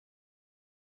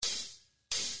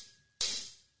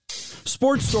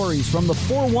Sports stories from the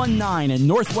 419 in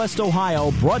Northwest Ohio,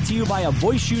 brought to you by a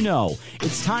voice you know.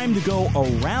 It's time to go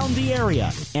around the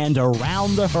area and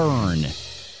around the Hearn.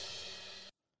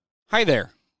 Hi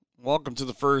there. Welcome to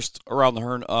the first Around the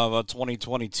Hearn of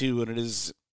 2022, and it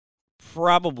is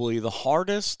probably the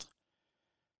hardest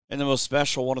and the most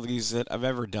special one of these that I've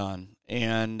ever done.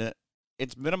 And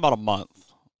it's been about a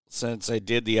month since I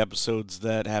did the episodes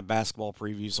that have basketball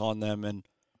previews on them, and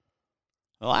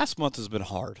the last month has been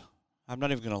hard. I'm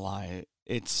not even going to lie.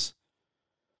 It's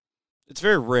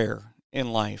very rare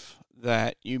in life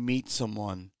that you meet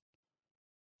someone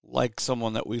like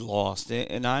someone that we lost.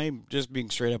 And I'm just being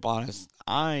straight up honest.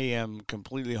 I am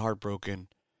completely heartbroken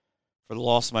for the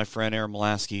loss of my friend Aaron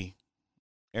Molaski,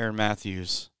 Aaron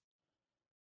Matthews,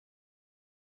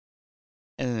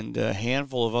 and a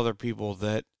handful of other people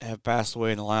that have passed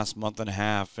away in the last month and a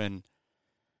half. And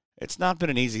it's not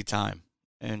been an easy time.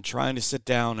 And trying to sit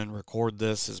down and record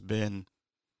this has been,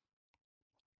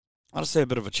 I'll say, a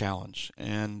bit of a challenge.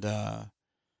 And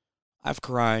I've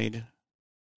cried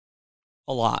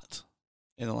a lot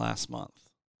in the last month.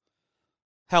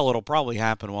 Hell, it'll probably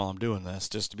happen while I'm doing this,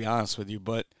 just to be honest with you.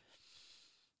 But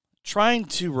trying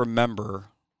to remember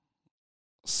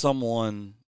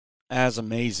someone as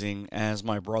amazing as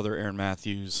my brother Aaron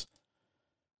Matthews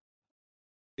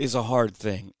is a hard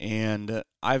thing. And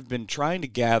I've been trying to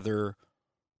gather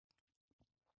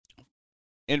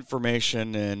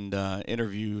information and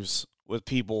interviews with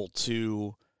people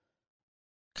to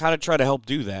kind of try to help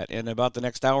do that. And about the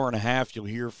next hour and a half, you'll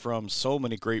hear from so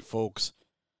many great folks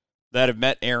that have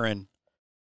met Aaron.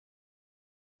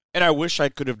 And I wish I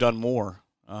could have done more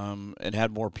and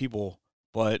had more people,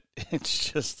 but it's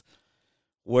just,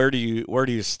 where do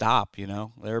you stop, you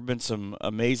know? There have been some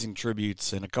amazing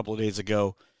tributes, and a couple of days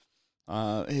ago,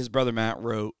 his brother Matt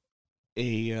wrote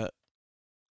a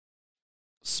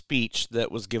speech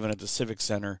that was given at the Civic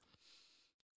Center,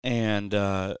 and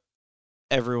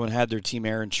everyone had their Team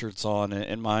Aaron shirts on,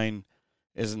 and mine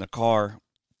is in the car.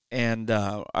 And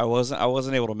I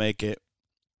wasn't able to make it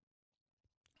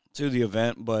to the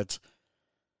event, but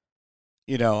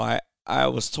you know, I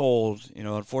was told, you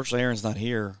know, unfortunately Aaron's not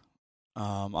here.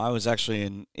 I was actually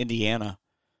in Indiana,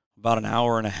 about an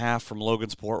hour and a half from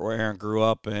Logansport, where Aaron grew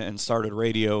up and started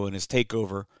radio and his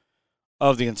takeover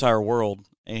of the entire world,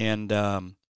 and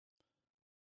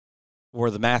where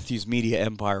the Matthews media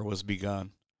empire was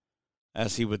begun,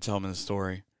 as he would tell me the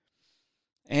story.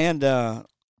 And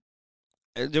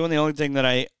doing the only thing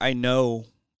that I know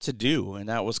to do, and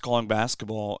that was calling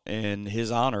basketball in his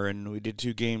honor. And we did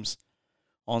 2 games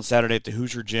on Saturday at the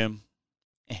Hoosier Gym.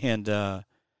 And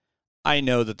I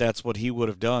know that that's what he would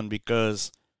have done,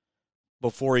 because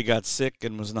before he got sick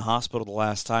and was in the hospital the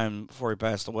last time before he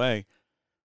passed away,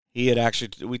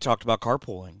 we talked about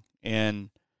carpooling. And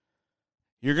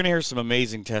you're going to hear some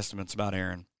amazing testaments about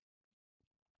Aaron.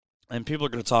 And people are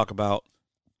going to talk about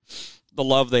the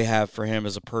love they have for him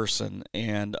as a person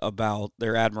and about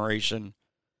their admiration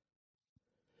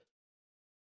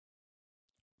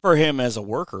for him as a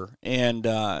worker. And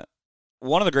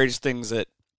one of the greatest things that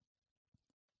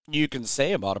you can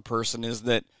say about a person is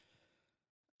that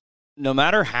no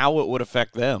matter how it would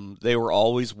affect them, they were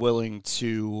always willing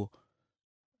to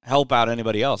help out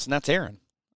anybody else. And that's Aaron,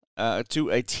 to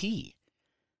a T.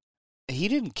 He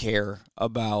didn't care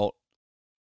about,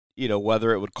 you know,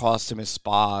 whether it would cost him his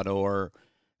spot or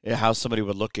how somebody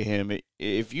would look at him.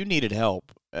 If you needed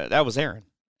help, that was Aaron.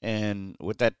 And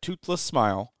with that toothless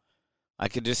smile, I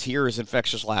could just hear his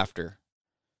infectious laughter.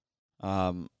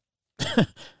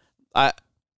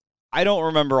 I don't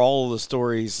remember all of the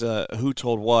stories, who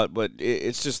told what, but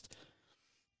it's just,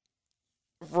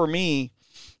 for me,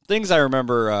 things I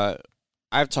remember.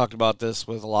 I've talked about this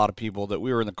with a lot of people, that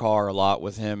we were in the car a lot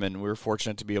with him, and we were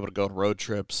fortunate to be able to go on road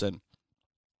trips and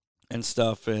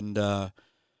stuff. And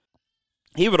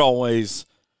he would always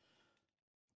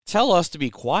tell us to be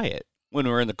quiet when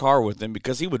we were in the car with him,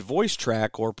 because he would voice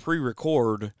track or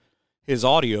pre-record his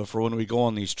audio for when we go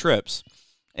on these trips.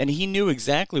 And he knew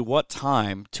exactly what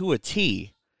time, to a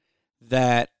T,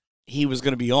 that he was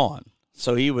going to be on.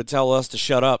 So he would tell us to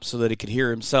shut up so that he could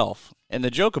hear himself. And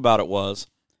the joke about it was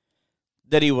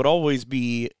that he would always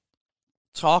be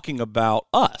talking about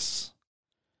us.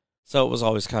 So it was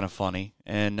always kind of funny.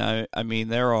 And I mean,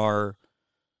 there are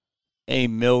a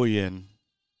million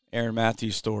Aaron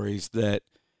Matthews stories that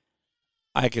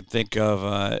I could think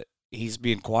of. He's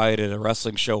being quiet at a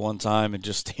wrestling show one time and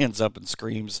just stands up and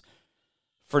screams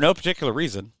for no particular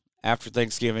reason. After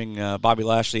Thanksgiving, Bobby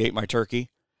Lashley ate my turkey.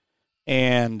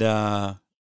 And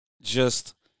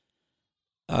just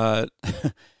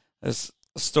this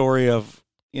story of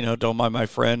don't mind my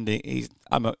friend. He's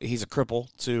a cripple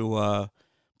to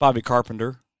Bobby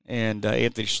Carpenter and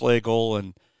Anthony Schlegel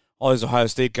and all these Ohio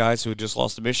State guys who had just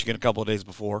lost to Michigan a couple of days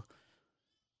before,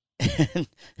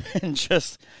 and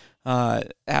just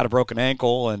had a broken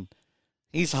ankle, and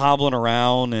he's hobbling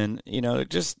around, and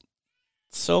just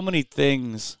so many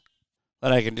things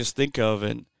that I can just think of,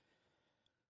 and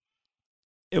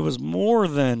it was more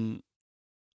than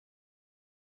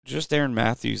just Aaron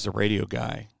Matthews, the radio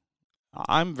guy.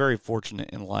 I'm very fortunate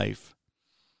in life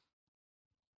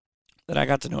that I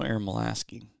got to know Aaron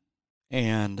Mulaski.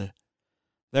 And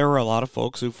there were a lot of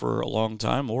folks who for a long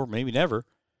time, or maybe never,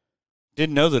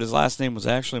 didn't know that his last name was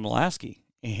actually Mulaski.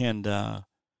 And I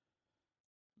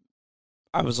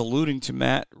was alluding to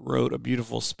Matt wrote a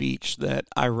beautiful speech that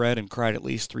I read and cried at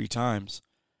least 3 times.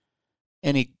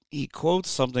 And he quotes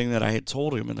something that I had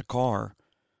told him in the car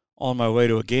on my way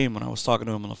to a game when I was talking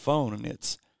to him on the phone. And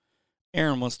it's,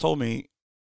 Aaron once told me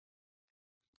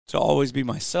to always be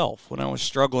myself when I was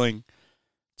struggling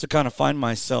to kind of find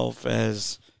myself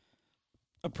as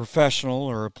a professional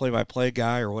or a play-by-play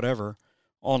guy or whatever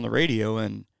on the radio.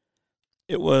 And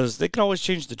it was, they could always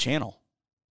change the channel.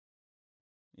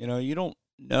 You don't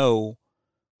know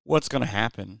what's going to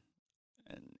happen.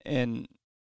 And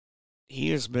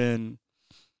he has been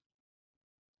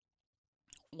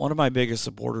one of my biggest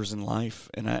supporters in life.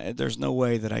 And there's no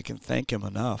way that I can thank him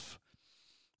enough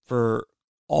for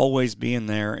always being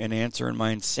there and answering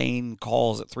my insane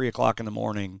calls at 3:00 in the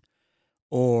morning,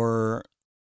 or,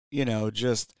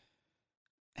 just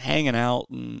hanging out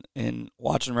and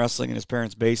watching wrestling in his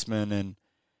parents' basement and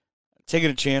taking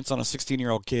a chance on a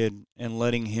 16-year-old kid and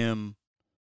letting him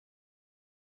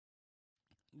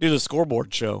do the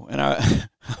scoreboard show. And I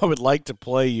would like to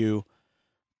play you.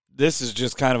 This is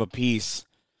just kind of a piece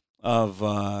of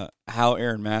how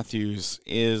Aaron Matthews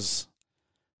is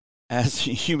as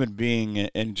a human being,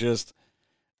 and just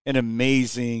an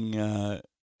amazing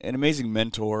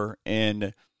mentor,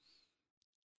 and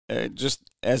just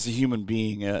as a human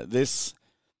being. This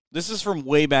is from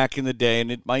way back in the day,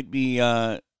 and it might be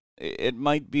a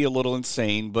little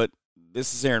insane, but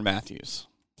this is Aaron Matthews.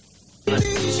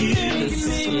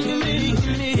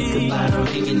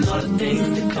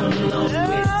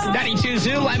 92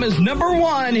 Zoo, Lima's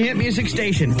 #1 hit music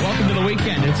station. Welcome to the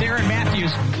weekend. It's Aaron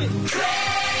Matthews.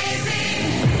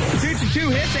 222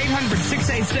 hits,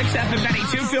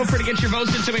 800-686-FM92. Feel free to get your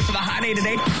votes into me for the hot 8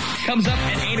 today. Comes up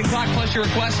at 8 o'clock, plus your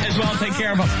requests as well. Take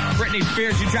care of them. Britney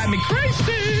Spears, you drive me crazy.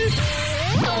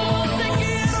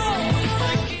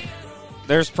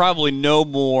 There's probably no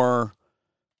more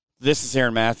This is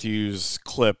Aaron Matthews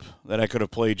clip that I could have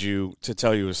played you to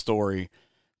tell you a story.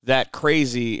 That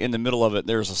crazy, in the middle of it,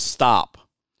 there's a stop,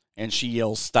 and she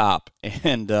yells stop.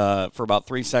 And for about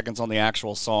 3 seconds on the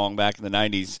actual song back in the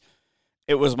 90s,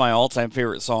 it was my all-time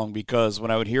favorite song, because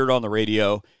when I would hear it on the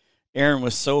radio, Aaron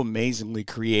was so amazingly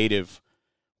creative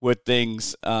with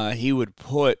things. He would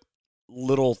put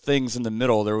little things in the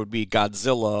middle. There would be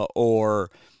Godzilla,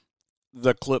 or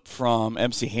the clip from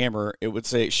MC Hammer.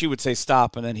 She would say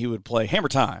stop, and then he would play Hammer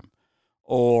Time,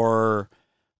 or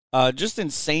just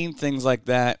insane things like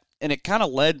that. And it kind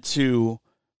of led to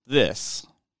this.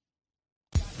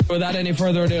 Without any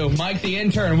further ado, Mike the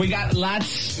intern, we got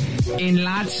lots of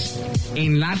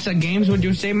games, would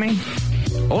you say, me?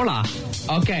 Hola.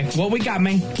 Okay, what we got,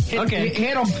 me? Hit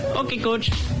them. Okay,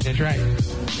 coach. That's right.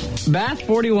 Bath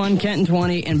 41, Kenton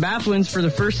 20, and Bath wins for the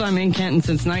first time in Kenton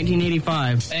since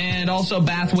 1985. And also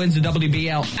Bath wins the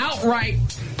WBL outright.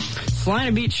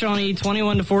 Salina beat Shawnee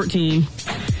 21-14.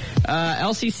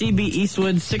 LCC beat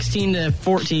Eastwood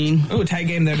 16-14. Ooh, tight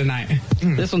game there tonight.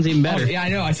 This one's even better. Oh, yeah, I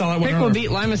know. I saw that one. Pickle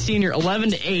beat Lima Senior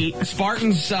 11-8.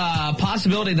 Spartans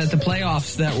possibility that the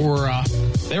playoffs that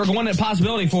they were going to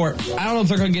possibility for it. I don't know if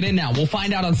they're going to get in now. We'll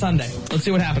find out on Sunday. Let's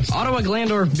see what happens. Ottawa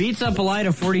Glandorf beats up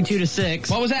Elida 42-6.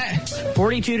 What was that?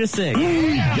 42-6.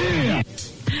 Yeah.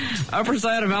 Upper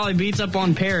Scioto Valley beats up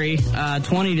on Perry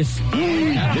 20-.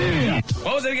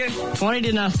 What was it again?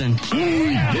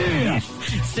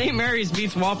 20-0. St. Mary's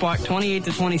beats Wapak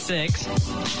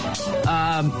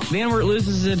 28-26. Van Wert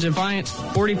loses to Defiance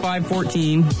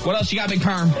 45-14. What else you got, Big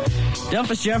Perm?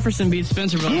 Delphus Jefferson beats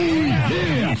Spencerville.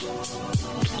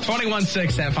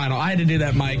 21-6 that final. I had to do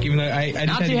that, Mike, even though I just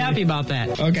not too happy about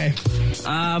that. Okay.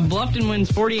 Bluffton wins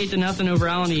 48-0 over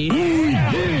Allen East.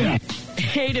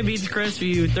 Ada beats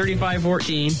Crestview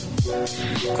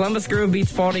 35-14. Columbus Grove beats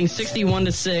Spalding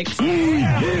 61-6.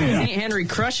 St. Henry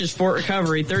crushes Fort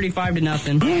Recovery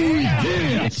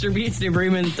 35-0. Munster beats New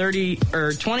Bremen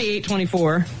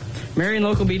 28-24. Marion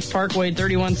Local beats Parkway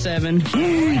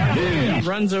 31-7.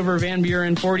 Runs over Van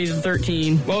Buren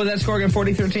 40-13. What was that score again?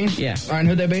 40-13? Yeah. All right,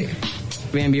 who'd they beat?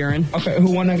 Van Buren. Okay,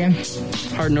 who won again?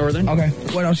 Hard Northern. Okay,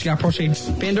 what else you got? Proceed.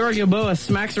 Pandora Gilboa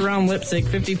smacks around Lipsick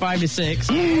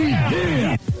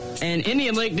 55-6. And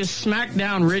Indian Lake just smacked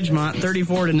down Ridgemont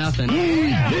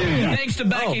 34-0. Thanks to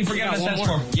Becky for giving us that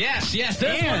score. Yes, this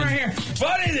one right here.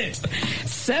 What is it?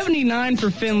 79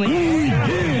 for Finley.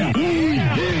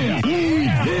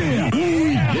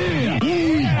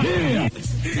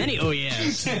 Many oh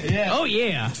yes. Yeah. Oh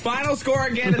yeah. Final score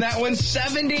again of that one,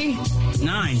 79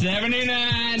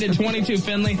 to 22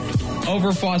 Finley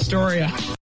over Fostoria.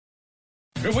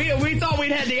 We thought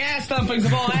we'd had the ass thumpings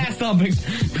of all ass thumpings.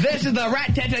 This is the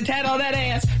rat-tat-tat-tat on that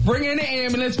ass. Bring in the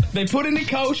ambulance. They put in the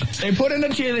coach. They put in the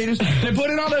cheerleaders. They put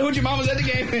in all the hoochie mamas at the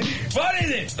game. What is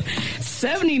it?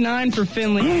 79 for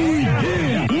Finley.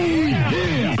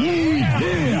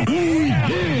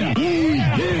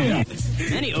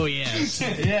 Many oh yes.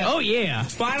 Yeah. Oh yeah.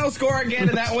 Final score again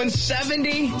of that one,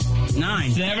 79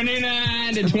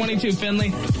 to 22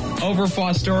 Finley over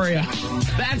Fostoria.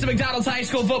 That's the McDonald's High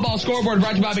School football scoreboard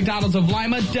brought to you by McDonald's of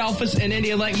Lima, Delphus, and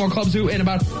Indian Lake. More clubs who in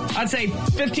about, I'd say,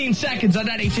 15 seconds on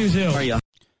 92 Zoo. I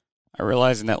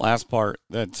realized in that last part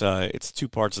that it's two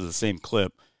parts of the same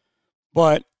clip.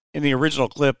 But in the original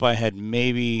clip, I had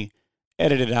maybe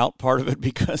edited out part of it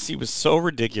because he was so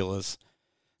ridiculous.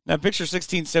 Now, picture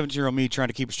 16, 17-year-old me trying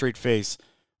to keep a straight face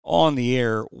on the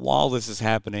air while this is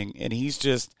happening, and he's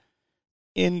just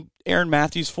in Aaron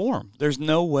Matthews form. There's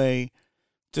no way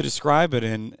to describe it,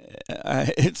 and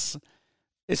it's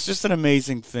just an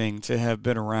amazing thing to have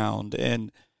been around.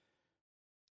 And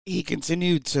he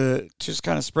continued to just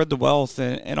kind of spread the wealth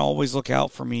and always look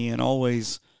out for me and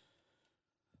always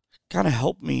kind of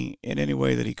help me in any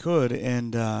way that he could.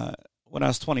 And when I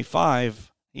was 25,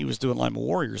 he was doing Lima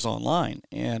Warriors online.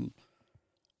 And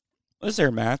this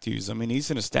Aaron Matthews, I mean,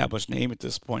 he's an established name at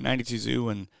this point, 92 Zoo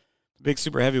and the big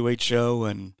super heavyweight show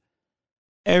and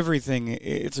everything.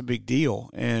 It's a big deal.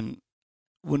 And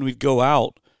when we'd go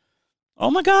out,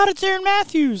 oh my God, it's Aaron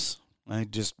Matthews. I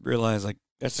just realized, like,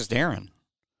 that's just Aaron.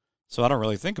 So I don't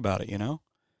really think about it, you know?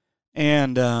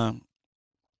 And I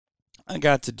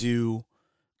got to do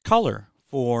color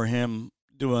for him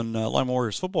doing Lima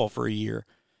Warriors football for a year.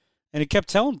 And he kept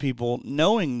telling people,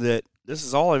 knowing that this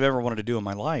is all I've ever wanted to do in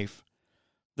my life,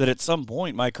 that at some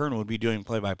point Mike Kern would be doing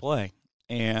play-by-play.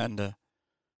 And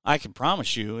I can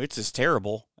promise you it's as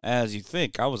terrible as you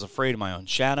think. I was afraid of my own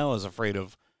shadow. I was afraid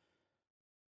of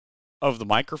the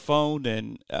microphone.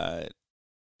 And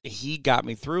he got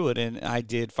me through it. And I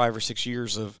did 5 or 6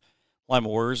 years of Lima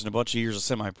Warriors and a bunch of years of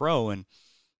semi-pro. And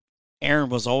Aaron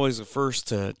was always the first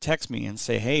to text me and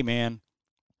say, hey, man,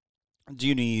 do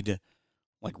you need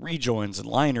like rejoins and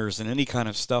liners and any kind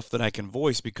of stuff that I can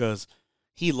voice, because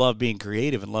he loved being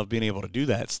creative and loved being able to do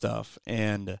that stuff.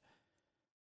 And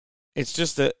it's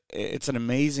just it's an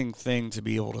amazing thing to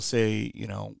be able to say, you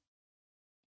know,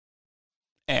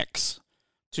 X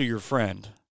to your friend,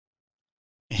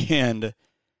 and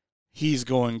he's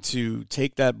going to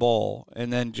take that ball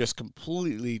and then just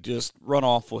completely just run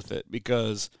off with it,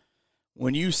 because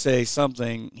when you say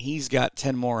something, he's got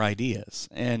 10 more ideas.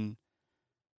 And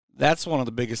that's one of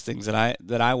the biggest things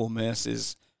that I will miss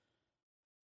is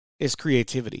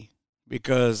creativity,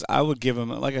 because I would give him,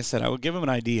 like I said, I would give him an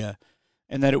idea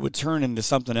and that it would turn into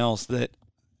something else that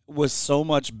was so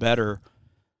much better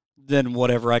than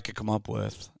whatever I could come up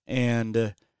with.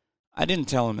 And I didn't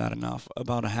tell him that enough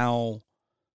about how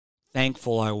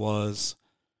thankful I was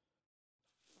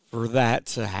for that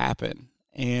to happen.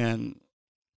 And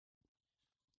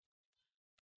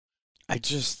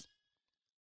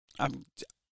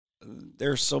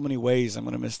there's so many ways I'm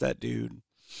going to miss that dude.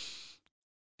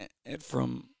 And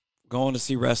from going to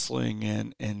see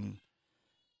wrestling and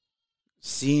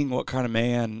seeing what kind of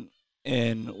man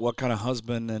and what kind of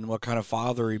husband and what kind of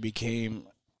father he became,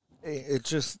 it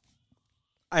just,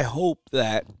 I hope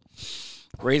that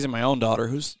raising my own daughter,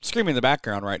 who's screaming in the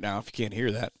background right now, if you can't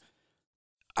hear that,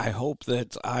 I hope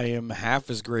that I am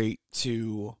half as great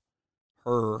to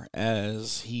her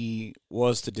as he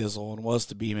was to Dizzle and was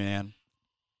to B-Man.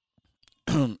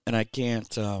 And I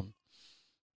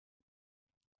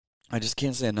just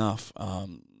can't say enough.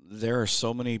 There are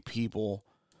so many people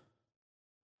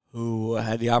who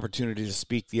had the opportunity to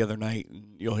speak the other night,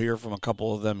 and you'll hear from a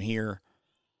couple of them here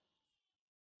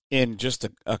in just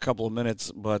a couple of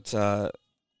minutes. But the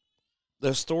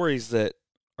stories that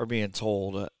are being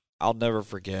told, I'll never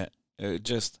forget.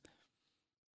 Just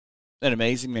an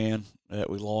amazing man that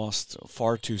we lost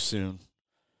far too soon.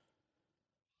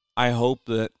 I hope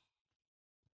that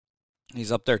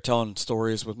he's up there telling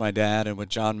stories with my dad and with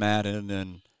John Madden,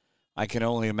 and I can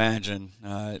only imagine.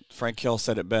 Frank Hill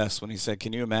said it best when he said,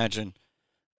 can you imagine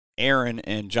Aaron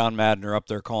and John Madden are up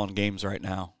there calling games right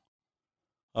now.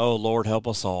 Oh, Lord, help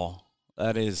us all.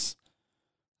 That is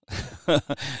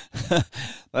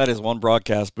that is one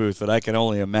broadcast booth that I can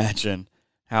only imagine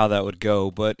how that would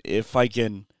go. But if I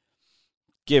can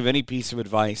give any piece of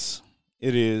advice,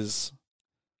 it is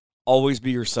always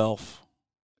be yourself.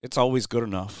 It's always good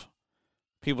enough.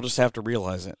 People just have to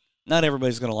realize it. Not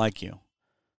everybody's going to like you.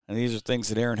 And these are things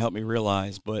that Aaron helped me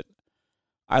realize. But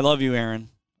I love you, Aaron.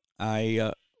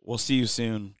 I will see you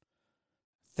soon.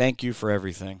 Thank you for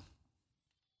everything.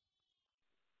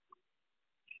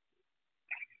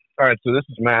 All right, so this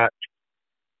is Matt,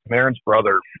 Aaron's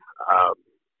brother.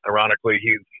 Ironically,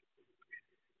 he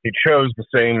chose the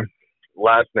same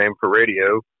last name for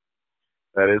radio.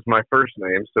 That is my first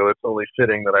name, so it's only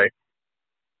fitting that I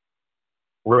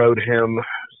rode him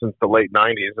since the late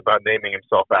 90s about naming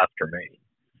himself after me.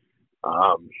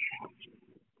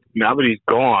 Now that he's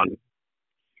gone,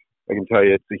 I can tell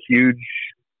you it's a huge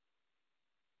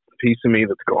piece of me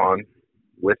that's gone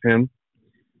with him.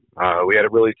 We had a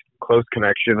really close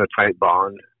connection, a tight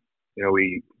bond. You know,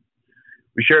 we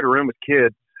shared a room with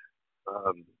kids,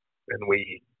 and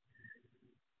we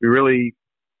really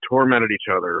tormented each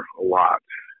other a lot,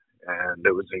 and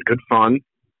it was in good fun.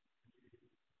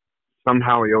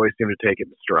 Somehow he always seemed to take it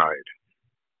in stride.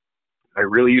 I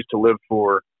really used to live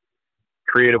for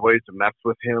creative ways to mess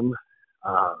with him.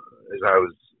 As I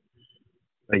was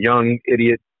a young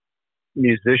idiot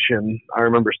musician, I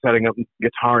remember setting up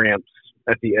guitar amps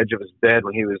at the edge of his bed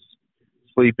when he was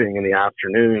sleeping in the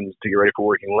afternoons to get ready for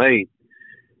working late,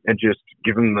 and just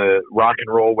give him the rock and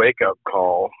roll wake up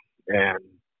call. And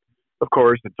of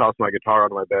course, I'd toss my guitar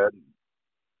onto my bed,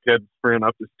 dead sprint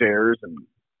up the stairs and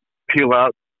peel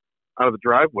out of the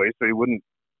driveway so he wouldn't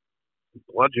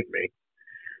bludgeon me.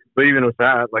 But even with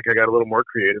that, like, I got a little more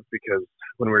creative, because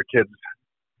when we were kids,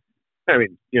 we're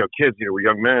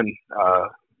young men,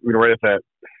 we were right at that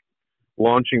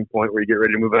launching point where you get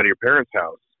ready to move out of your parents'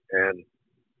 house. And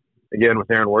again,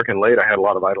 with Aaron working late, I had a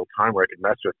lot of idle time where I could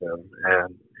mess with him.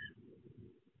 And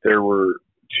there were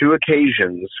two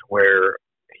occasions where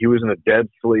he was in a dead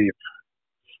sleep,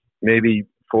 maybe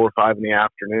 4 or 5 in the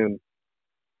afternoon,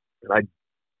 and I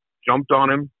jumped on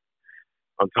him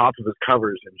on top of his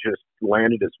covers and just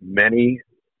landed as many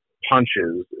punches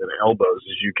and elbows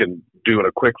as you can do in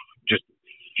a quick just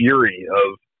fury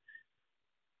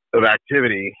of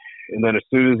activity. And then as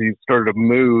soon as he started to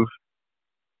move,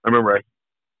 I remember I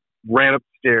ran up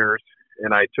the stairs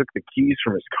and I took the keys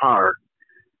from his car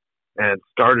and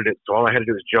started it. So all I had to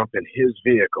do was jump in his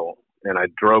vehicle and I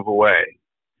drove away.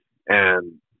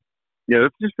 And, you know,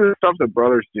 it's just the stuff that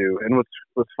brothers do. And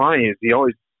what's funny is he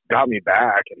always got me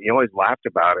back and he always laughed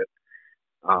about it.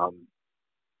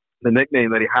 The nickname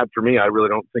that he had for me, I really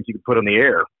don't think you could put on the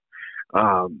air.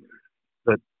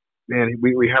 But man,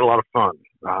 we had a lot of fun.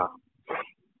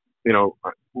 There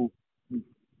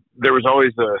was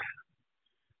always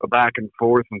a back and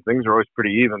forth, and things were always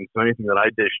pretty even. So anything that I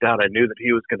dished out, I knew that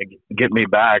he was going to get me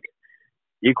back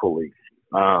equally.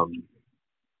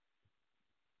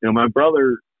 My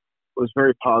brother was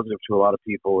very positive to a lot of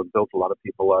people and built a lot of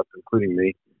people up, including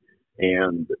me.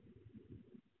 And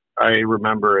I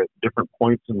remember at different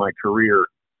points in my career,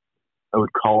 I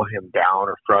would call him down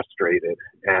or frustrated,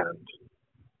 and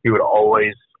he would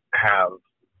always have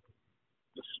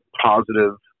this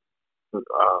positive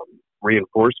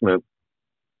reinforcement,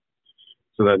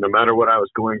 so that no matter what I was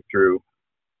going through,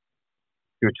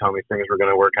 he would tell me things were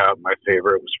going to work out in my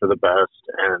favor. It was for the best.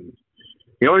 And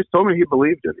he always told me he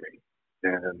believed in me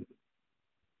and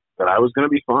that I was going to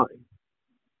be fine,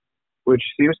 which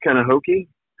seems kind of hokey,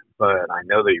 but I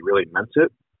know that he really meant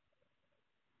it.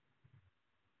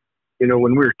 You know,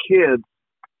 when we were kids,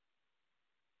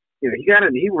 he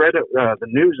read the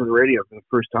news on the radio for the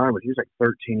first time when he was like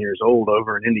 13 years old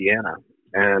over in Indiana.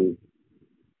 And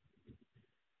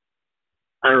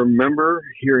I remember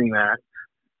hearing that.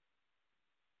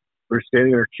 We were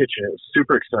standing in our kitchen. It was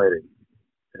super exciting.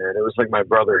 And it was like my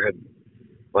brother had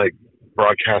like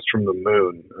broadcast from the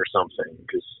moon or something,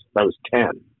 because I was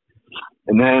 10.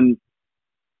 And then,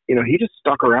 he just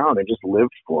stuck around and just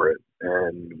lived for it.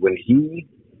 And when he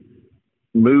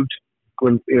moved,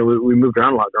 we moved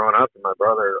around a lot growing up, and my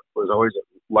brother was always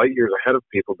light years ahead of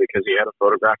people because he had a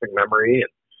photographic memory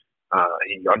and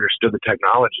he understood the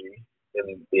technology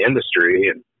in the industry.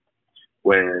 And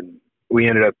when we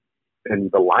ended up in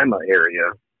the Lima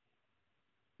area,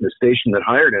 the station that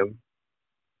hired him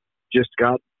just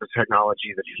got the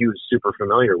technology that he was super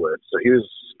familiar with. So he was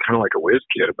kind of like a whiz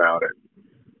kid about it.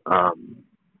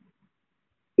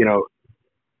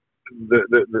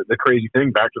 The crazy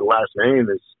thing, back to the last name,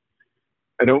 is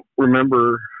I don't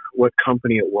remember what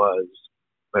company it was,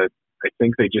 but I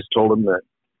think they just told him that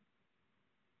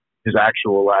his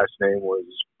actual last name was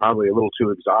probably a little too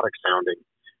exotic sounding,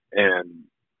 and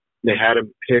they had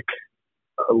him pick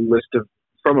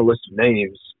from a list of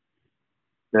names,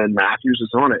 and Matthews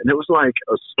was on it. And it was like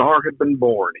a star had been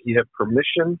born. He had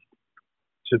permission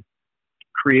to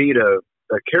create a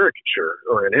caricature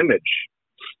or an image.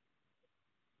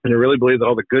 And I really believe that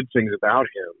all the good things about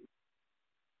him,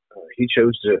 he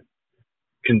chose to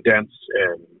condense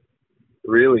and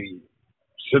really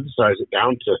synthesize it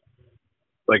down to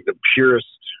like the purest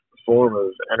form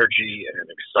of energy and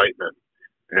excitement.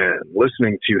 And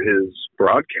listening to his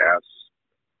broadcasts,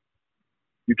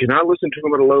 you cannot listen to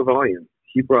him at a low volume.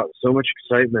 He brought so much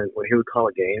excitement when he would call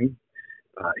a game.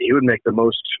 He would make the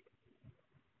most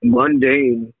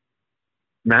mundane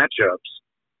matchups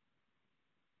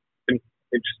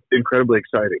it's incredibly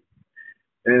exciting.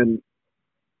 And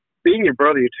being your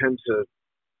brother, you tend to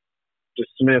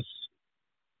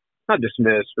not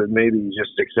dismiss, but maybe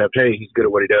just accept, hey, he's good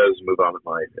at what he does and move on with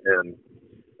life. And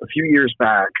a few years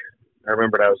back, I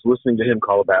remembered I was listening to him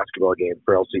call a basketball game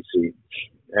for LCC,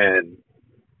 and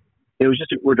it was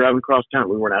just, we're driving across town.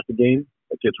 We weren't at the game.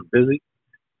 The kids were busy,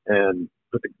 and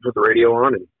put the radio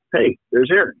on, and hey, there's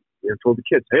Aaron. You told the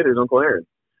kids, hey, there's Uncle Aaron.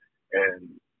 And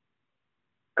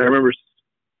I remember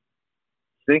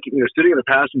thinking, sitting in the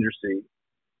passenger seat,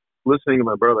 listening to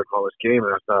my brother call this game,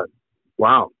 and I thought,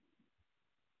 wow,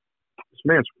 this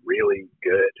man's really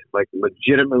good, like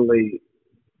legitimately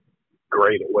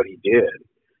great at what he did.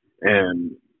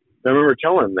 And I remember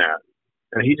telling him that,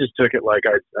 and he just took it like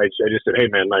I just said, hey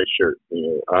man, nice shirt.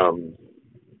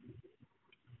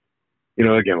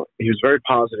 Again, he was very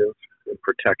positive and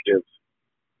protective.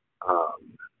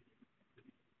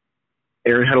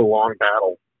 Aaron had a long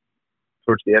battle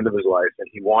towards the end of his life, and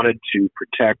he wanted to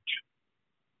protect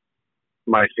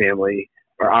my family,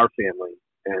 or our family,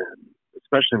 and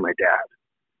especially my dad,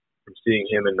 from seeing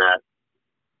him in that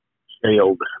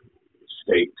failed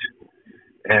state.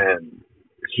 And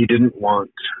he didn't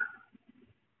want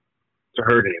to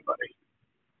hurt anybody.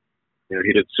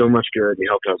 He did so much good. He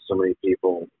helped out so many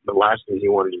people. The last thing he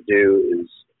wanted to do is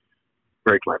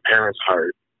break my parents'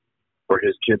 heart or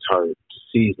his kids' heart to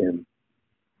see him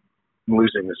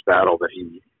losing this battle that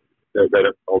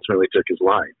ultimately took his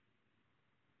life.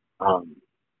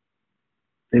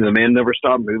 The man never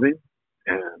stopped moving,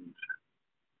 and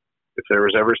if there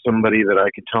was ever somebody that I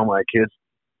could tell my kids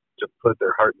to put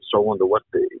their heart and soul into what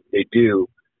they do,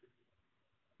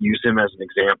 use him as an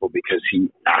example, because he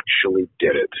actually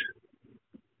did it.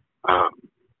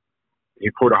 He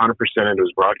poured 100% into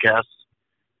his broadcasts.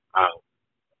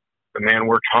 The man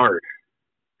worked hard,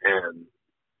 and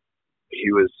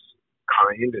he was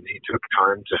kind, and he took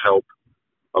time to help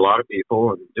a lot of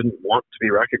people and didn't want to be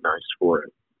recognized for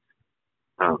it.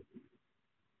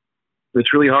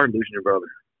 It's really hard losing your brother.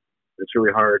 It's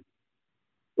really hard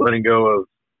letting go of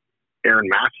Aaron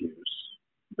Matthews,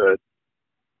 but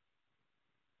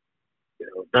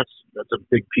that's a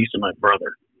big piece of my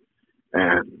brother.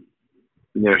 And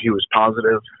he was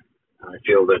positive. I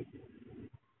feel that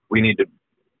we need to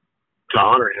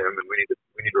honor him, and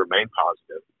we need to remain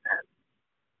positive and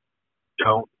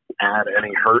don't add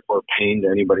any hurt or pain to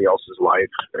anybody else's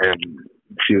life, and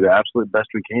do the absolute best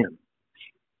we can.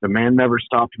 The man never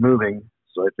stopped moving,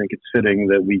 so I think it's fitting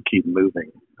that we keep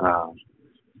moving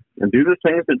and do the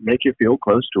things that make you feel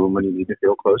close to him when you need to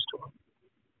feel close to him.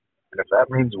 And if that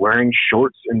means wearing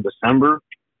shorts in December,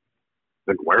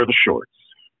 then wear the shorts.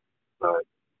 But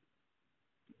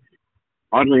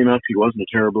oddly enough, he wasn't a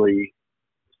terribly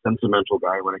sentimental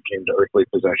guy when it came to earthly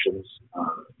possessions.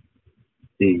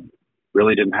 He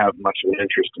really didn't have much of an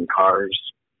interest in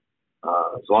cars.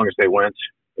 As long as they went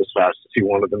as fast as he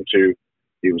wanted them to,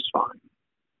 he was fine.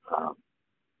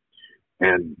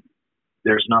 And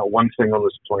there's not one thing on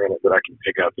this planet that I can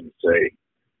pick up and say,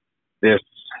 this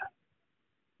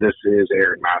is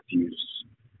Aaron Matthews.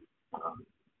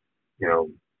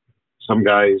 Some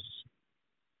guys,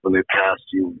 when they pass,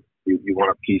 you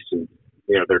want a piece of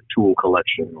their tool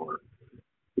collection or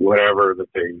whatever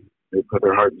that they put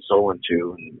their heart and soul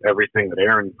into, and everything that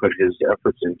Aaron put his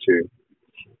efforts into.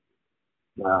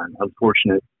 I'm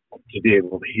fortunate to be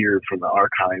able to hear from the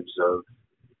archives of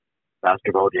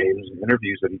basketball games and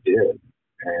interviews that he did.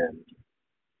 And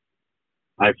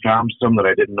I found some that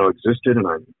I didn't know existed, and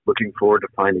I'm looking forward to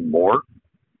finding more.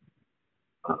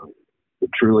 But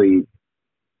truly,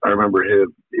 I remember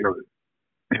him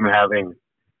having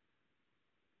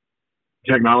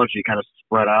technology kind of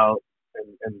spread out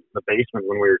in the basement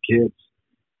when we were kids,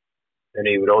 and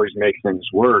he would always make things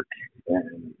work,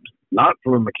 and not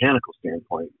from a mechanical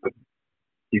standpoint, but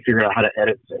he figured out how to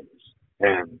edit things.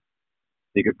 And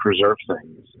he could preserve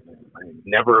things. I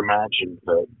never imagined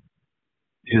that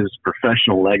his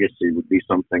professional legacy would be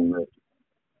something that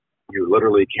you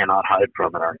literally cannot hide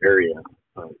from in our area.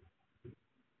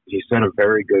 He set a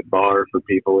very good bar for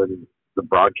people in the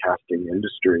broadcasting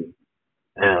industry,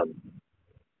 and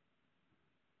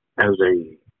as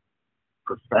a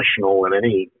professional in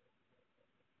any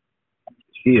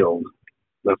field,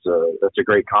 that's a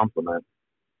great compliment.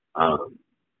 I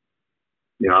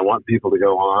want people to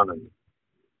go on and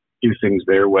do things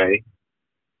their way.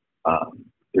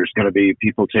 There's going to be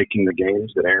people taking the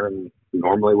games that Aaron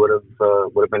normally would have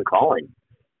been calling,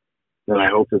 and I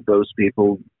hope that those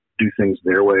people do things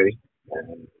their way.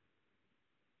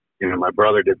 And my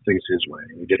brother did things his way.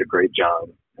 He did a great job,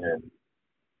 and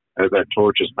as that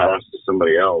torch is passed to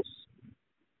somebody else,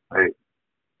 I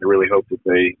really hope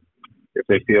that if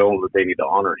they feel that they need to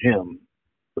honor him,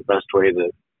 the best way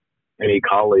that any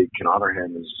colleague can honor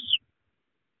him is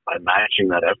by matching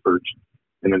that effort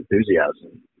and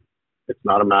enthusiasm. It's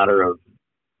not a matter of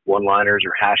one-liners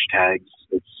or hashtags.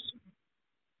 It's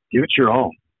give it your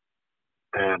all.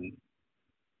 And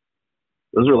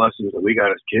those are lessons that we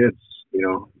got as kids,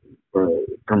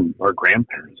 from our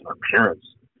grandparents and our parents.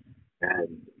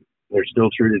 And they're still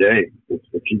true today.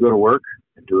 If you go to work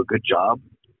and do a good job,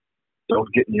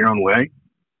 don't get in your own way,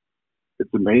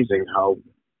 it's amazing how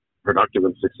productive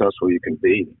and successful you can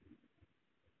be.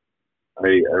 I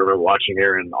remember watching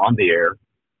Aaron on the air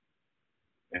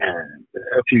and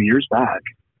a few years back,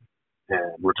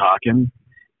 and we're talking,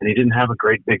 and he didn't have a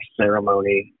great big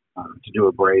ceremony to do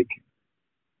a break.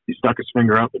 He stuck his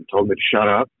finger up and told me to shut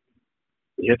up.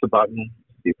 He hit the button,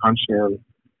 he punched in,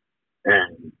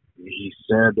 and he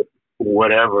said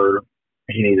whatever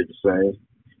he needed to say,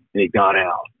 and he got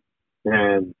out.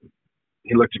 And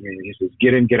he looked at me and he says,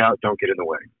 "Get in, get out, don't get in the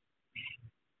way."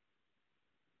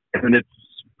 And it's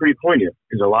pretty poignant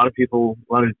because a lot of people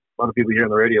here on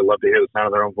the radio love to hear the sound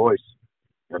of their own voice.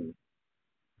 And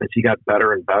as he got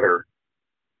better and better,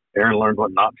 Aaron learned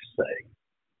what not to say.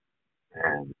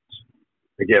 And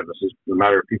again, this is a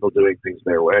matter of people doing things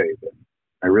their way. But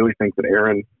I really think that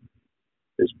Aaron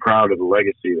is proud of the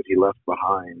legacy that he left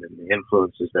behind and the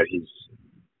influences that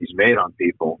he's made on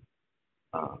people.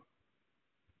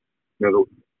 The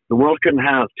world couldn't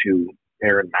have two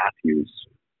Aaron Matthews,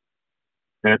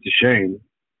 and it's a shame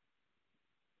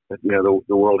that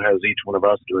the world has each one of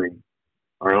us doing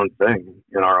our own thing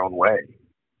in our own way.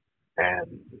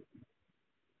 And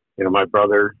my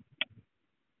brother,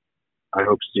 I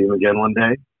hope to see him again one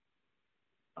day.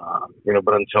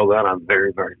 But until then, I'm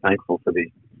very, very thankful for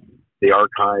the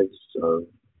archives of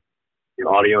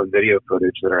audio and video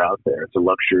footage that are out there. It's a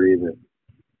luxury that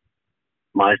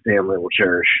my family will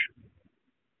cherish,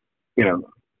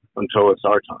 until it's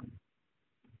our time.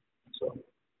 So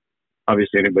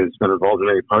obviously anybody that's been involved in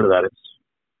any part of that, it's,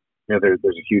 there's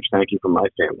a huge thank you from my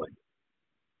family.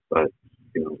 But,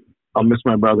 I'll miss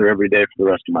my brother every day for the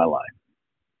rest of my life.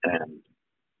 And,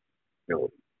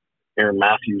 Aaron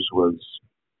Matthews was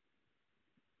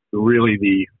really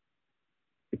the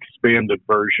expanded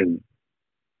version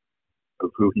of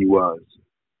who he was.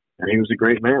 And he was a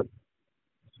great man.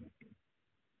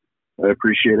 I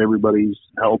appreciate everybody's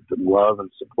help and love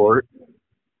and support.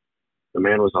 The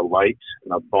man was a light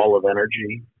and a ball of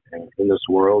energy in this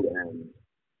world, and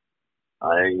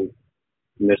I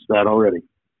miss that already.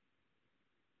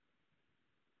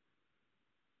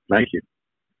 Thank you.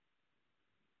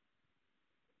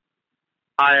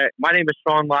 Hi, my name is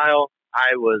Sean Lyle.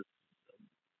 I was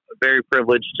very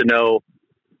privileged to know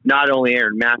not only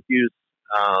Aaron Matthews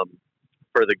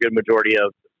for the good majority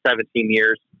of 17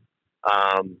 years,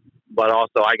 but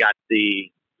also I got the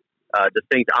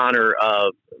distinct honor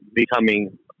of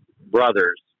becoming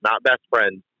brothers, not best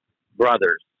friends,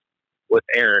 brothers with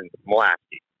Aaron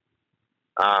Molaski.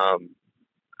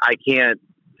 I can't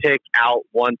pick out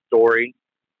one story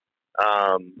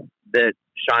that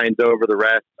shines over the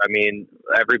rest. I mean,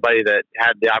 everybody that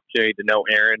had the opportunity to know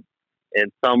Aaron in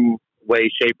some way,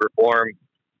 shape, or form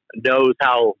knows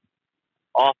how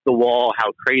off the wall,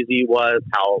 how crazy he was,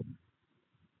 how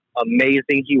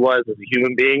amazing he was as a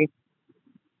human being.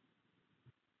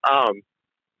 I've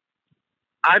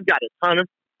got a ton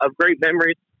of great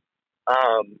memories.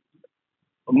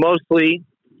 Mostly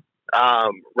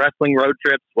wrestling road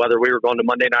trips, whether we were going to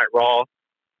Monday Night Raw,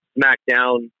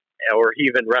 SmackDown, or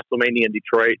even WrestleMania in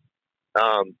Detroit.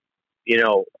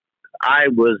 I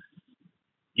was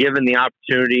given the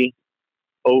opportunity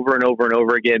over and over and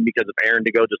over again because of Aaron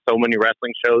to go to so many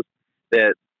wrestling shows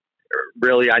that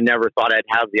really I never thought I'd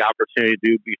have the opportunity to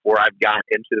do before I got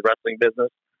into the wrestling business.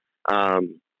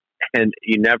 And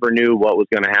you never knew what was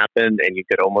going to happen, and you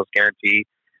could almost guarantee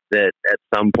that at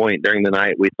some point during the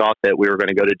night we thought that we were going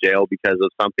to go to jail because of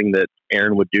something that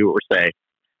Aaron would do or say.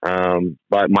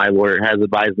 But my lawyer has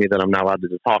advised me that I'm not allowed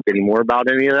to talk anymore about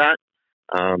any of that.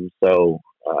 So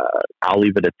I'll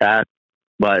leave it at that.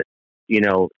 But,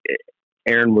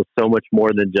 Aaron was so much more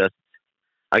than just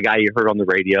a guy you heard on the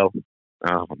radio.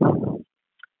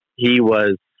 He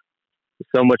was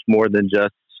so much more than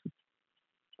just,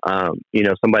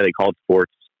 somebody they called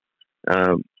sports.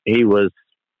 He was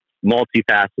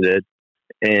multifaceted.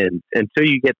 And until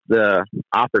you get the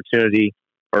opportunity,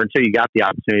 or until you got the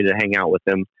opportunity to hang out with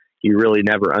him, you really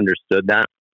never understood that.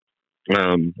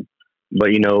 But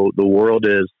the world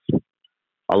is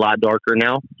a lot darker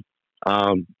now.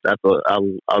 That's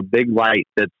a big light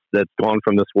that's gone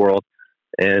from this world.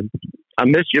 And I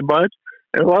miss you, bud.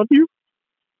 I love you.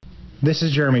 This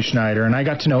is Jeremy Schneider, and I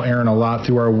got to know Aaron a lot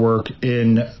through our work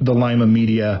in the Lima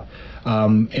media.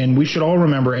 And we should all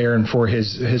remember Aaron for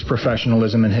his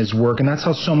professionalism and his work. And that's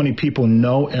how so many people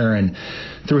know Aaron,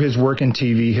 through his work in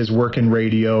TV, his work in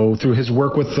radio, through his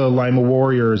work with the Lima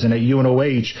Warriors and at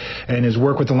UNOH, and his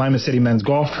work with the Lima City Men's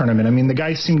Golf Tournament. I mean, the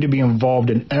guy seemed to be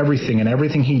involved in everything, and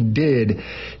everything he did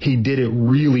it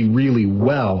really, really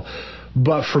well.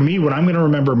 But for me, what I'm going to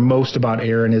remember most about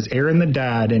Aaron is Aaron the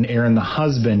dad and Aaron the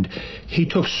husband. He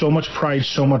took so much pride,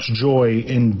 so much joy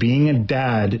in being a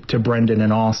dad to Brendan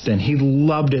and Austin. He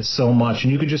loved it so much,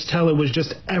 and you could just tell it was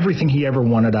just everything he ever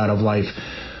wanted out of life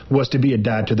was to be a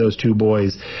dad to those two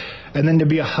boys. And then to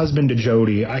be a husband to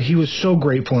Jody. He was so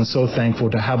grateful and so thankful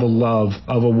to have a love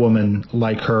of a woman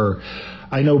like her.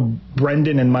 I know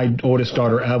Brendan and my oldest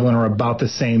daughter, Evelyn, are about the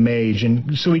same age.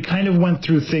 And so we kind of went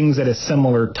through things at a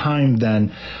similar time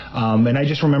then. And I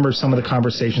just remember some of the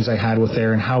conversations I had with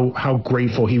Aaron, how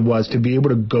grateful he was to be able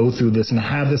to go through this and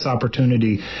have this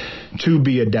opportunity to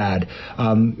be a dad.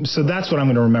 So that's what I'm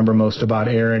going to remember most about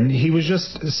Aaron. He was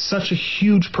just such a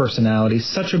huge personality,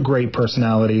 such a great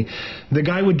personality. The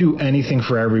guy would do anything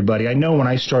for everybody. I know when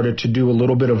I started to do a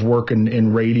little bit of work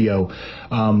in radio,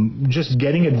 just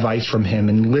getting advice from him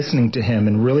and listening to him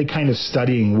and really kind of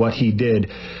studying what he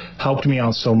did helped me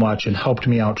out so much and helped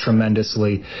me out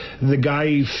tremendously. The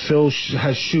guy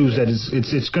has shoes that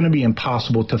it's going to be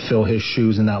impossible to fill his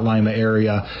shoes in that Lima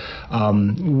area.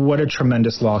 What a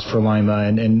tremendous loss for Lima,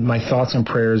 and my thoughts and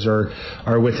prayers are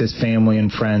with his family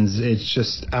and friends. It's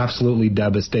just absolutely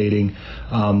devastating.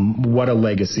 What a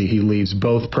legacy he leaves,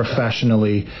 both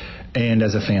professionally and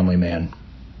as a family man.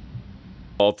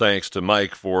 All thanks to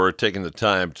Mike for taking the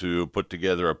time to put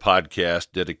together a podcast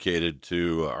dedicated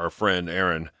to our friend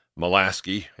Aaron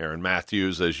Molaski, Aaron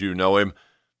Matthews, as you know him.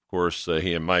 Of course,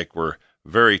 he and Mike were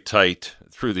very tight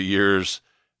through the years,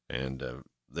 and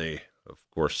they, of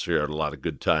course, shared a lot of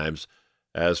good times.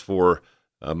 As for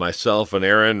myself and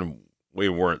Aaron, we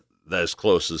weren't as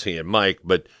close as he and Mike,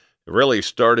 but it really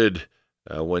started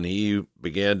when he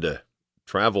began to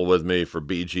travel with me for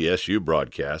BGSU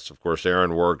broadcasts. Of course,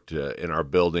 Aaron worked in our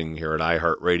building here at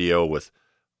iHeartRadio with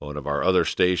one of our other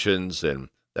stations, and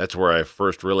that's where I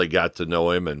first really got to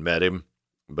know him and met him.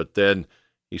 But then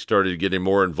he started getting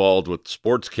more involved with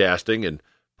sportscasting, and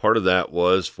part of that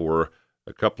was for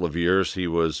a couple of years he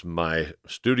was my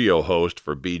studio host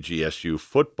for BGSU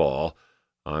football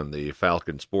on the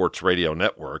Falcon Sports Radio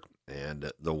Network.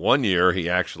 And the one year he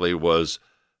actually was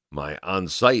my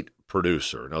on-site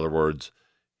producer. In other words,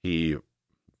 he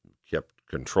kept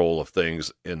control of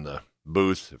things in the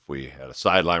booth. If we had a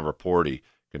sideline report, he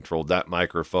controlled that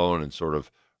microphone and sort of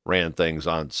ran things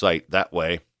on site that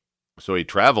way. So he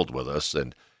traveled with us,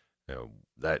 and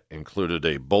that included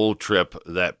a bowl trip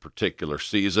that particular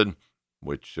season,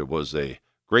 which was a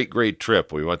great, great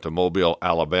trip. We went to Mobile,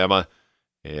 Alabama,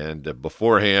 and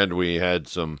beforehand we had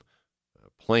some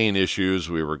plane issues.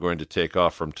 We were going to take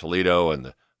off from Toledo,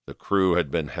 and the crew had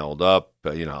been held up.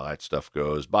 You know how that stuff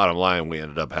goes. Bottom line, we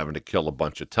ended up having to kill a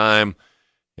bunch of time,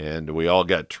 and we all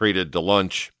got treated to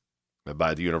lunch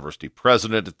by the university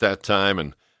president at that time,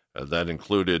 and that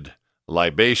included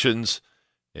libations.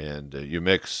 And you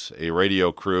mix a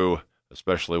radio crew,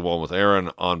 especially one with Aaron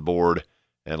on board,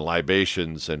 and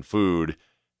libations and food,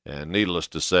 and needless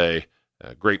to say,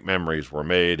 great memories were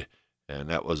made, and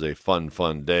that was a fun,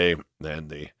 fun day. And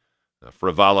the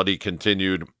frivolity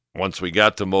continued once we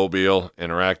got to Mobile,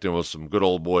 interacting with some good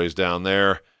old boys down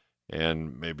there,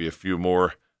 and maybe a few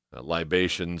more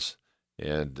libations.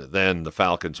 And then the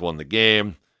Falcons won the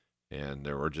game, and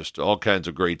there were just all kinds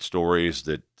of great stories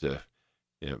that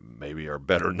maybe are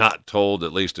better not told,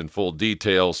 at least in full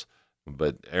details.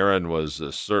 But Aaron was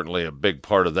certainly a big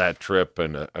part of that trip,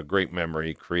 and a great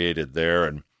memory created there.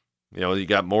 And, he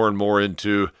got more and more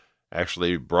into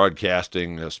actually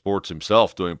broadcasting sports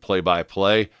himself, doing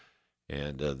play-by-play.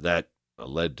 And that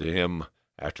led to him,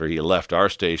 after he left our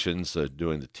stations,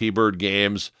 doing the T-Bird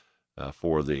games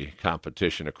for the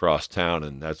competition across town,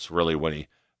 and that's really when he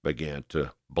began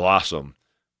to blossom.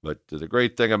 But the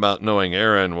great thing about knowing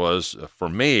Aaron was, for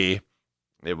me,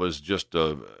 it was just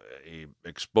a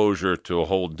exposure to a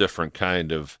whole different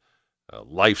kind of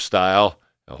lifestyle,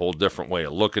 a whole different way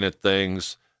of looking at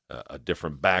things, a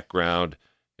different background.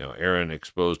 Aaron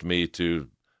exposed me to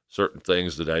certain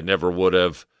things that I never would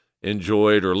have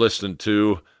enjoyed or listened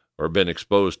to or been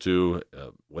exposed to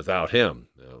without him,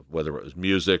 whether it was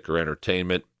music or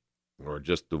entertainment or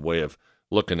just the way of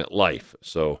looking at life.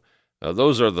 So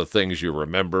those are the things you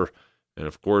remember. And,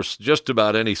 of course, just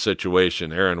about any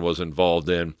situation Aaron was involved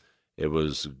in, it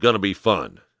was going to be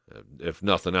fun, if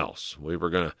nothing else. We were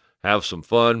going to have some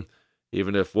fun,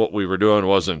 even if what we were doing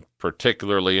wasn't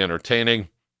particularly entertaining.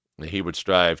 He would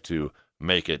strive to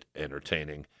make it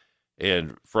entertaining.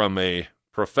 And from a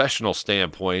professional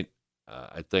standpoint,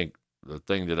 I think the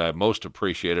thing that I most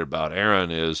appreciated about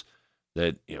Aaron is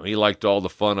that he liked all the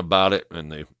fun about it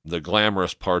and the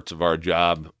glamorous parts of our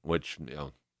job, which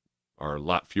are a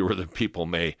lot fewer than people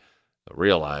may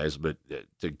realize. But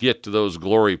to get to those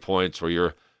glory points where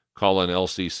you're calling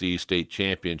LCC state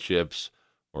championships,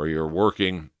 or you're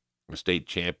working state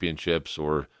championships,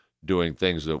 or doing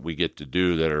things that we get to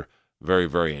do that are very,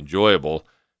 very enjoyable,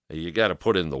 you got to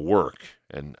put in the work.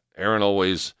 And Aaron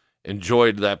always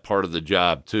enjoyed that part of the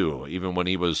job too, even when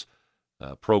he was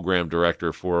program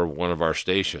director for one of our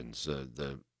stations.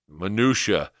 The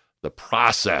minutia, the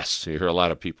process, you hear a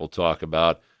lot of people talk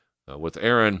about. With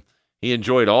Aaron, he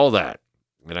enjoyed all that,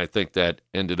 and I think that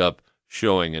ended up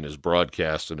showing in his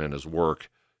broadcast and in his work,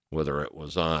 whether it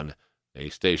was on a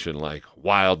station like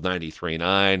Wild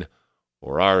 93.9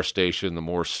 or our station, the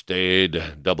more staid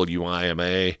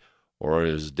WIMA, or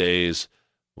his days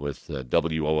with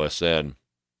WOSN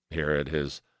here at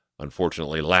his,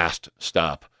 unfortunately, last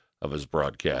stop of his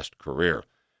broadcast career.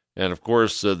 And, of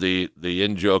course, the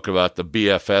in-joke about the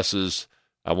BFSs,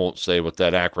 I won't say what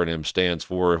that acronym stands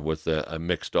for with a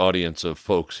mixed audience of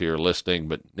folks here listening,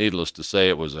 but needless to say,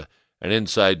 it was an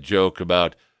inside joke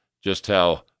about just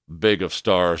how big of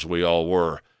stars we all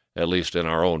were, at least in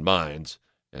our own minds.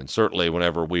 And certainly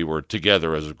whenever we were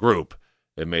together as a group,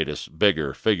 it made us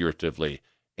bigger, figuratively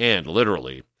and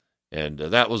literally. And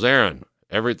that was Aaron.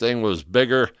 Everything was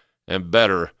bigger and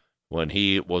better when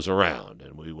he was around,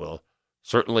 and we will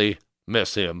certainly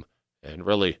miss him. And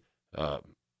really,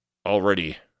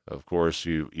 already, of course,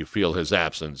 you feel his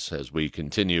absence as we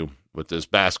continue with this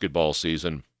basketball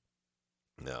season.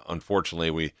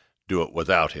 Unfortunately, we do it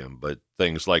without him, but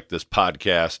things like this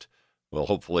podcast will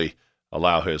hopefully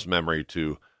allow his memory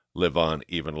to live on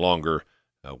even longer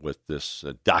with this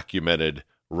documented,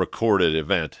 recorded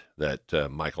event that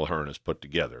Michael Hearn has put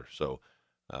together. So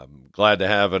I'm glad to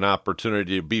have an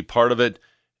opportunity to be part of it.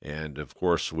 And, of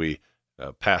course, we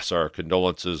pass our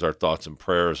condolences, our thoughts and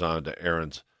prayers on to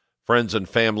Aaron's friends and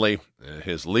family,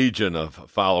 his legion of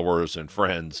followers and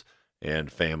friends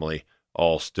and family,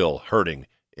 all still hurting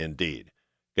indeed.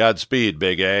 Godspeed,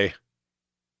 Big A.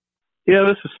 Yeah,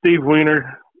 this is Steve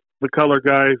Weiner, the color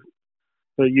guy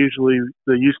that used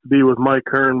to be with Mike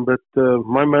Hearn. But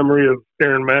my memory of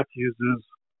Aaron Matthews is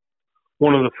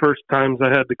one of the first times I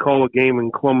had to call a game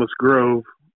in Columbus Grove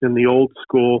in the old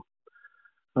school.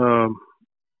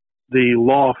 The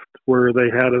loft where they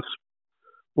had us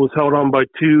was held on by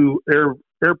two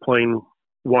airplane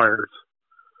wires.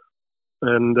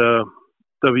 And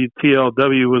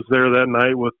WTLW was there that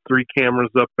night with 3 cameras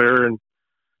up there, and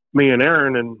me and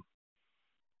Aaron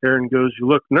goes, "You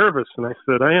look nervous." And I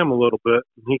said, "I am a little bit."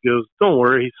 And he goes, "Don't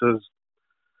worry." He says,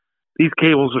 "These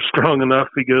cables are strong enough."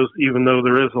 He goes, "Even though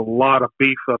there is a lot of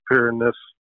beef up here in this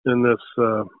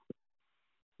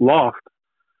loft."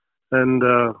 And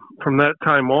from that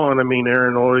time on, I mean,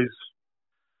 Aaron always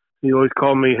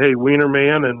called me, "Hey, Wiener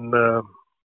man," and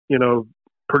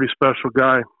pretty special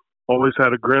guy. Always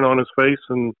had a grin on his face,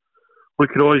 and we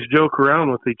could always joke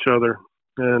around with each other.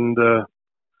 And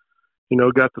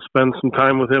got to spend some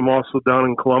time with him also down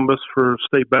in Columbus for a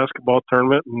state basketball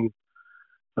tournament. And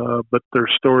but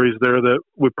there's stories there that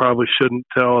we probably shouldn't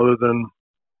tell, other than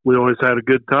we always had a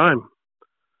good time.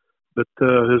 But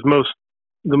the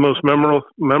most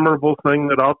memorable thing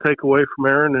that I'll take away from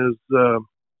Aaron is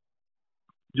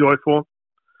joyful,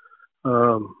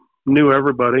 knew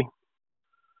everybody,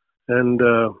 and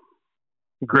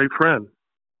great friend.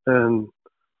 And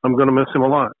I'm going to miss him a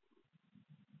lot.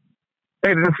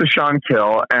 Hey, this is Sean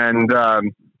Kill, and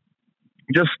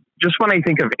just when I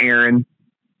think of Aaron,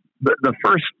 the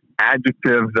first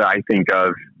adjective that I think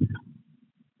of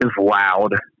is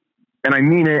loud, and I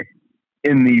mean it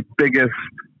in the biggest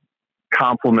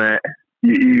compliment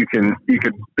you can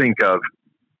think of.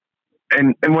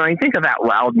 And when I think of that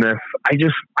loudness,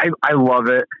 I love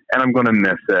it, and I'm going to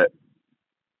miss it.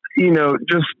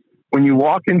 Just when you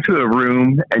walk into a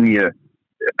room and you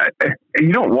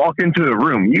don't walk into a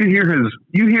room, you hear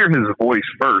his voice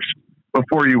first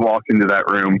before you walk into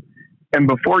that room. And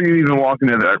before you even walk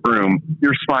into that room,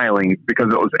 you're smiling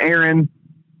because it was Aaron,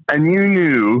 and you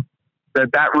knew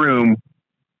that room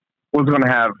was going to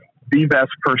have the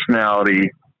best personality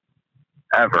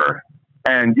ever.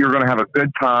 And you're going to have a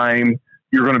good time.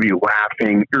 You're going to be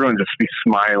laughing. You're going to just be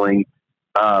smiling.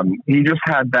 He just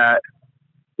had that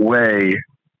way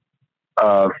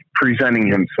of presenting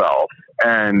himself.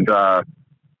 And,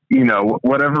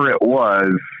 whatever it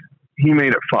was, he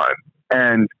made it fun.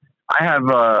 And I have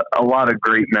a lot of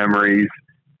great memories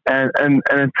and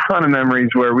a ton of memories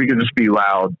where we could just be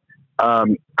loud. I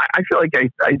feel like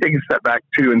I take a step back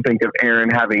too and think of Aaron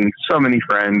having so many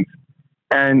friends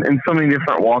and in so many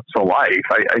different walks of life.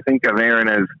 I think of Aaron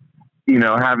as,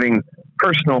 having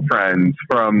personal friends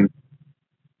from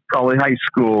probably high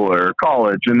school or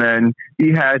college. And then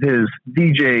he had his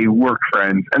DJ work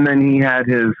friends. And then he had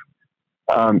his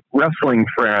wrestling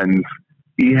friends.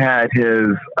 He had his,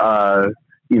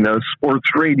 sports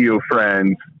radio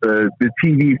friends, the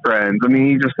TV friends. I mean,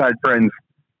 he just had friends,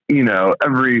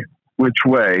 every which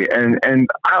way. And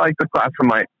I like to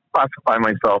classify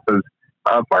myself as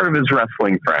part of his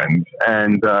wrestling friends.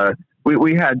 And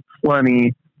we had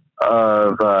plenty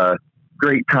of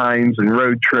great times and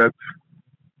road trips.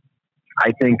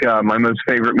 I think my most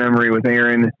favorite memory with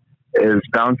Aaron is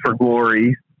Bound for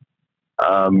Glory,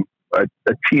 a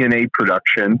TNA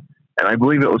production, and I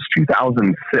believe it was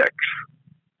 2006.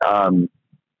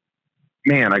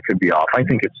 Man, I could be off. I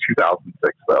think it's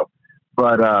 2006 though.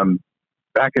 But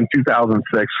back in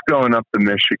 2006, going up to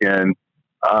Michigan,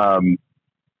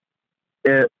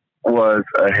 it was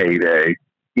a heyday.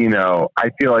 I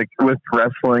feel like with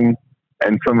wrestling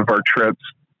and some of our trips,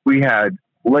 we had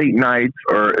late nights,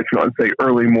 or if you want to say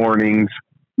early mornings,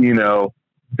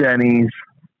 Denny's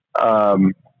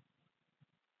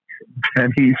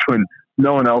when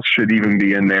no one else should even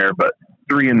be in there, but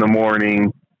 3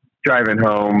 a.m, driving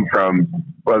home from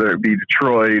whether it be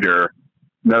Detroit or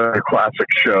another classic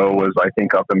show was, I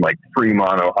think, up in like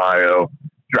Fremont, Ohio,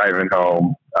 driving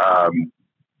home.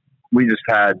 We just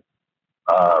had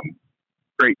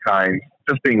great times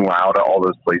just being loud at all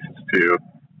those places too.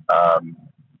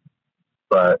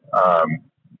 But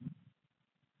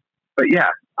yeah,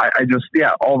 I just,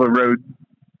 all the road,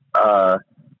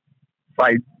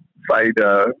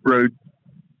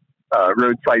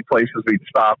 roadside places we'd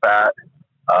stop at,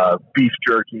 beef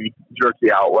jerky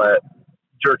outlet,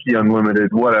 jerky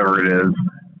unlimited, whatever it is.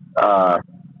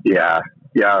 Yeah.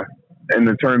 In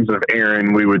the terms of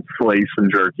Aaron, we would slay some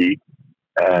jerky.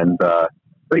 And,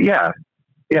 but yeah,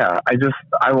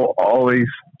 I will always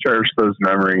cherish those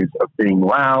memories of being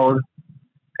loud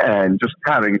and just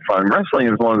having fun. Wrestling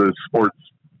is one of those sport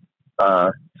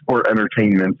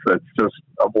entertainments that's just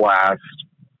a blast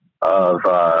of,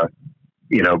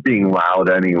 being loud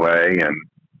anyway.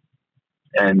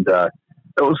 And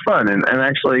it was fun. And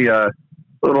actually, a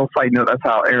little side note, that's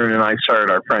how Aaron and I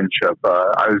started our friendship.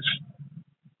 I was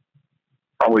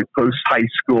probably post high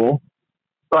school.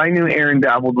 So I knew Aaron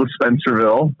dabbled with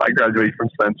Spencerville. I graduated from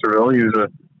Spencerville. He was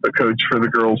a coach for the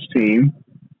girls team.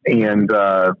 And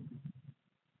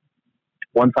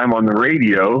one time on the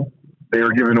radio, they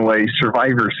were giving away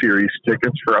Survivor Series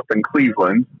tickets for up in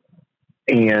Cleveland.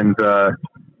 And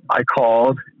I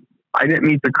called. I didn't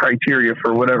meet the criteria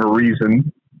for whatever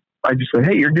reason. I just said,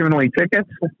 "Hey, you're giving away tickets?"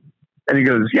 And he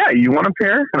goes, "Yeah, you want a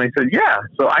pair?" And I said, "Yeah."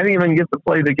 So I didn't even get to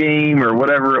play the game or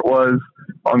whatever it was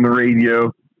on the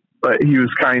radio, but he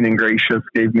was kind and gracious,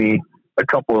 gave me a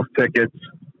couple of tickets.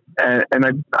 And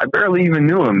I barely even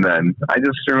knew him then. I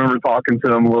just remember talking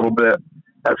to him a little bit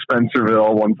at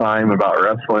Spencerville one time about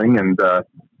wrestling, and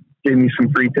gave me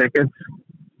some free tickets.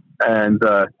 And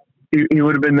he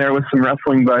would have been there with some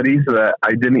wrestling buddies that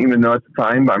I didn't even know at the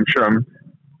time, but I'm sure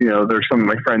they're some of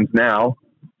my friends now.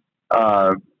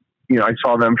 I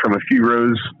saw them from a few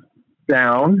rows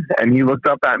down, and he looked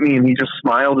up at me and he just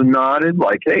smiled and nodded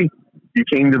like, "Hey, you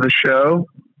came to the show.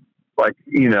 Like,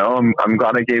 I'm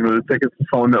glad I gave him the tickets to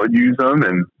someone that would use them."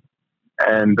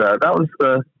 And that was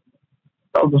the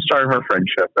start of our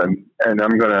friendship. And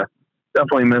I'm going to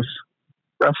definitely miss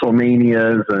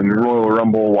WrestleManias and Royal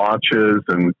Rumble watches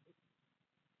and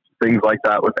things like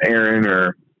that with Aaron,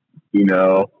 or,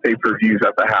 pay-per-views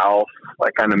at the house. I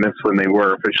kind of miss when they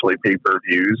were officially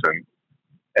pay-per-views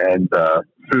and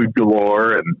food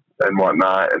galore and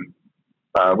whatnot. And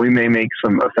we may make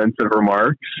some offensive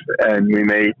remarks, and we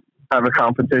may have a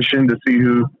competition to see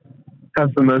who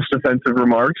have the most offensive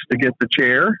remarks to get the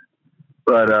chair.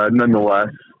 But nonetheless,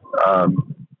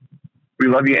 we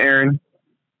love you, Aaron.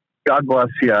 God bless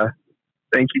you.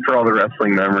 Thank you for all the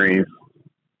wrestling memories,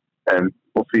 and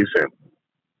we'll see you soon.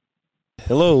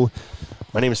 Hello,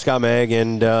 my name is Scott Magg,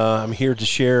 and I'm here to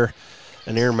share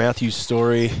an Aaron Matthews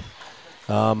story.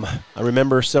 I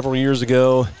remember several years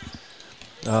ago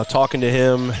talking to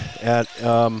him at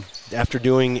after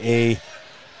doing a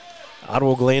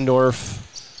Ottawa Glandorf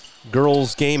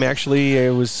girls game. Actually,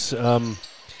 I was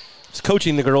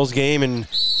coaching the girls game,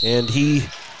 and he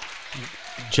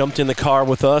jumped in the car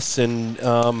with us,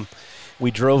 and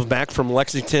we drove back from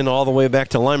Lexington all the way back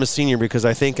to Lima Senior because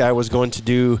I think I was going to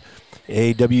do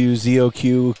a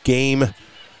WZOQ game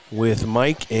with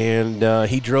Mike, and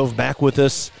he drove back with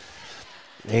us.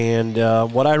 And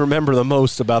what I remember the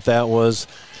most about that was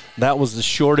the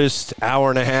shortest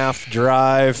hour-and-a-half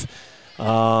drive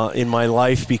in my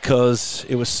life because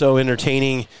it was so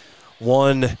entertaining.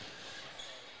 One,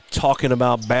 talking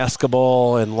about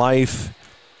basketball and life,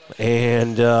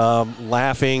 and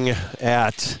laughing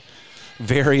at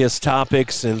various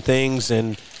topics and things,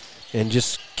 and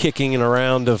just kicking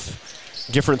around of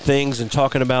different things and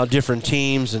talking about different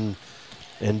teams and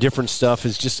different stuff.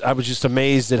 I was just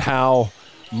amazed at how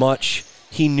much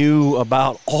he knew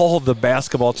about all the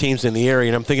basketball teams in the area.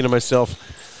 And I'm thinking to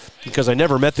myself, because I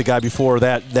never met the guy before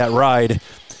that ride,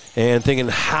 and thinking,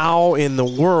 how in the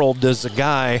world does a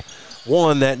guy,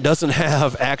 one, that doesn't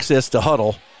have access to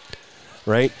Huddle,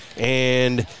 right,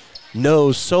 and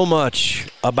knows so much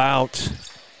about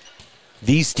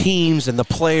these teams and the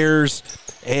players.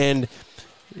 And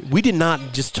we did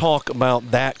not just talk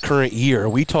about that current year.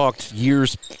 We talked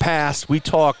years past. We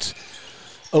talked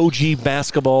OG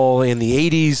basketball in the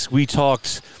 80s. We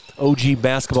talked OG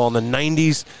basketball in the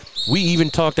 90s. We even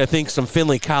talked, I think, some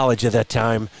Findlay College at that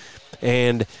time.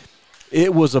 And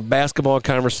it was a basketball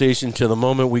conversation to the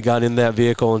moment we got in that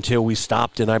vehicle until we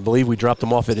stopped, and I believe we dropped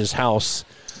him off at his house.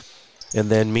 And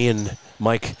then me and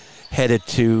Mike headed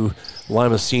to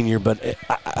Lima Senior. But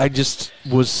I just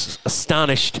was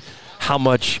astonished how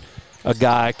much a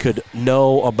guy could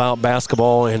know about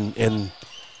basketball and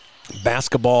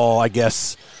basketball, I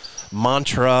guess,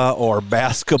 mantra or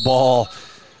basketball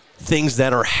things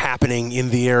that are happening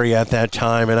in the area at that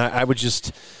time. And I would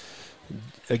just,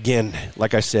 again,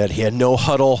 like I said, he had no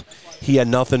Huddle. He had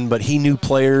nothing, but he knew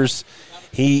players.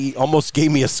 He almost gave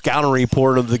me a scouting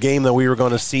report of the game that we were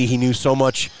going to see. He knew so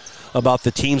much about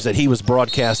the teams that he was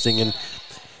broadcasting. And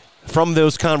from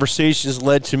those conversations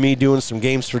led to me doing some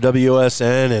games for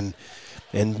WSN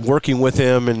and working with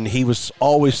him. And he was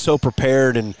always so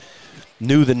prepared and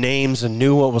knew the names and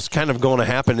knew what was kind of going to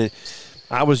happen. And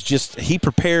he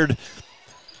prepared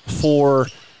for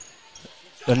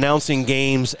announcing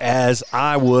games as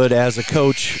I would as a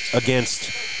coach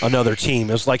against another team.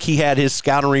 It was like he had his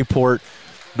scouting report.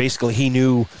 Basically, he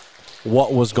knew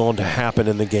what was going to happen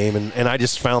in the game, and I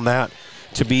just found that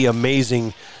to be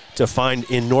amazing to find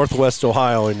in Northwest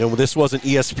Ohio. And this wasn't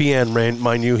ESPN,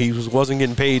 mind you. He wasn't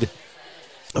getting paid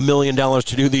 $1 million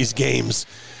to do these games.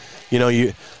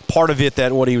 Part of it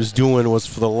that what he was doing was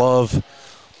for the love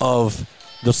of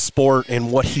the sport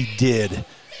and what he did.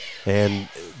 And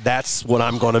that's what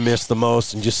I'm going to miss the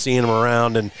most, and just seeing him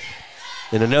around. And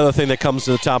another thing that comes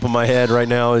to the top of my head right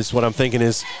now is what I'm thinking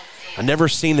is I never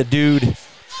seen the dude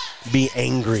be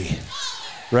angry,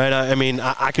 right? I mean,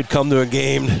 I could come to a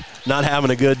game not having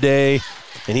a good day,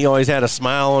 and he always had a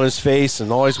smile on his face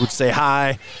and always would say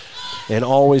hi and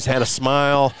always had a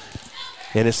smile.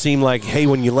 And it seemed like, hey,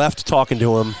 when you left talking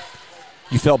to him,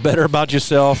 you felt better about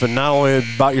yourself, and not only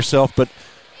about yourself, but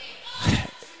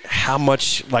how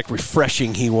much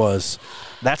refreshing he was.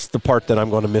 That's the part that I'm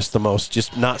going to miss the most.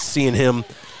 Just not seeing him,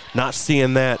 not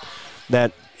seeing that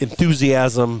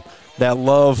enthusiasm, that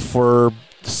love for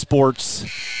sports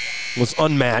was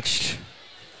unmatched.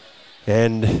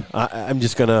 And I'm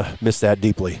just going to miss that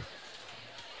deeply.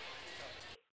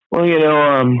 Well,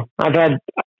 I've had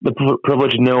the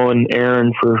privilege of knowing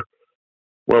Aaron for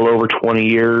well over 20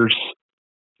 years.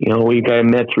 We got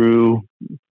met through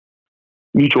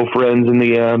mutual friends in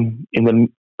the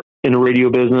radio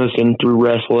business and through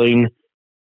wrestling,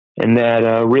 and that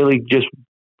really just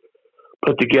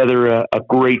put together a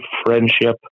great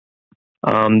friendship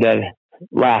that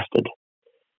lasted.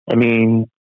 I mean,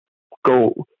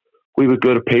 we would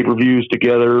go to pay-per-views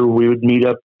together. We would meet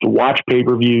up to watch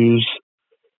pay-per-views,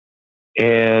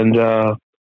 and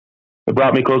it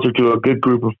brought me closer to a good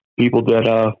group of people that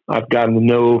I've gotten to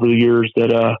know over the years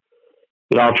that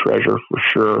I'll treasure for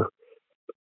sure.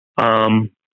 When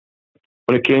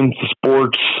it came to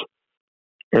sports,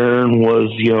 Aaron was,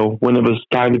 when it was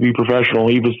time to be professional,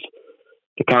 he was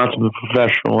the consummate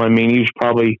professional. I mean, he was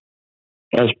probably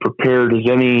as prepared as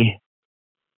any,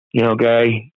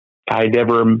 guy I'd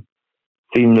ever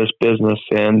seen in this business.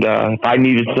 And if I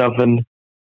needed something,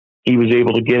 he was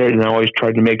able to get it. And I always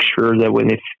tried to make sure that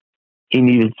if he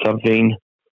needed something,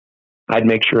 I'd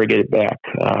make sure I get it back.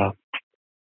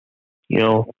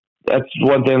 That's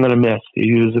one thing that I miss.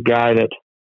 He was a guy that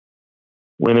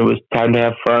when it was time to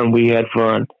have fun, we had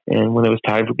fun. And when it was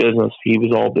time for business, he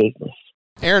was all business.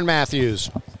 Aaron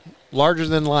Matthews, larger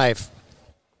than life.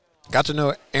 Got to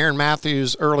know Aaron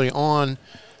Matthews early on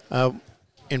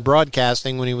in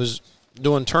broadcasting when he was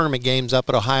doing tournament games up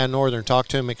at Ohio Northern.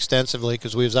 Talked to him extensively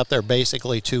because we was up there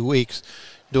basically 2 weeks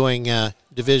doing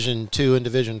Division II and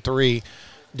Division III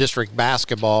district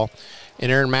basketball.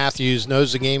 And Aaron Matthews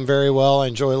knows the game very well. I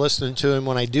enjoy listening to him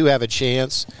when I do have a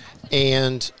chance.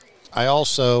 And I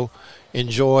also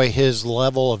enjoy his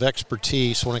level of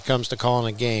expertise when it comes to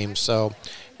calling a game. So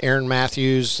Aaron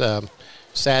Matthews,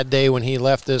 sad day when he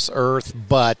left this earth,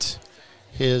 but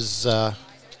his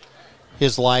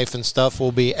life and stuff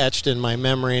will be etched in my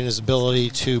memory, and his ability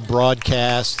to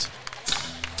broadcast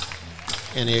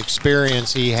and the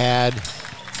experience he had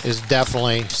is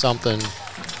definitely something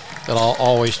that I'll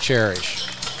always cherish.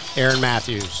 Aaron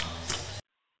Matthews.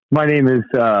 My name is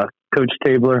Coach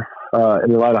Tabler at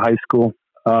Elida High School.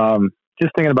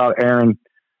 Just thinking about Aaron,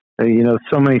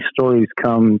 so many stories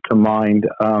come to mind.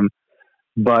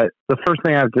 But the first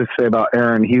thing I have to say about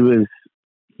Aaron, he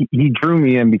drew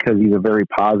me in because he's a very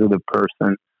positive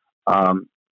person.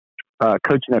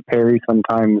 Coaching at Perry,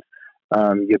 sometimes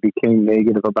you became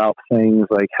negative about things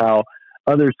like how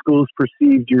other schools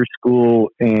perceived your school,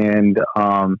 and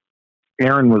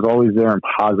Aaron was always there and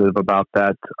positive about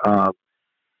that.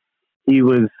 He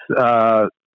was,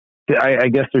 I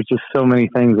guess there's just so many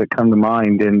things that come to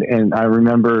mind. And I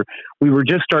remember we were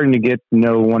just starting to get to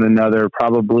know one another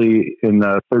probably in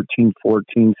the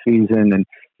 13-14 season, and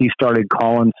he started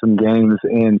calling some games,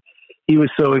 and he was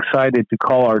so excited to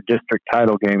call our district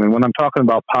title game. And when I'm talking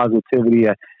about positivity,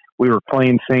 we were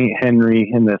playing St.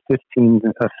 Henry in the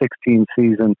 15-16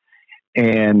 season,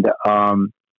 and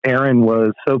Aaron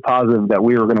was so positive that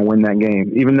we were going to win that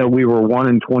game, even though we were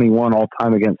 1-21 all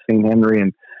time against St. Henry.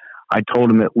 And I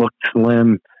told him it looked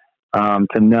slim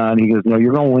to none. He goes, "No,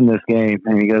 you're going to win this game."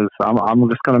 And he goes, I'm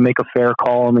just going to make a fair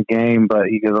call in the game, but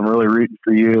he goes, "I'm really rooting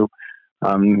for you.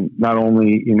 Not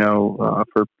only,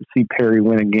 for see Perry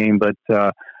win a game, but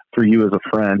for you as a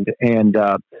friend." And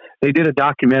they did a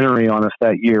documentary on us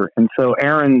that year. And so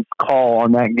Aaron's call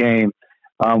on that game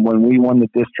when we won the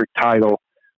district title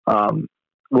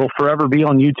will forever be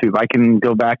on YouTube. I can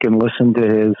go back and listen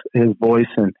to his voice,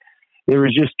 and there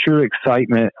was just true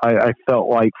excitement, I felt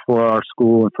like, for our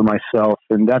school and for myself.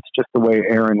 And that's just the way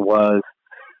Aaron was.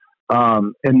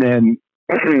 And then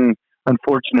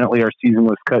unfortunately, our season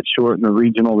was cut short in the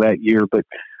regional that year, but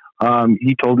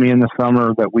he told me in the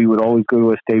summer that we would always go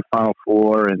to a state Final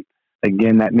Four, and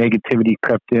again, that negativity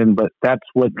crept in, but that's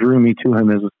what drew me to him,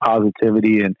 is his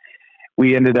positivity. And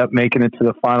we ended up making it to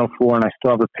the Final Four, and I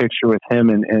still have a picture with him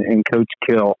and Coach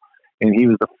Kill, and he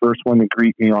was the first one to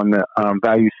greet me on the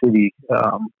Value City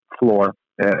floor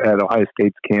at Ohio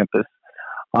State's campus.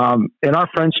 And our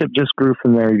friendship just grew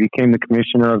from there. He became the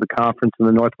commissioner of the conference in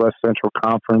the Northwest Central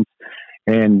Conference,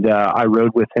 and I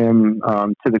rode with him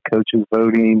to the coaches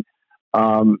voting.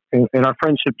 And our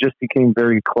friendship just became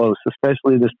very close,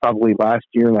 especially this probably last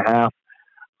year and a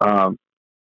half.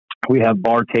 We have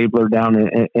bar tabler down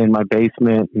in my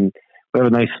basement, and we have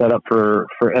a nice setup for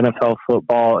NFL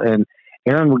football. And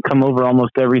Aaron would come over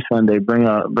almost every Sunday, bring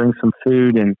some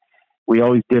food, and we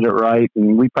always did it right.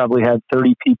 And we probably had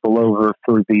 30 people over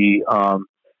for the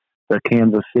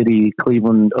Kansas City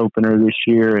Cleveland opener this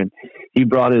year. And he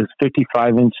brought his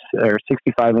 55-inch or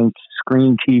 65-inch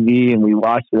screen TV, and we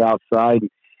watched it outside.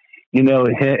 Him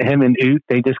and Oot,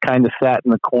 they just kind of sat in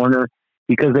the corner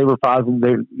because they were positive.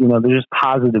 They're just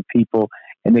positive people,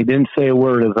 and they didn't say a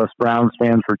word as us Browns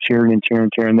fans were cheering.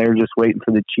 They were just waiting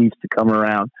for the Chiefs to come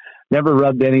around. Never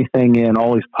rubbed anything in,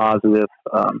 always positive.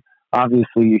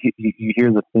 Obviously, you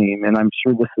hear the theme, and I'm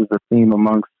sure this is the theme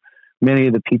amongst many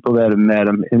of the people that have met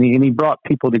him. And he brought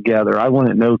people together. I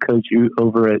wouldn't know Coach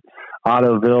over at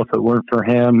Ottoville if it weren't for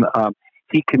him.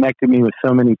 He connected me with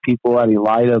so many people at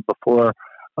Elida before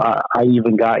I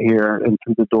even got here and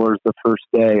through the doors the first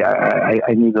day.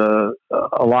 I knew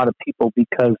a lot of people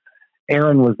because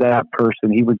Aaron was that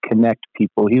person. He would connect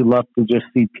people. He loved to just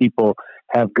see people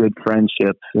have good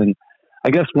friendships. And I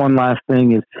guess one last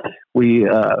thing is we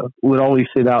would always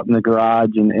sit out in the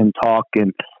garage and talk,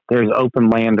 and there's open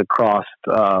land across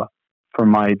from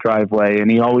my driveway. And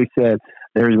he always said,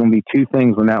 there's going to be two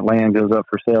things when that land goes up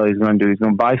for sale. He's going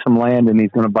to buy some land, and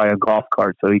he's going to buy a golf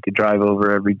cart so he could drive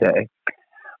over every day.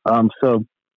 So,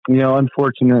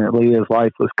 unfortunately, his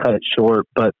life was cut short.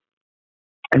 But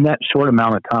in that short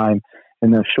amount of time,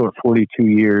 in those short 42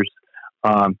 years,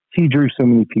 he drew so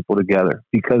many people together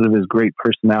because of his great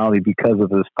personality, because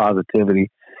of his positivity.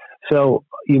 So,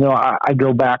 I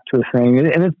go back to a saying,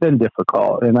 and it's been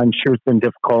difficult, and I'm sure it's been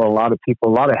difficult. A lot of people,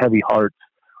 a lot of heavy hearts.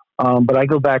 But I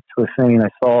go back to a saying I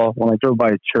saw when I drove by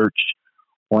a church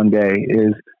one day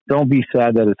is, don't be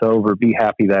sad that it's over, be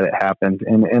happy that it happened.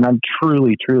 And I'm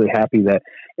truly, truly happy that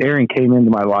Aaron came into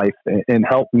my life and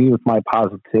helped me with my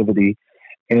positivity.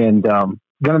 And going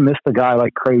to miss the guy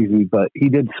like crazy, but he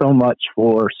did so much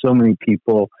for so many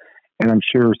people. And I'm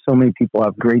sure so many people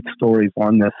have great stories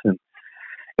on this.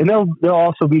 And there'll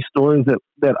also be stories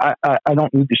that I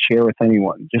don't need to share with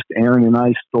anyone, just Aaron and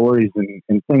I's stories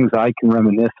and things I can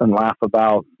reminisce and laugh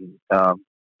about.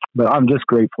 But I'm just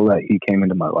grateful that he came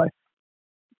into my life.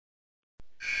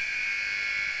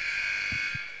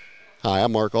 Hi,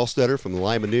 I'm Mark Alstetter from the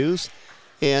Lima News.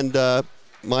 And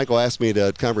Michael asked me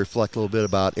to kind of reflect a little bit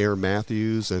about Aaron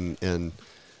Matthews and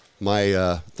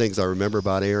my things I remember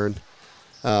about Aaron.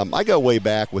 I go way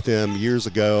back with him years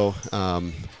ago.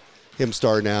 Him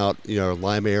starting out,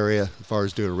 Lima area as far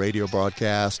as doing a radio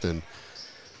broadcast. And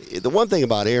the one thing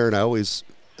about Aaron I always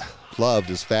loved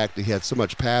is the fact that he had so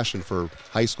much passion for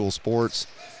high school sports.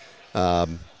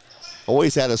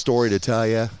 Always had a story to tell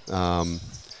you.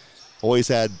 Always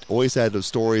had those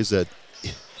stories that,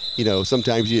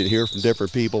 sometimes you didn't hear from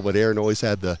different people, but Aaron always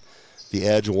had the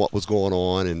edge of what was going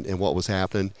on and what was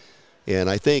happening.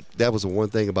 And I think that was the one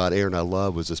thing about Aaron I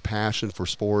loved was his passion for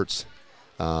sports.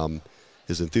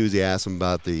 His enthusiasm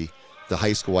about the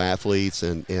high school athletes,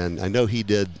 and I know he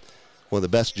did one of the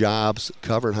best jobs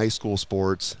covering high school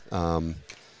sports. I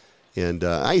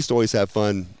used to always have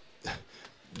fun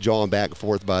jawing back and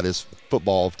forth about his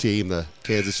football team, the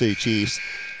Kansas City Chiefs.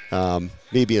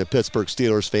 Me being a Pittsburgh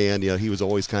Steelers fan, he was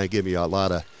always kind of giving me a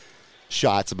lot of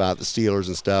shots about the Steelers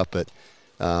and stuff. But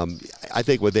I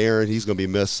think with Aaron, he's going to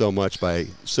be missed so much by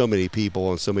so many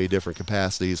people in so many different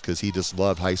capacities because he just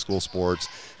loved high school sports.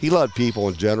 He loved people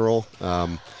in general.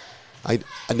 I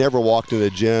never walked in a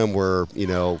gym where,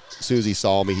 as soon as he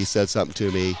saw me, he said something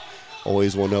to me.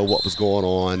 Always want to know what was going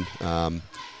on. I'm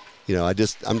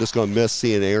just going to miss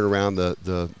seeing Aaron around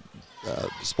the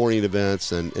sporting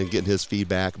events and getting his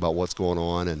feedback about what's going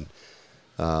on.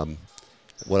 And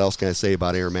what else can I say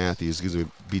about Aaron Matthews? He's going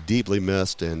to be deeply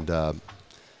missed, and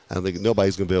I don't think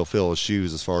nobody's going to be able to fill his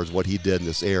shoes as far as what he did in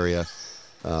this area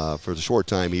for the short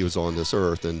time he was on this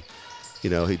earth. And,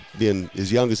 he being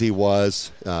as young as he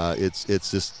was,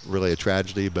 it's just really a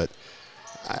tragedy. But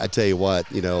I tell you what,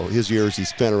 his years he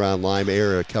spent around Lima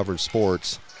area covering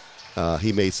sports,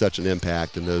 he made such an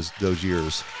impact in those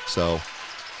years. So,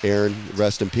 Aaron,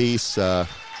 rest in peace.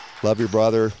 Love your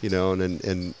brother,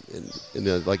 and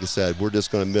like I said, we're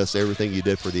just going to miss everything you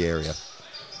did for the area.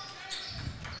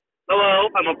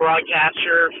 Hello, I'm a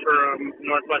broadcaster from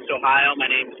Northwest Ohio. My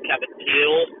name is Kevin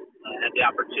Teal. I had the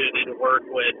opportunity to work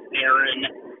with Aaron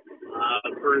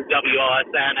through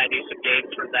WOSN. I do some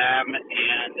games for them,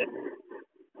 and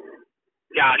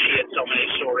gosh, he had so many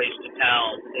stories to tell.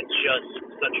 It's just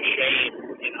such a shame.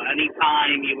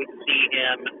 Anytime you would see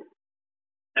him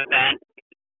event,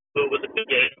 it was a big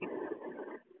game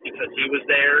because he was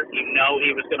there. He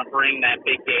was going to bring that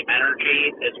big game energy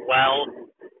as well.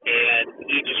 And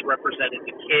he just represented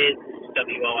the kids,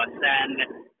 WOSN,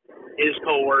 his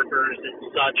coworkers in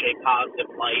such a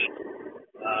positive light.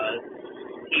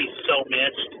 He's so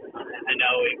missed. I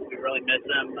know we really miss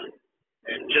him.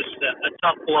 And just a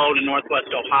tough blow to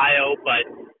Northwest Ohio. But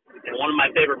one of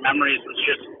my favorite memories was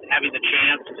just having the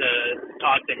chance to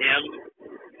talk to him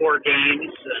before games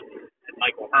and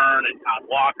Michael Hearn and Todd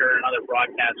Walker and other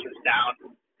broadcasters down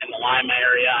in the Lima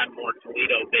area. I'm more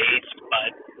Toledo-based,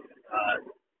 but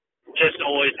just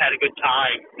always had a good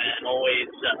time and always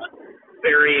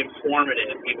very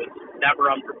informative. He was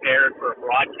never unprepared for a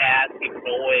broadcast. He was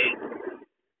always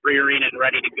rearing and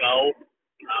ready to go.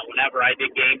 Whenever I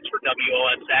did games for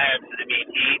WOSN,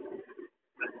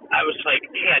 I was like,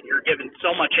 man, you're giving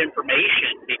so much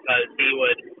information because he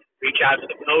would reach out to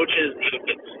the coaches, he would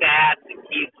get stats and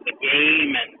keys to the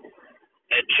game,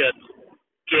 and just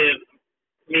give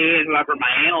me and whoever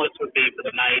my analyst would be for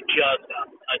the night just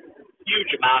a huge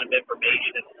amount of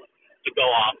information to go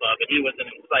off of. And he was an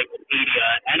encyclopedia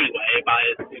anyway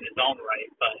in his own right.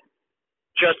 But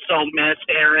just so missed,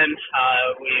 Aaron.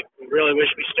 We really wish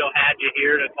we still had you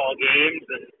here to call games,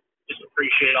 and just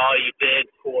appreciate all you did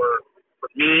for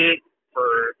me,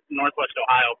 for Northwest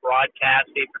Ohio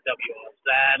Broadcasting, for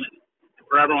WOSN, and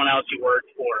for everyone else you worked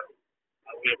for.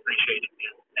 We appreciate it,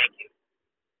 man. Thank you.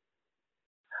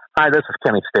 Hi, this is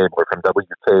Kenny Stabler from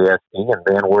WKSD in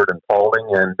Van Wert and Paulding,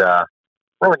 and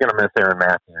really going to miss Aaron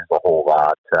Matthews a whole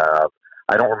lot.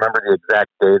 I don't remember the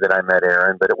exact day that I met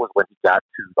Aaron, but it was when he got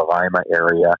to the Lima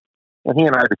area, and he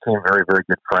and I became very, very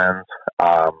good friends.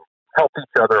 Helped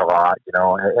each other a lot. You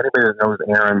know, anybody that knows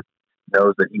Aaron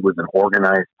knows that he was an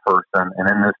organized person, and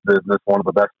in this business, one of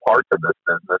the best parts of this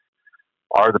business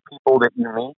are the people that you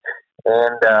meet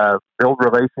and build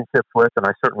relationships with, and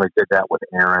I certainly did that with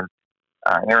Aaron.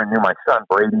 Aaron knew my son,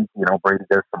 Brady. You know, Brady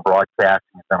does some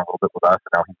broadcasting. He's done a little bit with us,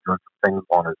 and now he's doing some things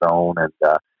on his own. And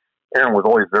Aaron was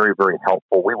always very, very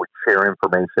helpful. We would share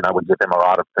information. I would give him a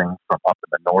lot of things from up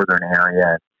in the northern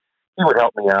area, and he would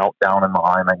help me out down in the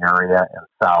Lima area and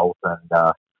south.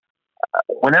 And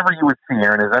whenever you would see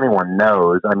Aaron, as anyone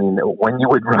knows, I mean, when you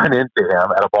would run into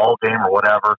him at a ball game or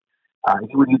whatever,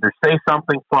 he would either say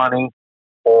something funny,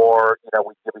 or, you know,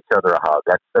 we'd give each other a hug.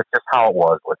 That's just how it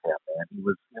was with him, man. He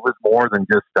was more than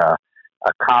just a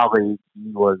colleague. He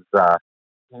was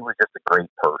just a great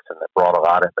person that brought a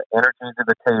lot of energy to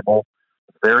the table,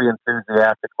 was very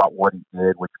enthusiastic about what he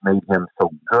did, which made him so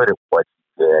good at what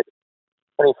he did.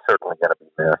 And he's certainly going to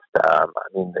be missed. I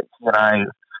mean, he and I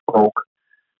spoke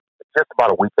just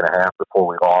about a week and a half before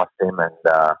we lost him, and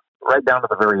right down to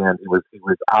the very end, he was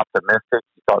optimistic.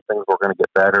 He thought things were going to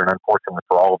get better, and unfortunately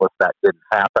for all of us, that didn't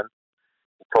happen.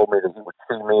 He told me that he would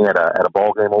see me at a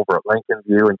ball game over at Lincoln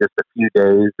View in just a few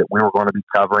days, that we were going to be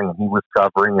covering, and he was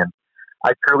covering, and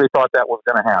I truly thought that was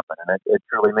going to happen, and it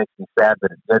truly makes me sad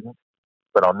that it didn't.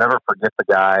 But I'll never forget the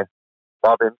guy.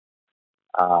 Love him.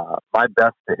 My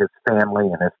best to his family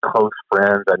and his close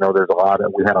friends. I know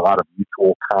we had a lot of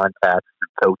mutual contacts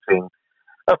through coaching,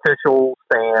 officials,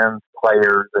 fans,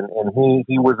 players, and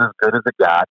he was as good as it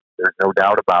got. There's no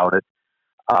doubt about it.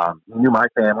 He knew my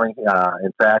family.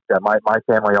 In fact, my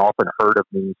family often heard of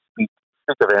me speak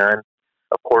of Aaron,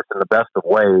 of course, in the best of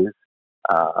ways.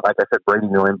 Like I said, Brady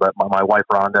knew him, but my wife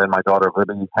Rhonda and my daughter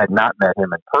Libby had not met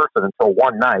him in person until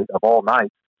one night of all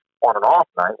nights, on an off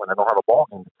night when I don't have a ball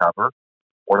game to cover.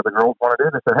 One of the girls wanted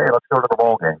in and said, "Hey, let's go to the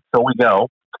ball game." So we go.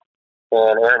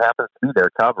 And Aaron happens to be there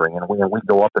covering, and we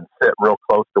go up and sit real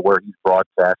close to where he's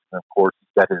broadcasting. Of course, he's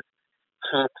got his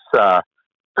Chiefs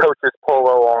coach's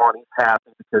polo on. He's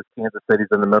happy because Kansas City's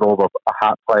in the middle of a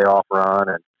hot playoff run,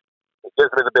 and he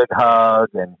gives me the big hug.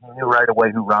 And he knew right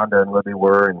away who Rhonda and Libby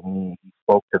were, and he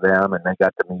spoke to them, and they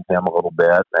got to meet him a little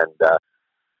bit. And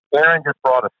Aaron just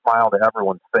brought a smile to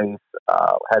everyone's face.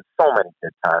 Had so many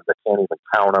good times, I can't even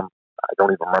count them. I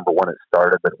don't even remember when it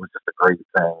started, but it was just a great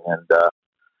thing. And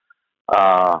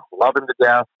love him to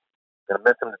death. Gonna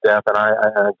miss him to death. And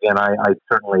I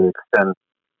certainly extend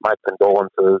my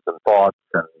condolences and thoughts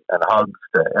and hugs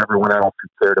to everyone else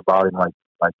who cared about him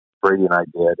like Brady and I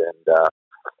did. And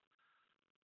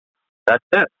that's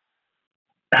it.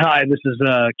 Hi, this is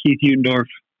Keith Utendorf,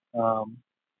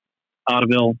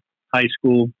 Ottoville High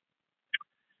School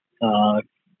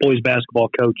boys basketball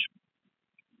coach.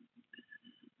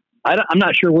 I'm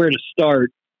not sure where to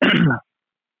start.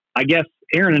 I guess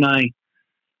Aaron and I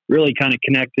really kind of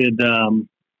connected probably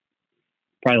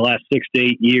the last 6 to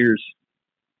 8 years.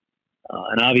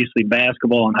 And obviously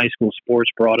basketball and high school sports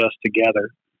brought us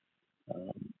together.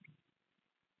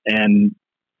 And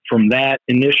from that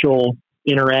initial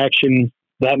interaction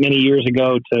that many years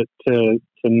ago to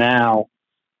now,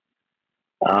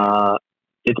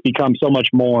 it's become so much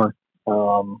more.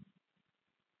 Our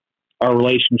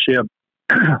relationship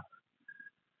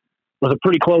was a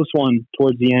pretty close one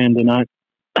towards the end, and I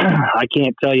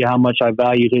can't tell you how much I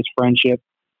valued his friendship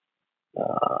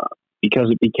because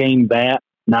it became that,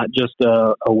 not just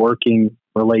a working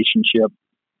relationship.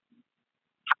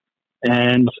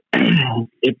 And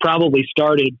it probably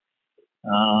started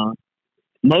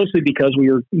mostly because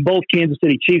we were both Kansas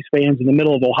City Chiefs fans in the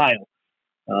middle of Ohio.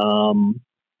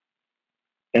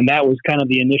 And that was kind of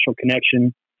the initial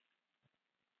connection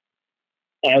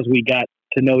as we got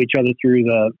to know each other through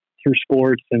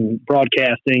sports and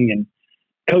broadcasting and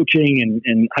coaching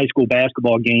and high school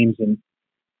basketball games. And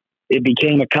it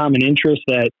became a common interest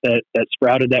that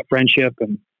sprouted that friendship.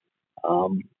 And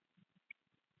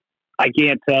I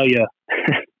can't tell you,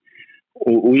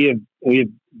 we have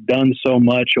done so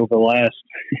much over the last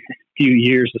few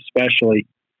years, especially.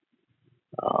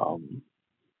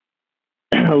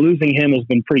 Losing him has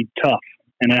been pretty tough,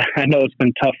 and I know it's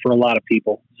been tough for a lot of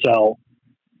people. So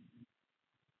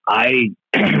I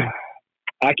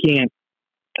can't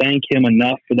thank him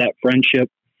enough for that friendship.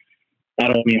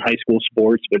 Not only in high school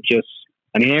sports, but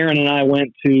Aaron and I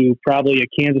went to probably a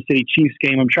Kansas City Chiefs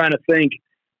game. I'm trying to think.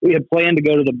 We had planned to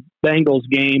go to the Bengals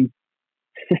game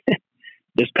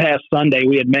this past Sunday,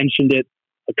 we had mentioned it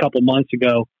a couple months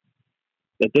ago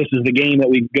that this is the game that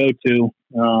we go to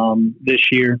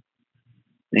this year.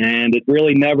 And it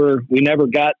really we never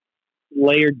got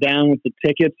layered down with the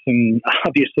tickets. And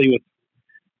obviously with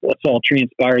what's all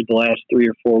transpired the last 3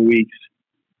 or 4 weeks,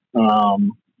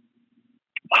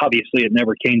 obviously it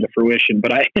never came to fruition.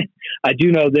 But I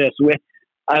do know this.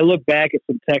 I look back at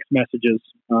some text messages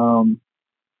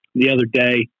the other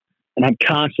day, and I'm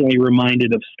constantly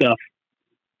reminded of stuff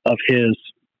of his.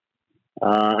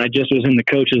 I just was in the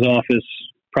coach's office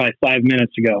probably 5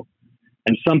 minutes ago,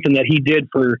 and something that he did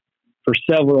for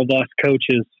several of us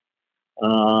coaches,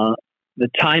 the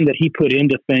time that he put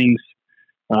into things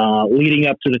leading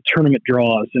up to the tournament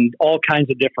draws and all kinds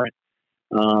of different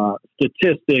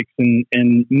statistics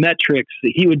and metrics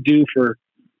that he would do for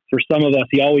some of us.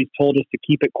 He always told us to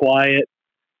keep it quiet.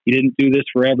 He didn't do this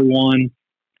for everyone.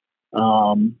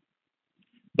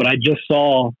 But I just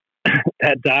saw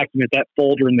that document, that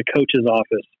folder in the coach's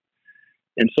office.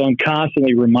 And so I'm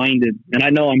constantly reminded, and I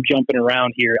know I'm jumping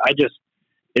around here.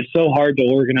 It's so hard to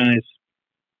organize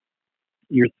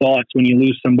your thoughts when you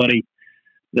lose somebody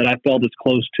that I felt as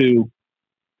close to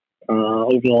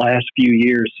over the last few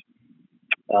years.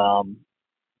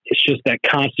 It's just that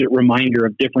constant reminder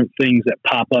of different things that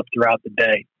pop up throughout the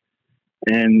day.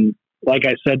 And like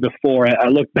I said before, I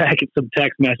look back at some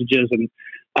text messages, and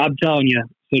I'm telling you,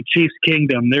 so Chiefs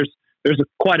Kingdom, there's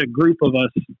quite a group of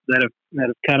us that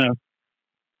have kind of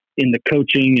in the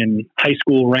coaching and high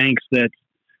school ranks that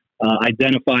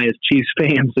identify as Chiefs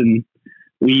fans, and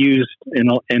we used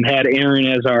and had Aaron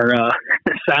as our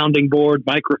sounding board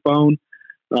microphone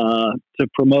to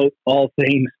promote all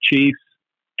things Chiefs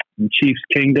and Chiefs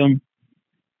Kingdom.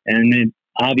 And it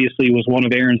obviously was one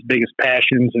of Aaron's biggest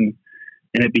passions, and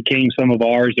it became some of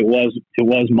ours. It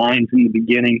was mine from the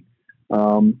beginning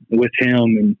with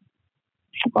him, and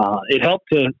it helped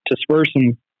to spur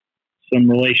some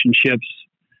relationships.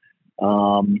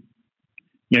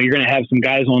 You're going to have some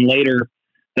guys on later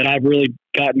that I've really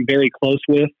gotten very close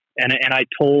with, and I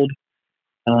told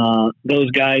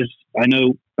those guys, I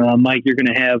know Mike, you're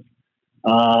going to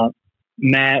have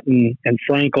Matt and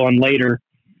Frank on later,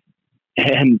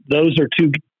 and those are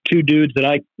two dudes that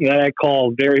I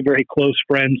call very, very close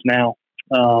friends now,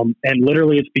 and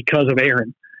literally it's because of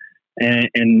Aaron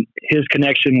and his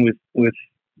connection with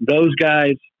those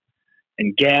guys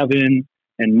and Gavin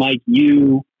and Mike.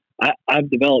 I've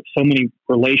developed so many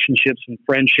relationships and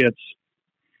friendships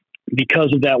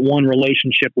because of that one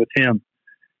relationship with him.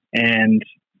 And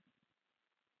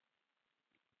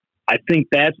I think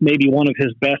that's maybe one of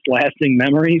his best lasting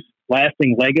memories,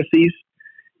 lasting legacies,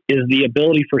 is the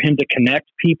ability for him to connect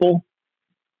people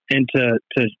and to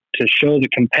show the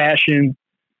compassion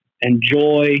and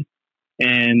joy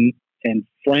and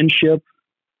friendship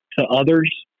to others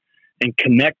and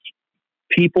connect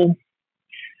people.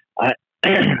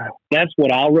 That's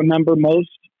what I'll remember most.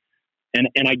 And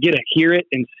I get to hear it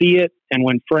and see it. And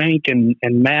when Frank and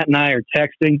Matt and I are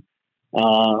texting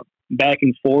back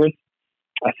and forth,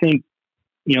 I think,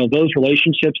 those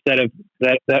relationships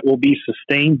that will be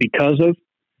sustained because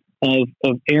of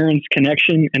Aaron's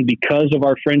connection and because of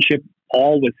our friendship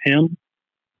all with him.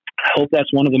 I hope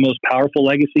that's one of the most powerful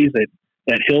legacies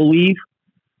that he'll leave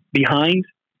behind.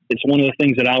 It's one of the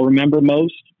things that I'll remember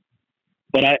most.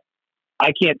 But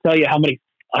I can't tell you how many,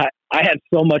 I had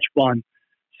so much fun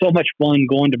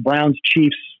going to Browns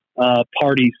Chiefs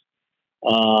parties.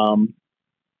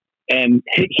 And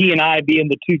he and I being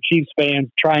the two Chiefs fans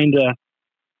trying to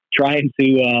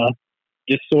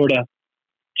just sort of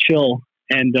chill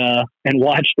and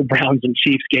watch the Browns and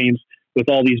Chiefs games with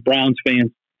all these Browns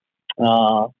fans.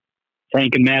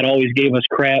 Frank and Matt always gave us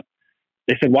crap.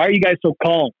 They said, "Why are you guys so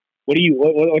calm? What's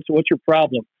your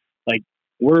problem? Like,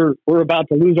 we're about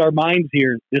to lose our minds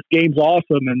here. This game's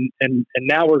awesome, and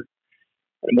now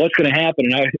what's going to happen?"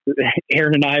 And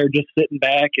Aaron and I are just sitting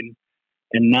back and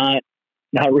not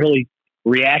really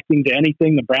reacting to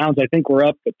anything. The Browns, I think, were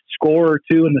up a score or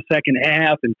two in the second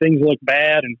half, and things look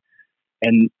bad,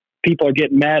 and people are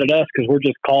getting mad at us because we're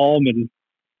just calm, and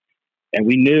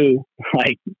we knew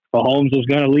like Mahomes was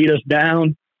going to lead us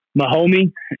down,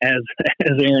 Mahomie, as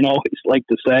Aaron always liked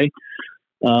to say.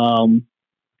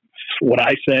 What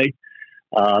I say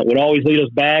would always lead us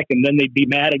back, and then they'd be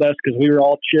mad at us because we were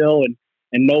all chill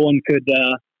and no one could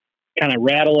kind of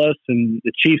rattle us, and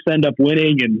the Chiefs end up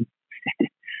winning, and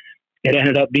it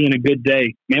ended up being a good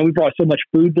day. Man, we brought so much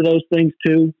food to those things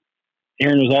too.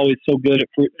 Aaron was always so good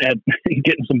at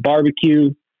getting some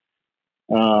barbecue,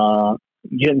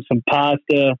 getting some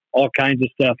pasta, all kinds of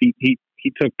stuff. He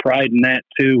took pride in that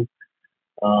too.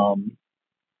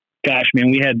 Gosh, man,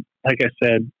 we had, like I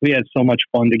said, we had so much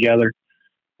fun together.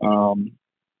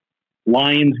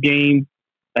 Lions game,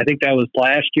 I think that was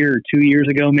last year or 2 years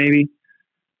ago, maybe.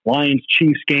 Lions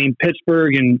Chiefs game,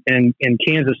 Pittsburgh and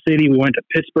Kansas City. We went to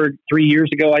Pittsburgh 3 years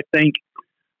ago, I think.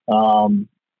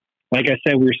 Like I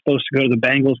said, we were supposed to go to the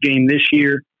Bengals game this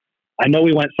year. I know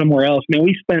we went somewhere else. Man,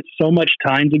 we spent so much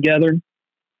time together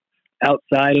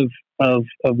outside of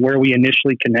where we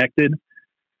initially connected.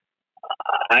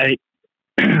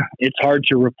 It's hard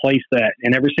to replace that.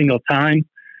 And every single time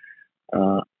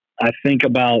I think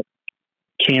about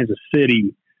Kansas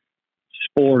City,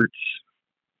 sports,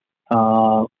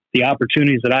 the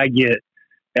opportunities that I get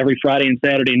every Friday and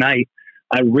Saturday night,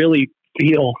 I really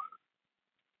feel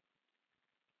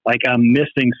like I'm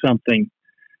missing something,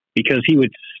 because he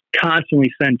would constantly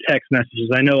send text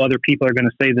messages. I know other people are going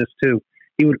to say this too.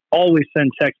 He would always send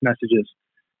text messages,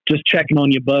 just checking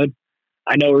on you, bud.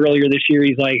 I know earlier this year,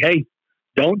 he's like, hey,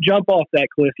 don't jump off that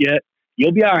cliff yet.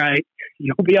 You'll be all right.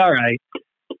 You'll be all right.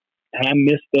 And I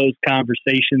miss those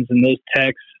conversations and those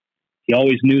texts. He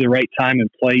always knew the right time and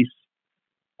place.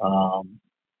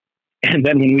 And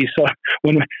then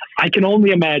I can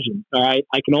only imagine, all right,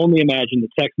 I can only imagine the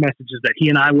text messages that he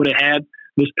and I would have had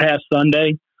this past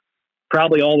Sunday,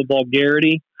 probably all the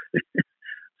vulgarity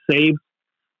saved.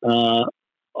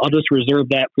 I'll just reserve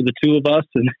that for the two of us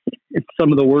and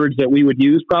some of the words that we would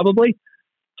use probably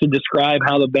to describe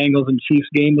how the Bengals and Chiefs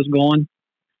game was going.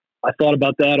 I thought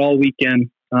about that all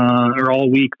weekend, or all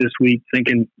week this week,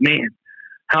 thinking, man,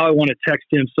 how I want to text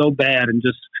him so bad and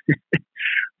just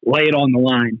lay it on the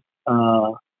line.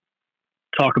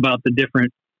 Talk about the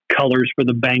different colors for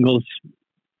the Bengals.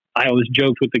 I always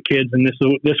joked with the kids, and this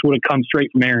would have come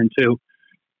straight from Aaron too.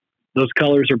 Those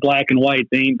colors are black and white.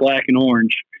 They ain't black and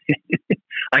orange.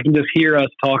 I can just hear us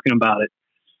talking about it.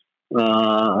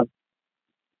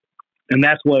 And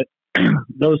that's what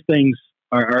those things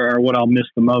are what I'll miss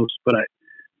the most. But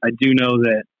I do know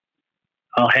that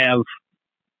I'll have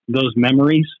those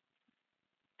memories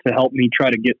to help me try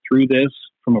to get through this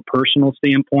from a personal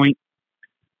standpoint.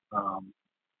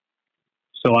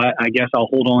 So I guess I'll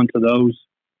hold on to those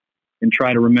and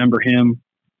try to remember him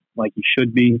like he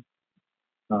should be.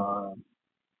 But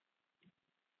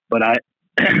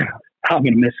I'm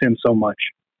going to miss him so much.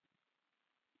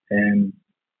 And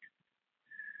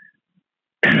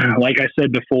like I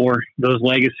said before, those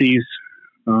legacies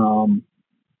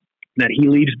that he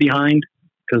leaves behind,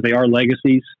 because they are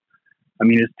legacies. I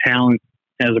mean, his talent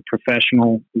as a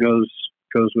professional goes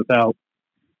without,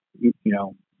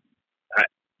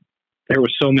 there were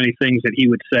so many things that he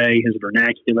would say, his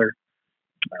vernacular,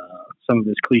 some of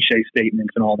his cliche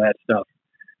statements and all that stuff.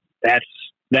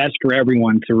 That's for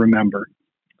everyone to remember.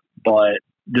 But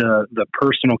the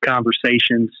personal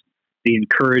conversations, the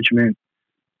encouragement,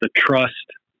 the trust,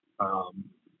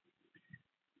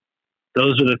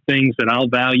 those are the things that I'll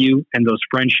value, and those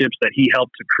friendships that he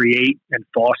helped to create and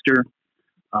foster,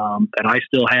 that I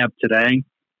still have today.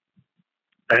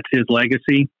 That's his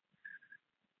legacy.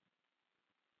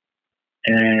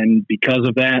 And because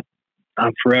of that,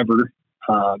 I'm forever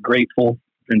grateful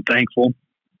and thankful.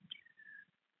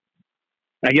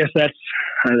 I guess that's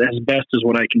as best as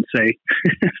what I can say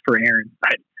for Aaron.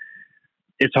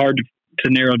 It's hard to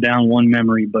narrow down one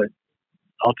memory, but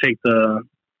I'll take the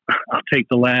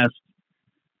last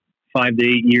 5 to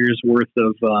 8 years worth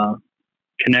of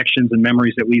connections and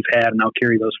memories that we've had, and I'll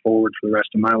carry those forward for the rest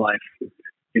of my life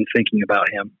in thinking about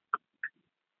him.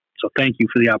 So thank you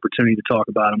for the opportunity to talk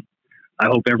about him. I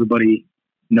hope everybody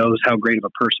knows how great of a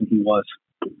person he was.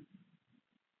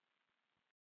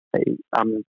 Hey,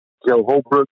 I'm Joe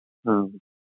Holbrook.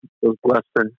 Was blessed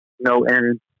to know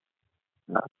Aaron.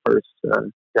 First,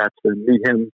 got to meet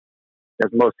him, as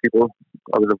most people,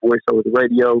 over the voice over the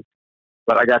radio.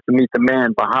 But I got to meet the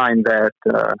man behind that,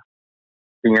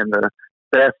 being the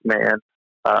best man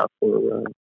for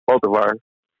both of our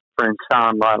friend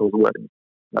Sean Lyle's wedding.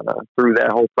 Through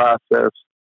that whole process,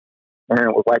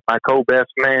 Aaron was like my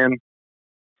co-best man.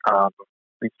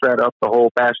 We set up the whole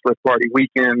bachelor party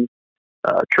weekend,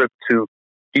 trip to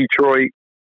Detroit,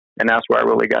 and that's where I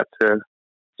really got to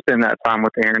spend that time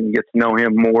with Aaron and get to know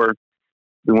him more.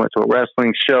 We went to a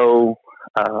wrestling show,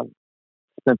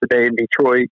 spent the day in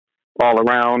Detroit, all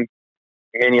around,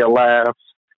 many a laughs,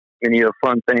 many a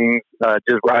fun things,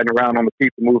 just riding around on the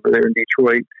people mover there in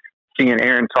Detroit, seeing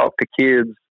Aaron talk to kids,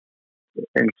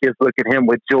 and kids look at him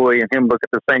with joy, and him look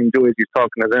at the same joy as he's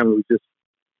talking to them. It was just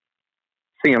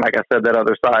seeing, like I said, that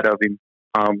other side of him.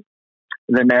 And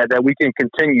then that weekend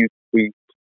continued. We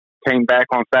came back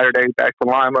on Saturday, back to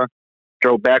Lima,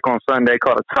 drove back on Sunday,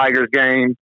 caught a Tigers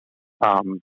game.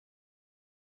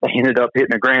 They ended up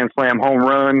hitting a grand slam home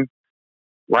run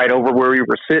right over where we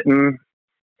were sitting.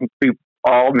 We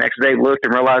all. Next day looked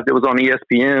and realized it was on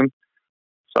ESPN.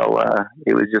 So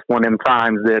it was just one of them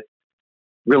times that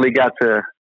really got to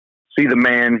see the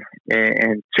man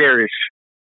and cherish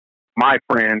my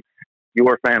friend,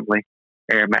 your family,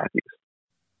 Aaron Matthews.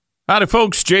 Howdy,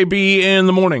 folks. JB in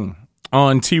the morning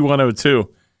on T102,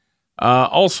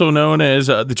 also known as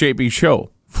the JB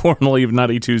Show, formerly of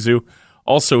 92 Zoo,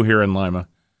 also here in Lima.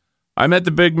 I met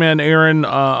the big man Aaron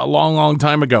a long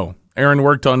time ago. Aaron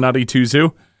worked on 92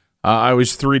 Zoo. I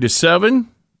was 3 to 7,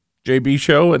 JB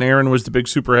Show, and Aaron was the big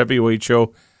super heavyweight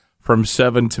show from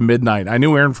 7 to midnight. I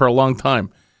knew Aaron for a long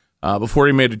time. Before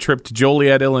he made a trip to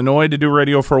Joliet, Illinois to do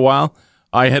radio for a while,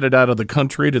 I headed out of the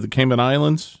country to the Cayman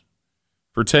Islands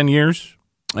for 10 years,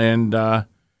 and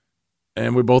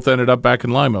we both ended up back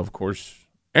in Lima, of course.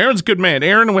 Aaron's a good man.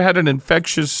 Aaron had an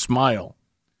infectious smile.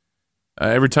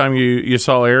 Every time you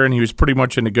saw Aaron, he was pretty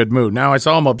much in a good mood. Now, I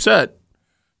saw him upset.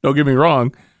 Don't get me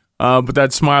wrong. But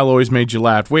that smile always made you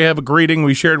laugh. We have a greeting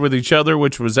we shared with each other,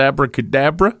 which was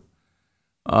abracadabra.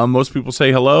 Most people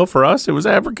say hello. For us, it was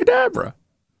abracadabra.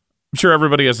 I'm sure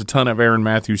everybody has a ton of Aaron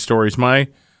Matthews stories.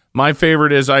 My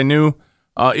favorite is I knew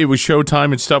it was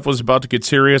showtime and stuff was about to get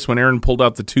serious when Aaron pulled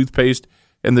out the toothpaste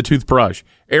and the toothbrush.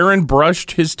 Aaron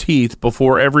brushed his teeth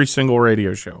before every single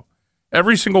radio show.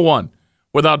 Every single one,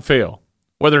 without fail.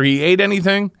 Whether he ate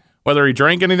anything, whether he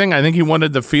drank anything, I think he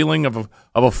wanted the feeling of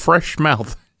a fresh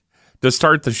mouth to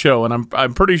start the show, and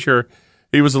I'm pretty sure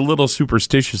he was a little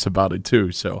superstitious about it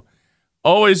too. So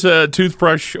always a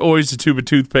toothbrush, always a tube of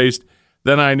toothpaste.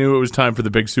 Then I knew it was time for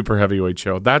the big super heavyweight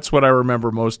show. That's what I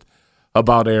remember most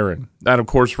about Aaron. And, of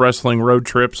course, wrestling road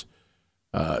trips.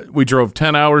 We drove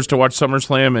 10 hours to watch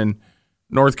SummerSlam in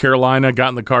North Carolina, got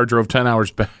in the car, drove 10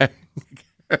 hours back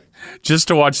just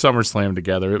to watch SummerSlam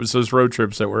together. It was those road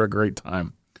trips that were a great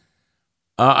time.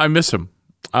 I miss him.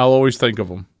 I'll always think of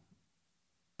him.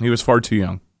 He was far too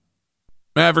young.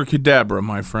 Abracadabra,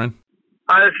 my friend.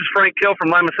 Hi, this is Frank Kill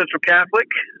from Lima Central Catholic.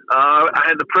 I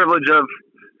had the privilege of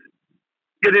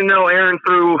getting to know Aaron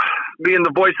through being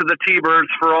the voice of the T-Birds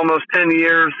for almost 10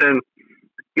 years. And,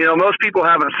 you know, most people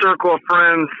have a circle of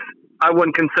friends. I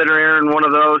wouldn't consider Aaron one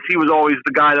of those. He was always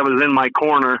the guy that was in my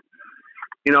corner.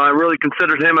 You know, I really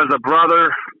considered him as a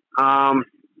brother.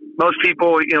 Most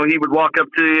people, you know, he would walk up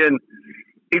to you and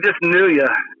he just knew you.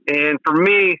 And for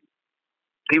me,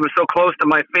 he was so close to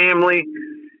my family.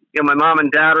 You know, my mom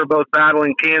and dad are both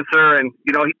battling cancer. And,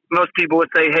 you know, most people would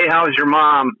say, hey, how's your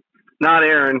mom? Not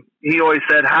Aaron. He always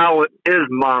said, how is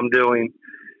mom doing?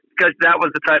 Because that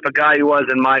was the type of guy he was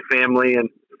in my family. And,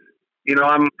 you know,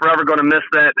 I'm forever going to miss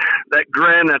that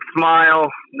grin, that smile,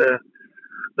 the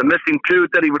missing tooth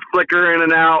that he would flicker in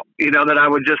and out, you know, that I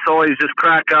would just always just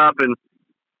crack up. And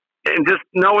just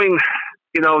knowing,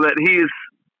 you know, that he's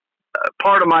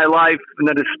part of my life and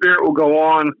that his spirit will go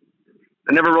on.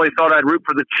 I never really thought I'd root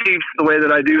for the Chiefs the way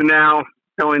that I do now,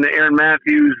 knowing that Aaron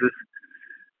Matthews is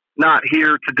not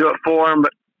here to do it for him,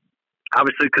 but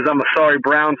obviously because I'm a sorry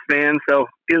Browns fan, so it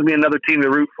gives me another team to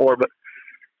root for. But,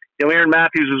 you know, Aaron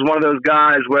Matthews was one of those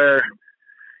guys where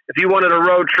if you wanted a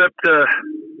road trip to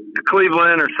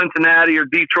Cleveland or Cincinnati or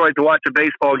Detroit to watch a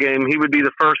baseball game, he would be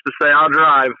the first to say, I'll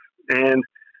drive. And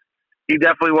he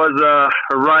definitely was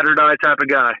a ride or die type of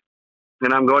guy.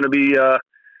 And I'm going to be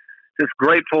just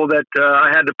grateful that I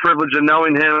had the privilege of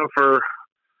knowing him for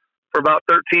about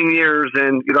 13 years.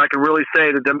 And, you know, I can really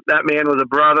say that that man was a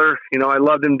brother. You know, I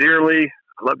loved him dearly.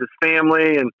 I loved his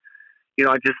family. And, you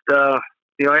know, I just,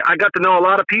 you know, I got to know a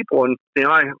lot of people. And, you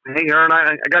know, hey, Aaron,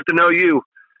 I got to know you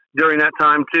during that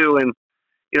time too. And,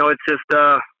 you know, it's just,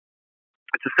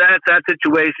 it's a sad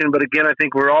situation. But again, I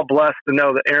think we're all blessed to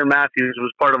know that Aaron Matthews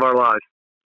was part of our lives.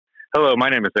 Hello, my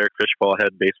name is Eric Fishball,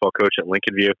 head baseball coach at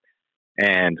Lincoln View.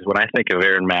 And when I think of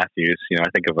Aaron Matthews, you know,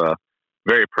 I think of a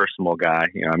very personal guy.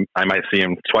 You know, I might see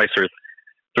him twice or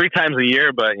 3 times a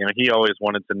year, but, you know, he always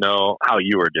wanted to know how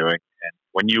you were doing. And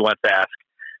when you went to ask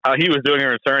how he was doing in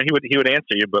return, he would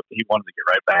answer you, but he wanted to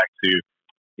get right back to,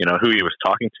 you know, who he was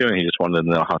talking to, and he just wanted to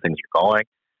know how things were going.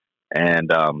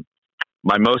 And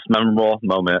my most memorable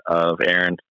moment of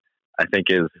Aaron, I think,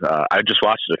 is I just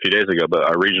watched it a few days ago, but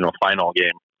our regional final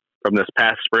game from this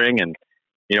past spring. And,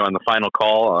 you know, on the final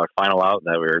call, our final out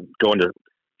that we were going to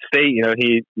state, you know,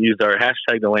 he used our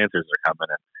hashtag, the Lancers are coming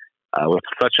in, with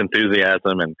such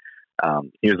enthusiasm. And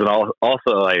he was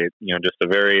also you know, just a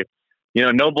very, you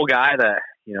know, noble guy that,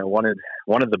 you know, wanted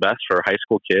the best for high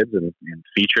school kids and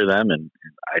feature them. And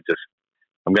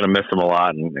I'm going to miss him a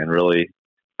lot and really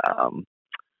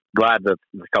glad that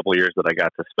the couple of years that I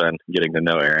got to spend getting to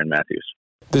know Aaron Matthews.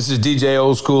 This is DJ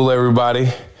Old School, everybody.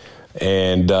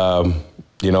 And,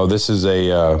 you know, this is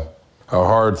a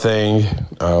hard thing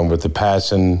with the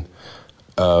passing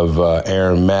of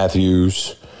Aaron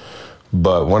Matthews,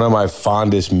 but one of my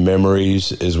fondest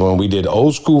memories is when we did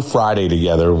Old School Friday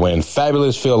together when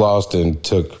fabulous Phil Austin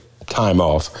took time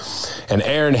off. And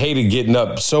Aaron hated getting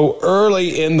up so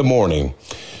early in the morning.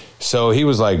 So he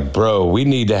was like, bro, we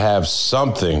need to have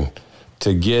something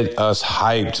to get us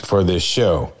hyped for this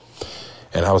show.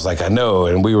 And I was like, I know.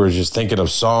 And we were just thinking of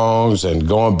songs and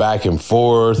going back and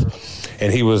forth.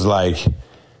 And he was like,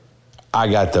 I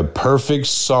got the perfect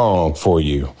song for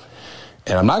you.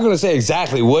 And I'm not going to say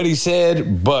exactly what he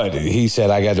said, but he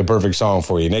said, I got the perfect song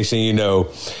for you. Next thing you know,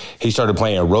 he started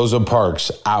playing Rosa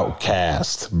Parks'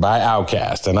 Outcast by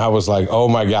Outkast. And I was like, oh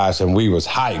my gosh. And we was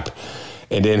hype.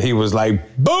 And then he was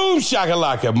like, boom,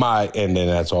 shakalaka, my. And then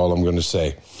that's all I'm going to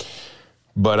say.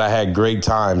 But I had great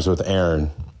times with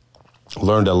Aaron.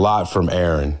 Learned a lot from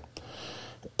Aaron.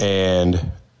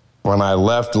 And when I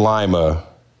left Lima,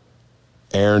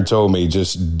 Aaron told me,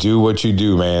 just do what you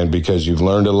do, man, because you've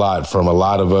learned a lot from a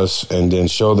lot of us, and then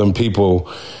show them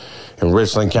people in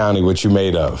Richland County what you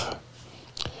made of.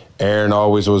 Aaron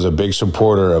always was a big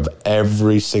supporter of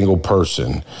every single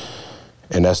person.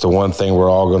 And that's the one thing we're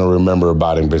all going to remember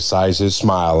about him, besides his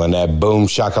smile and that boom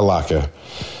shakalaka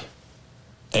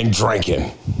and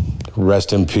drinking.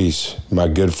 Rest in peace, my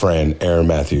good friend, Aaron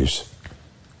Matthews.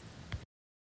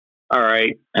 All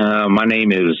right. My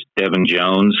name is Devin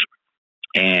Jones.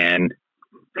 And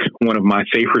one of my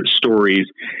favorite stories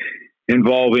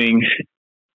involving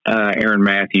Aaron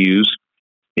Matthews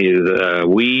is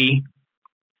we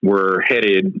were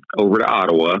headed over to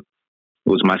Ottawa. It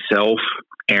was myself,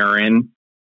 Aaron,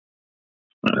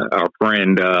 our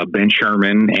friend Ben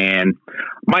Sherman, and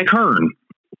Mike Hearn.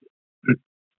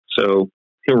 So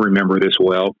he'll remember this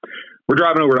well. We're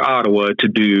driving over to Ottawa to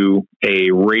do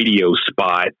a radio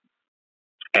spot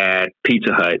at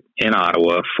Pizza Hut in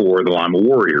Ottawa for the Lima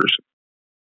Warriors.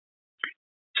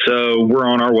 So we're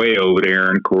on our way over there,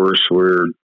 and of course we're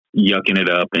yucking it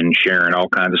up and sharing all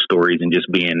kinds of stories and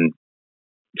just being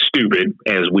stupid,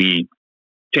 as we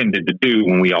tended to do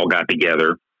when we all got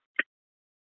together.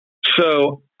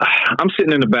 So I'm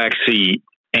sitting in the back seat,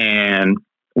 and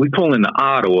we pull into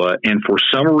Ottawa, and for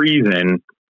some reason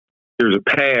there's a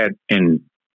pad and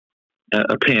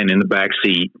a pen in the back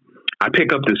seat. I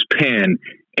pick up this pen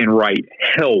and write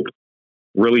help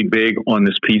really big on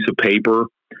this piece of paper.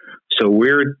 So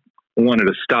we're at one of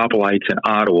the stoplights in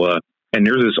Ottawa, and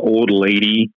there's this old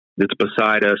lady that's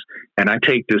beside us, and I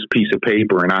take this piece of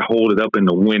paper and I hold it up in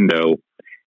the window,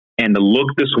 and the look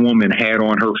this woman had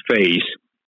on her face,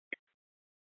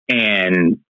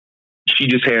 and she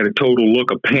just had a total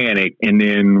look of panic, and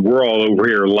then we're all over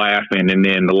here laughing, and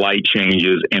then the light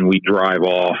changes and we drive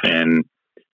off, and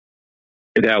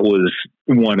that was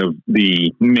one of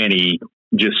the many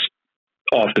just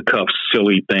off-the-cuff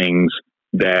silly things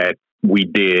that we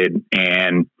did,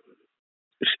 and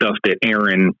stuff that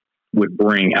Aaron would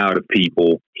bring out of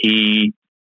people. He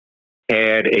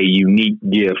had a unique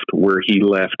gift where he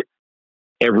left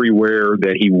everywhere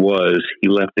that he was, he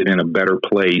left it in a better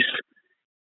place.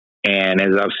 And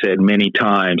as I've said many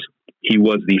times, he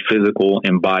was the physical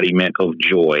embodiment of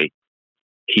joy.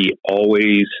 He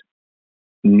always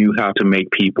knew how to make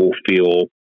people feel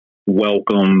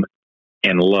welcome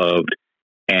and loved.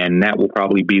 And that will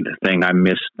probably be the thing I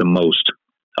miss the most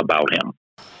about him.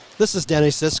 This is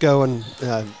Denny Cisco, and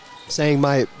saying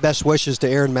my best wishes to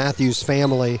Aaron Matthews'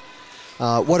 family.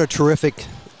 What a terrific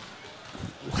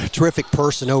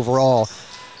person overall.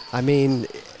 I mean,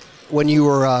 when we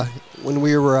were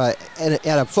at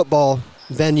a football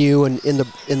venue and in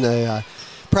the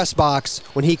press box,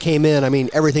 when he came in, I mean,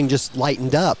 everything just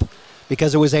lightened up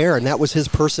because it was Aaron. That was his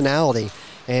personality.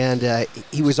 And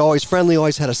he was always friendly,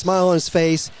 always had a smile on his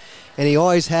face, and he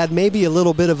always had maybe a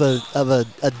little bit of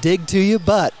a dig to you,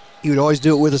 but he would always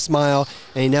do it with a smile,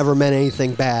 and he never meant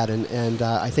anything bad. And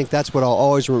I think that's what I'll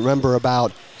always remember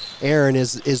about Aaron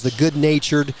is the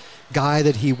good-natured guy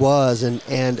that he was,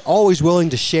 and always willing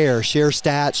to share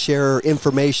stats, share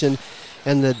information,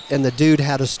 and the dude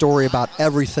had a story about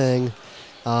everything.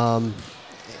 And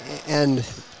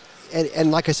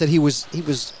like I said, he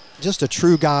was just a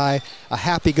true guy, a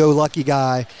happy-go-lucky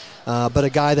guy, but a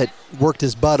guy that worked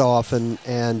his butt off. And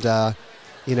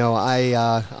you know,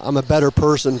 I'm a better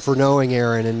person for knowing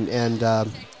Aaron,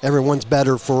 and everyone's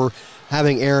better for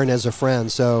having Aaron as a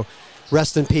friend. So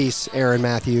rest in peace, Aaron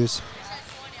Matthews.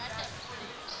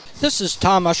 This is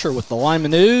Tom Usher with the Lima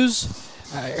News.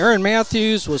 Aaron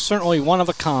Matthews was certainly one of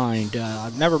a kind.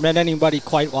 I've never met anybody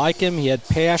quite like him. He had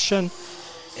passion,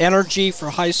 energy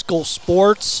for high school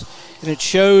sports, and it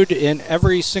showed in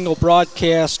every single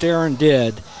broadcast Aaron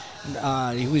did.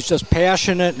 He was just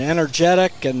passionate and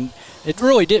energetic, and it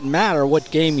really didn't matter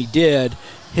what game he did.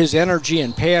 His energy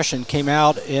and passion came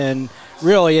out in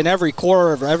every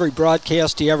quarter of every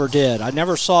broadcast he ever did. I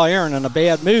never saw Aaron in a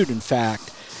bad mood, in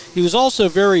fact. He was also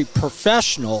very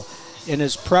professional in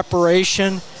his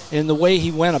preparation and the way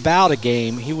he went about a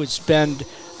game. He would spend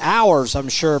hours, I'm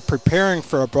sure, preparing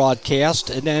for a broadcast,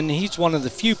 and then he's one of the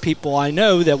few people I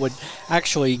know that would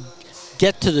actually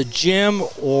get to the gym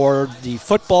or the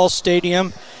football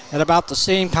stadium at about the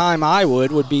same time I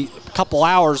would be a couple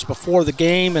hours before the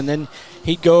game, and then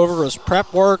he'd go over his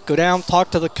prep work, go down,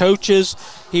 talk to the coaches.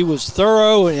 He was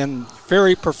thorough and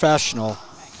very professional.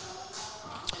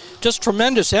 Just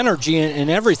tremendous energy in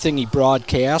everything he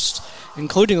broadcasts,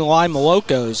 including the Lima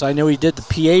Locos. I know he did the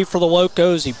PA for the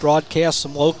Locos. He broadcast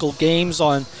some local games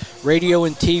on radio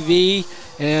and TV,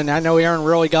 and I know Aaron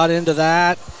really got into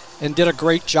that and did a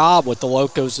great job with the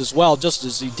Locos as well, just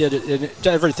as he did it in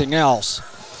everything else.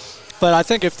 But I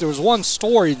think if there was one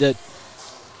story that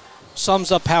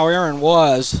sums up how Aaron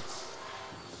was,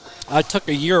 I took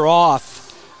a year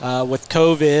off with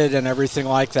COVID and everything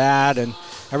like that, and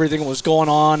everything that was going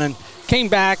on, and came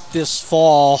back this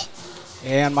fall.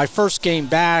 And my first game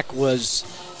back was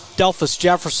Delphus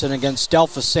Jefferson against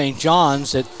Delphus St.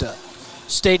 John's at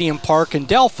Stadium Park in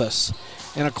Delphus.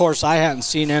 And, of course, I hadn't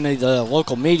seen any of the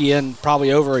local media in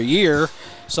probably over a year.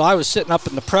 So I was sitting up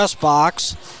in the press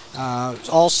box,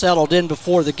 all settled in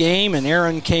before the game, and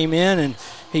Aaron came in, and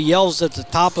he yells at the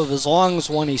top of his lungs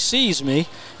when he sees me.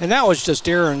 And that was just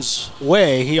Aaron's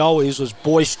way. He always was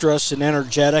boisterous and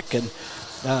energetic and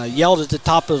yelled at the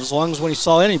top of his lungs when he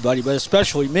saw anybody, but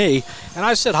especially me. And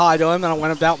I said hi to him, and I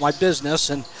went about my business.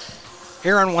 And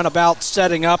Aaron went about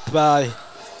setting up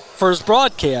for his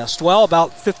broadcast. Well,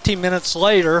 about 15 minutes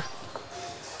later,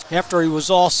 after he was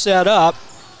all set up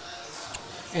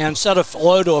and said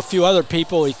hello to a few other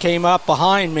people, he came up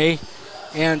behind me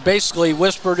and basically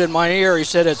whispered in my ear. He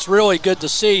said, "It's really good to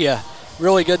see you.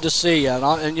 Really good to see you."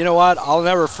 And you know what? I'll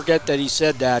never forget that he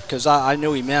said that, because I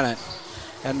knew he meant it.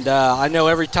 And I know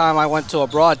every time I went to a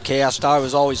broadcast, I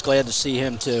was always glad to see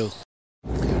him too.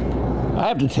 I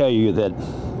have to tell you that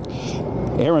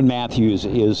Aaron Matthews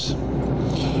is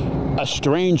a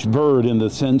strange bird in the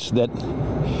sense that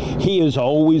he is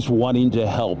always wanting to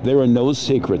help. There are no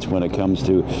secrets when it comes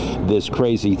to this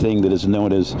crazy thing that is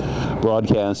known as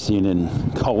broadcasting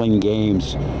and calling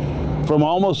games. From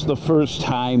almost the first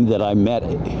time that I met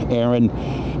Aaron,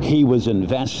 he was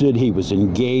invested, he was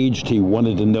engaged, he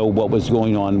wanted to know what was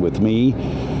going on with me.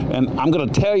 And I'm going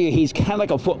to tell you, he's kind of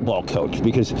like a football coach,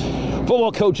 because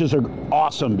football coaches are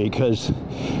awesome because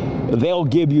they'll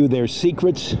give you their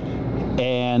secrets,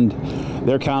 and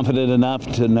they're confident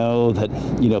enough to know that,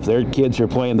 if their kids are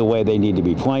playing the way they need to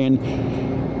be playing,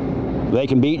 they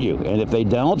can beat you. And if they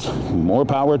don't, more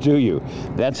power to you.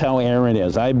 That's how Aaron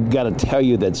is. I've got to tell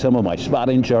you that some of my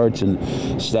spotting charts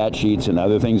and stat sheets and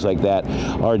other things like that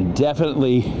are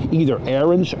definitely either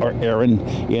Aaron's or Aaron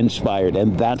inspired.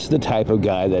 And that's the type of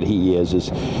guy that he is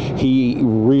he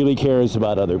really cares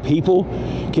about other people,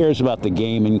 cares about the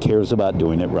game, and cares about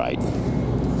doing it right.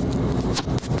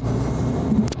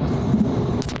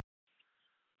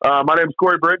 My name is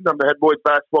Corey Britton. I'm the head boys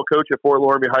basketball coach at Fort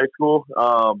Loramie High School.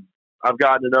 I've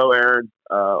gotten to know Aaron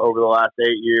over the last 8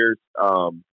 years,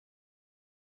 and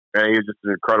he's just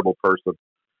an incredible person.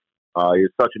 He's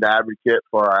such an advocate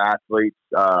for our athletes,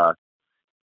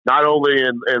 not only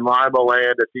in Lima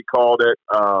land, as he called it,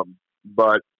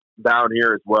 but down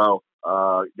here as well.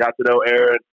 Got to know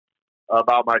Aaron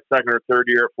about my second or third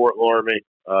year at Fort Loramie.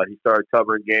 He started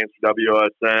covering games for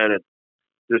WOSN, and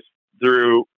just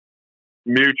through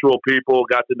mutual people,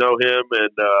 got to know him and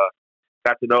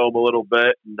got to know him a little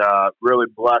bit, and really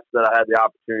blessed that I had the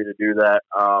opportunity to do that.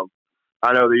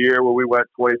 I know the year where we went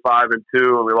 25-2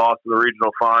 and we lost in the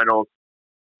regional finals,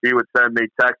 he would send me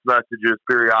text messages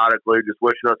periodically just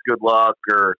wishing us good luck,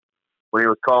 or when he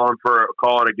was calling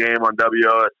a game on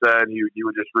WOSN, he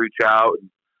would just reach out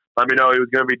and let me know he was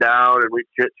going to be down, and we'd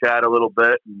chit-chat a little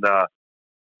bit. And,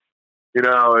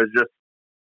 it's just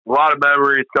a lot of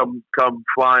memories come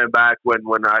flying back when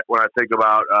I think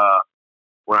about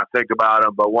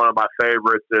him. But one of my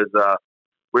favorites is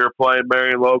we were playing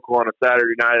Marion Local on a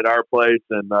Saturday night at our place,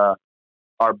 and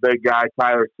our big guy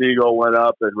Tyler Siegel went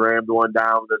up and rammed one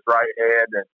down with his right hand,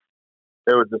 and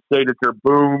it was the signature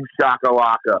boom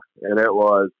shakalaka, and it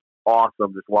was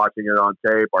awesome just watching it on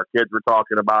tape. Our kids were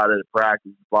talking about it at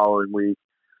practice the following week.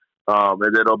 And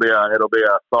it'll be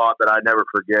a thought that I never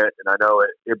forget, and I know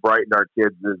it brightened our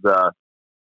kids'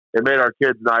 it made our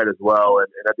kids' night as well. And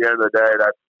at the end of the day,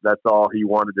 that's all he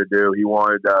wanted to do. He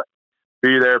wanted to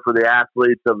be there for the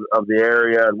athletes of the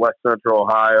area in West Central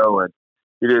Ohio, and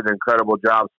he did an incredible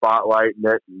job spotlighting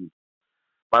it. And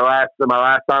my last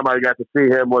time I got to see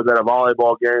him was at a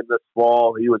volleyball game this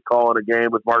fall. He was calling a game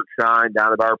with Mark Shine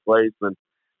down at our place, and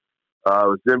it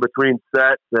was in between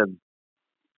sets, and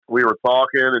we were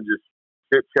talking and just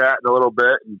chit-chatting a little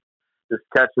bit and just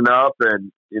catching up.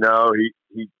 And, you know,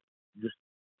 he just,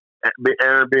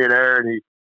 Aaron being Aaron,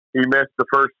 he missed the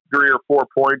first 3 or 4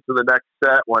 points in the next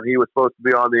set when he was supposed to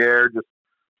be on the air just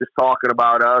talking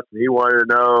about us. And he wanted to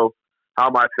know how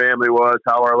my family was,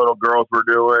 how our little girls were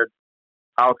doing,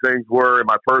 how things were in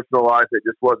my personal life. It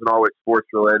just wasn't always sports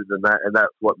related, and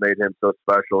that's what made him so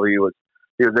special. He was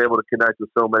able to connect with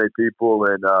so many people,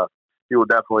 and he will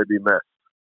definitely be missed.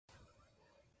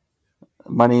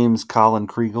 My name's Colin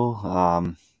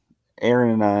Kriegel.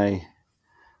 Aaron and I,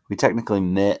 we technically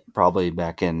met probably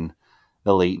back in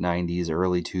the late 90s,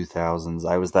 early 2000s.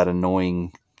 I was that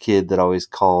annoying kid that always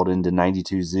called into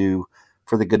 92 Zoo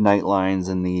for the Goodnight Lines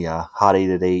and the Hot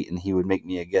 8 at 8, and he would make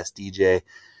me a guest DJ.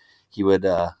 He would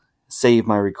save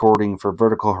my recording for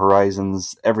Vertical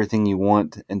Horizons, Everything You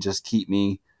Want, and just keep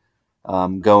me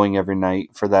going every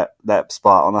night for that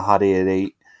spot on the Hot 8 at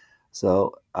 8.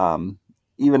 So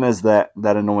even as that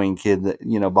annoying kid that,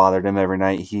 you know, bothered him every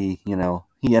night, he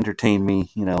entertained me.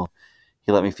 You know,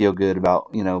 he let me feel good about,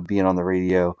 you know, being on the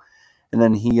radio. And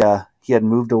then he had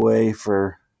moved away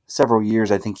for several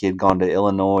years. I think he had gone to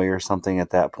Illinois or something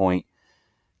at that point.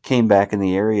 Came back in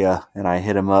the area, and I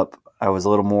hit him up. I was a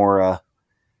little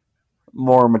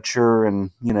more mature and,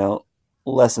 you know,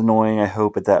 less annoying, I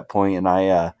hope, at that point. And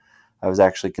I was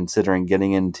actually considering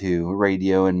getting into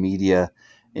radio and media.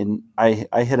 And I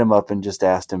hit him up and just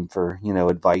asked him for, you know,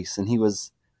 advice. And he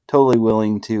was totally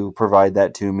willing to provide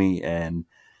that to me. And,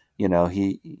 you know,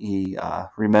 he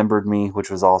remembered me, which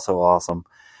was also awesome.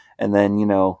 And then, you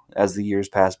know, as the years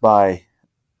passed by,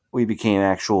 we became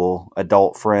actual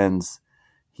adult friends.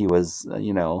 He was,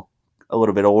 you know, a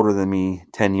little bit older than me,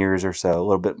 10 years or so, a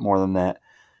little bit more than that.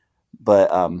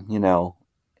 But, you know,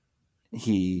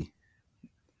 he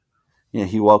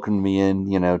welcomed me in,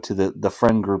 you know, to the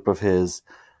friend group of his,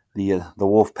 the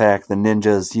Wolf Pack, the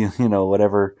Ninjas, you know,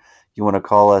 whatever you want to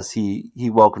call us. He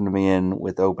welcomed me in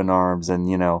with open arms. And,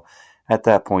 you know, at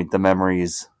that point, the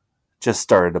memories just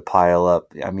started to pile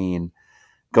up. I mean,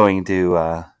 going to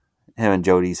him and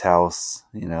Jody's house,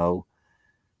 you know,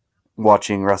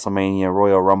 watching WrestleMania,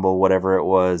 Royal Rumble, whatever it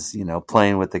was, you know,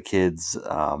 playing with the kids.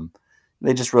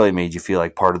 They just really made you feel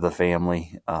like part of the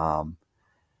family.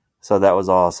 So that was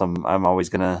awesome. I'm always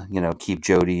going to, you know, keep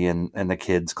Jody and the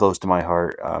kids close to my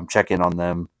heart, check in on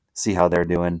them, see how they're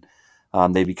doing.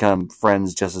 They become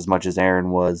friends just as much as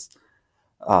Aaron was.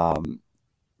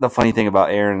 The funny thing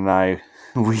about Aaron and I,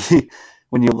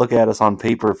 when you look at us on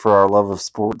paper for our love of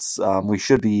sports, we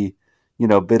should be, you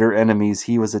know, bitter enemies.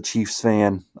 He was a Chiefs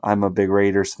fan. I'm a big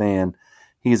Raiders fan.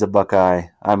 He's a Buckeye.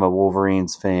 I'm a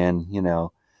Wolverines fan. You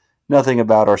know, nothing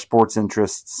about our sports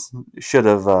interests should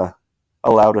have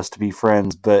allowed us to be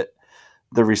friends, but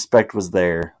the respect was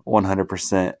there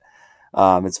 100%.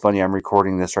 It's funny, I'm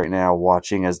recording this right now,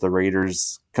 watching as the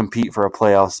Raiders compete for a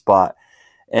playoff spot.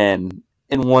 And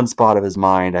in one spot of his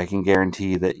mind, I can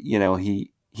guarantee that, you know,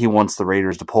 he wants the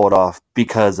Raiders to pull it off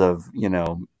because of, you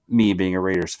know, me being a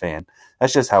Raiders fan.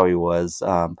 That's just how he was.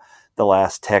 The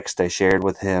last text I shared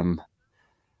with him,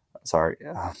 the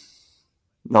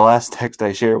last text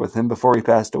I shared with him before he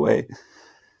passed away,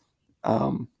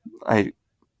 I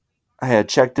had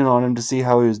checked in on him to see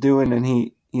how he was doing, and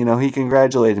he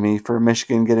congratulated me for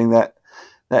Michigan getting that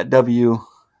W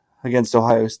against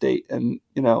Ohio State. And,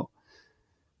 you know,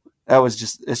 that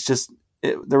was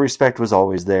the respect was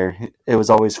always there. It was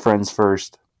always friends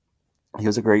first. He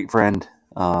was a great friend.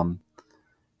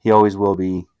 He always will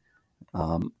be.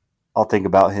 I'll think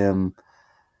about him,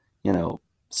 you know,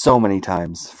 so many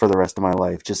times for the rest of my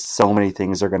life. Just so many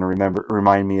things are going to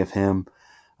remind me of him.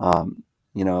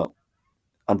 You know,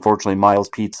 unfortunately, Miles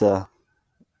Pizza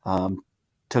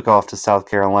took off to South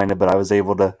Carolina, but I was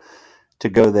able to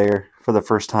go there for the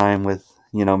first time with,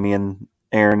 you know, me and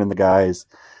Aaron and the guys.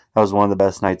 That was one of the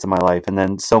best nights of my life. And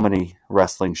then so many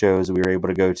wrestling shows we were able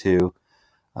to go to.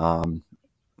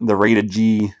 The Rated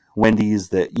G Wendy's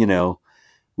that, you know,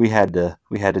 we had to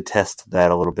test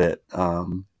that a little bit.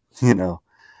 You know,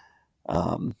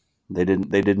 they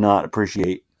did not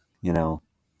appreciate, you know,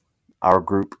 our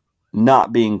group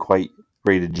not being quite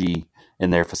Rated G in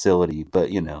their facility,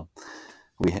 but, you know,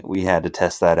 we had to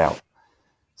test that out.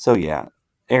 So yeah,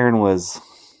 Aaron was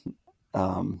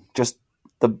just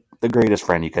the greatest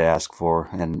friend you could ask for,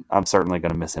 and I'm certainly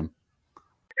going to miss him.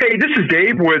 Hey, this is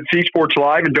Dave with C Sports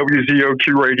Live and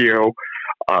WZOQ Radio.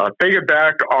 Thinking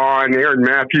back on Aaron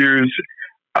Matthews,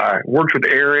 worked with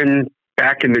Aaron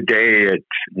back in the day at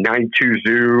 92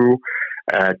 Zoo,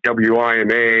 at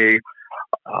WIMA,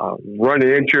 running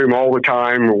into him all the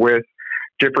time with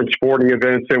different sporting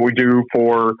events that we do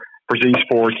for Z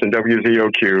Sports and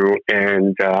WZOQ.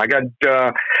 And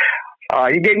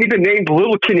he gave me the name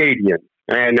Little Canadian.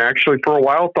 And actually, for a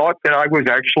while, thought that I was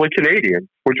actually Canadian,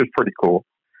 which was pretty cool.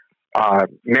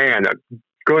 Man,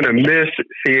 going to miss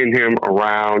seeing him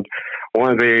around.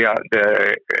 One of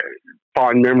the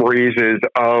fond memories is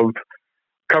of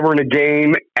covering a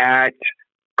game at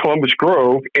Columbus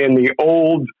Grove in the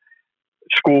old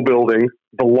school building,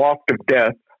 the Loft of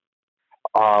Death,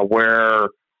 where,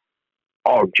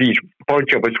 a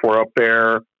bunch of us were up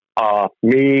there.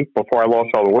 Me, before I lost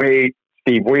all the weight,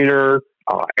 Steve Weiner,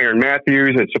 Aaron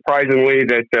Matthews, and surprisingly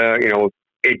that,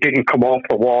 it didn't come off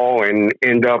the wall and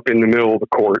end up in the middle of the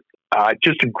court.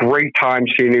 Just a great time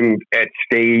seeing him at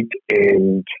state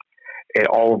and at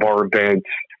all of our events.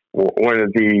 One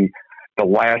of the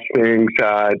last things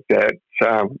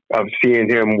of seeing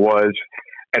him was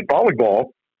at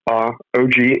volleyball,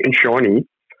 OG and Shawnee,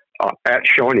 at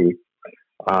Shawnee.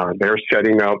 They're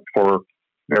setting up for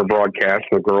their broadcast,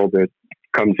 the girl that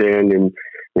comes in and,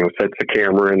 sets the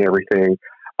camera and everything.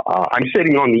 I'm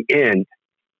sitting on the end,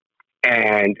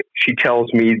 and she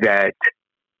tells me that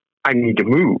I need to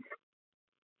move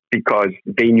because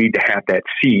they need to have that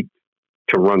seat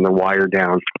to run the wire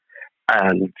down.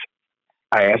 And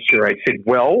I asked her, I said,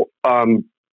 well,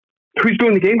 who's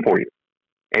doing the game for you?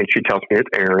 And she tells me it's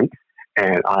Aaron.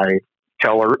 And I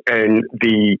tell her in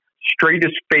the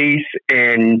straightest face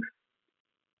and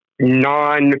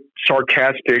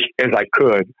non-sarcastic as I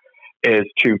could, is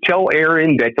to tell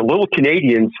Aaron that the Little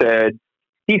Canadian said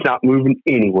he's not moving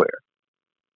anywhere.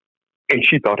 And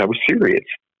she thought I was serious.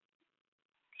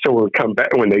 So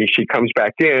when she comes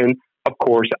back in, of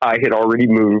course, I had already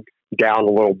moved down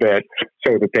a little bit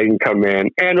so that they can come in.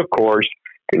 And of course,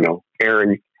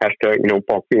 Aaron has to,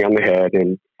 bump me on the head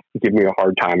and give me a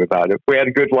hard time about it. We had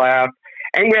a good laugh,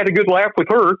 and we had a good laugh with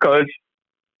her because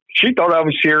she thought I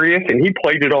was serious and he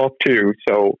played it off too.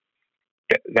 So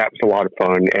that was a lot of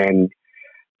fun. And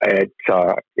it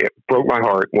broke my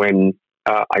heart when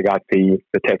I got the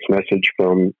text message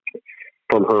from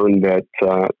her that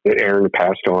Aaron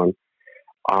passed on.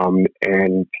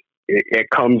 And it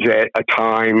comes at a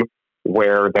time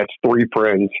where that's 3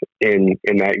 friends in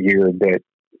that year that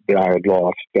I had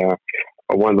lost.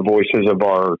 One of the voices of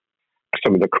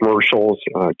some of the commercials,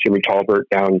 Jimmy Talbert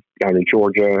down in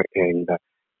Georgia, and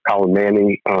Colin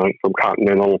Manning from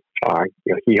Continental.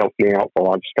 He helped me out with a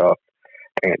lot of stuff.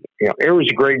 And Aaron's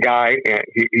a great guy, and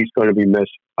he's going to be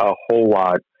missed a whole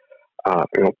lot.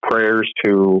 Prayers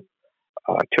to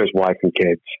his wife and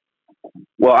kids.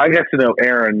 Well, I got to know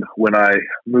Aaron when I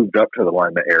moved up to the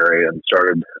Lima area and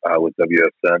started with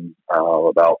WSN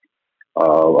about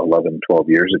 11, 12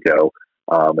 years ago.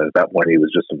 At that point, he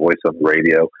was just a voice on the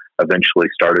radio. Eventually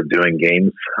started doing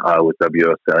games with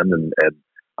WSN, and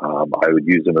I would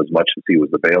use him as much as he was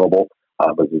available.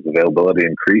 As his availability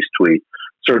increased, we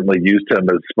certainly used him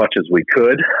as much as we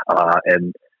could.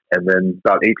 And then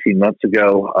about 18 months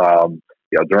ago,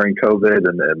 during COVID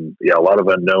and a lot of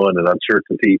unknown and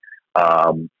uncertainty,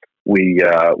 we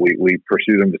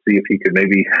pursued him to see if he could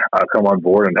maybe come on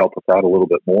board and help us out a little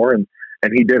bit more, and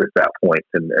he did at that point,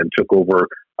 and took over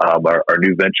our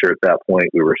new venture. At that point,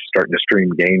 we were starting to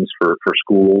stream games for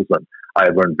schools, and I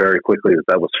learned very quickly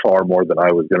that was far more than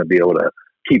I was going to be able to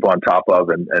keep on top of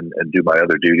and do my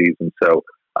other duties. And so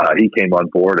he came on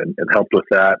board and helped with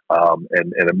that,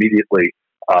 and immediately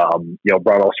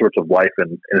brought all sorts of life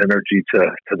and energy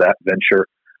to that venture.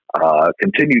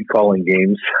 Continued calling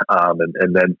games,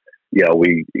 and then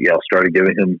we started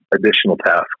giving him additional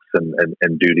tasks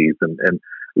and duties, and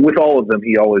with all of them,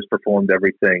 he always performed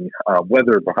everything,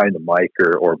 whether behind the mic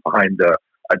or behind a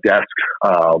desk,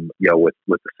 with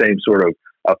the same sort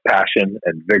of passion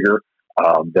and vigor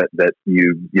that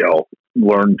you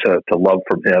learn to love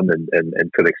from him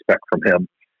and could expect from him.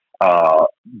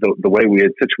 The way we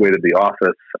had situated the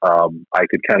office, I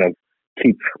could kind of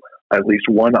keep at least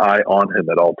one eye on him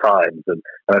at all times, and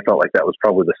I felt like that was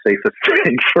probably the safest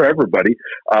thing for everybody.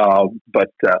 But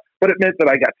it meant that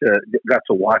I got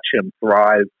to watch him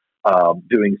thrive,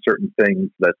 doing certain things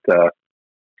that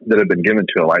had been given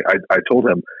to him. I told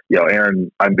him, Aaron,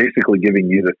 I'm basically giving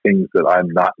you the things that I'm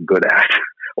not good at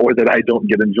or that I don't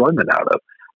get enjoyment out of,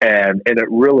 and it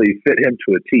really fit him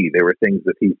to a T. There were things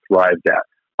that he thrived at.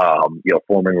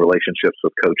 Forming relationships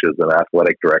with coaches and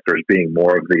athletic directors, being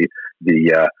more of the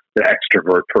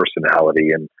extrovert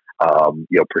personality, and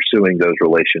pursuing those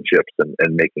relationships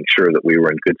and making sure that we were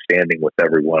in good standing with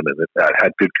everyone and that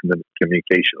had good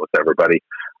communication with everybody.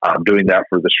 Doing that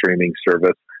for the streaming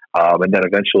service, And then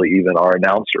eventually even our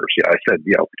announcers. I said,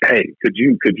 hey, could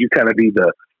you kind of be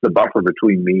the buffer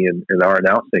between me and our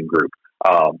announcing group?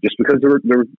 Just because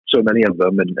there were so many of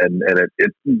them, and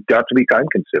it got to be time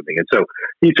consuming. And so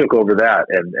he took over that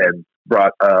and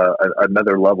brought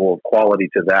another level of quality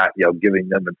to that, giving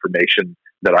them information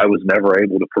that I was never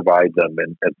able to provide them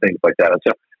and things like that. And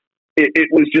so it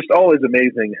was just always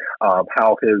amazing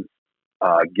how his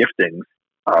giftings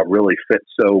really fit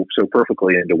so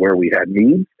perfectly into where we had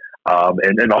needs,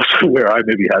 and also where I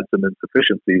maybe had some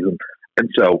insufficiencies. And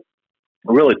so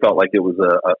I really felt like it was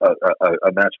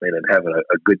a match made in heaven,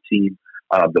 a good team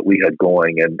that we had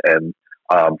going. And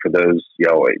for those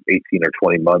 18 or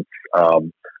 20 months,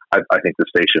 I think the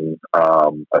station,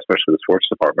 especially the sports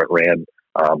department, ran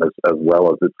as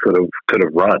well as it could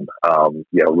have run.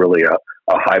 Really a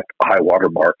high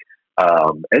watermark.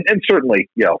 And certainly,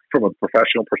 from a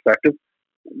professional perspective,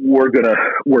 we're gonna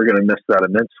miss that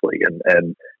immensely.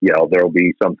 And there will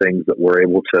be some things that we're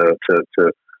able to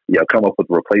come up with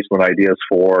replacement ideas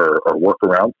for or work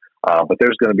around. But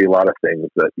there's going to be a lot of things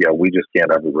that we just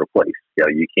can't ever replace.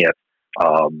 You can't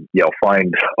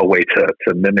find a way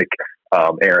to mimic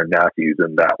Aaron Matthews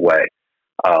in that way.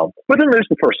 But then there's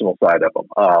the personal side of him.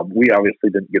 We obviously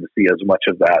didn't get to see as much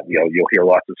of that. You'll hear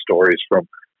lots of stories from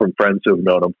friends who have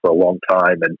known him for a long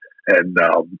time, and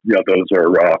those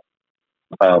are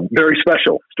very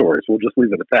special stories. We'll just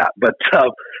leave it at that. But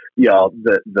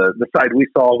the side we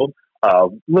saw of him, a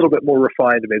little bit more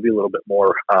refined, maybe a little bit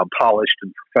more polished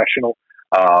and professional,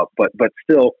 but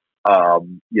still, a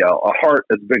heart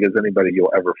as big as anybody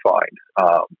you'll ever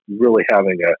find. Really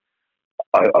having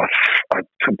a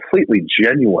completely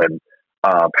genuine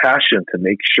passion to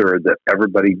make sure that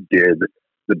everybody did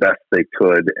the best they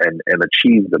could and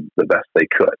achieve the best they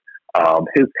could.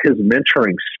 His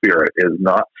mentoring spirit is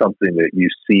not something that you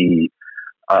see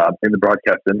in the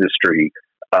broadcast industry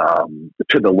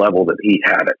to the level that he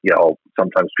had it.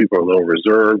 Sometimes people are a little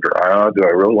reserved, or do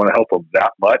I really want to help them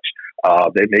that much?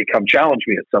 They may come challenge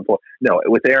me at some point. No,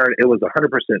 with Aaron, it was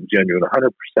 100% genuine,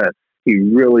 100%. He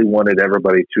really wanted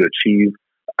everybody to achieve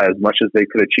as much as they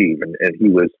could achieve, and he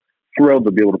was thrilled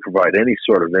to be able to provide any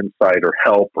sort of insight or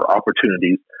help or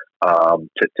opportunities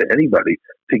to anybody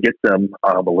to get them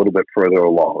a little bit further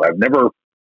along. I've never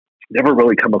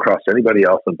really come across anybody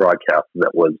else in broadcast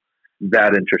that was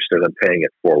that interested in paying it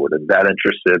forward and that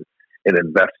interested in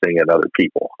investing in other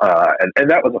people. And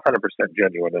that was 100%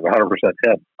 genuine and 100%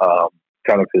 him,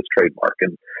 kind of his trademark.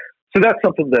 And so that's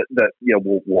something that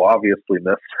we'll obviously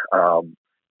miss.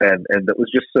 And that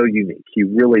was just so unique. He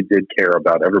really did care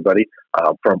about everybody,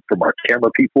 from our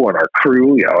camera people and our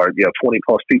crew, our 20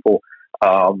 plus people,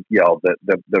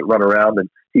 that run around. And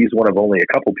he's one of only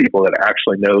a couple people that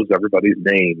actually knows everybody's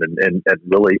name and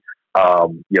really,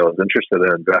 is interested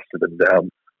and invested in them.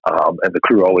 And the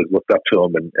crew always looked up to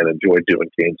him and enjoyed doing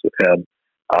games with him.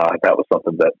 That was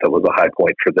something that was a high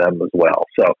point for them as well.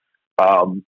 So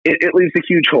it leaves a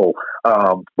huge hole,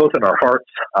 both in our hearts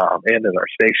and in our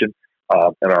station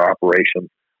and our operations.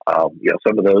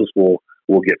 Some of those will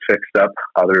get fixed up.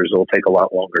 Others will take a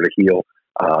lot longer to heal.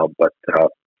 But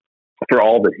for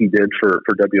all that he did for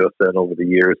WSN over the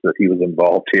years that he was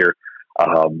involved here,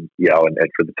 and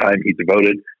for the time he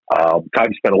devoted,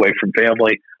 time spent away from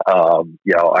family, I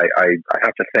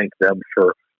have to thank them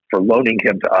for loaning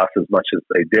him to us as much as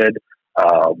they did,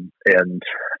 and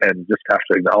just have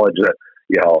to acknowledge that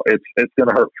it's going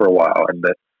to hurt for a while, and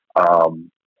that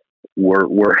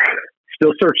we're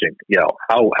still searching,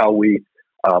 how we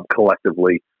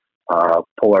collectively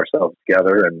pull ourselves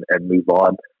together and move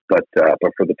on. But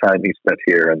for the time he spent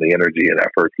here and the energy and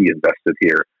effort he invested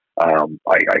here,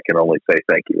 I can only say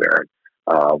thank you, Aaron.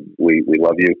 We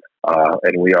love you,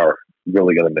 and we are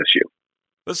really going to miss you.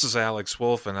 This is Alex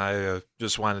Wolf, and I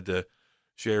just wanted to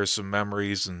share some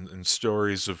memories and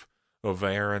stories of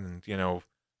Aaron. And,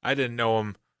 I didn't know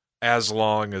him as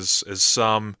long as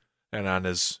some and on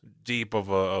as deep of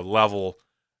a level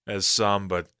as some,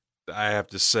 but I have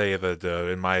to say that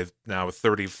in my now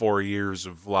 34 years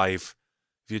of life,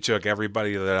 if you took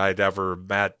everybody that I'd ever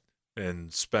met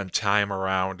and spent time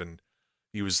around and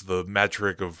use the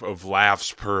metric of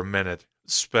laughs per minute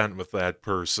spent with that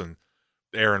person,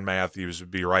 Aaron Matthews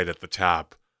would be right at the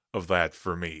top of that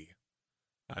for me.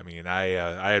 I mean, I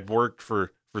had worked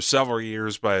for several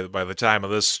years by the time of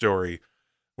this story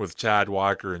with Todd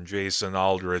Walker and Jason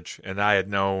Aldridge, and I had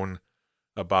known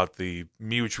about the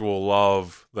mutual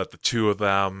love that the two of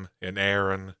them and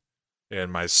Aaron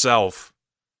and myself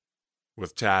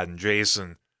with Todd and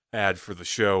Jason had for the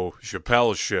show,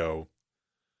 Chappelle's Show.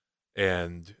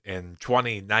 And in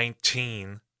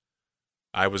 2019,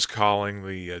 I was calling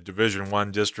the Division I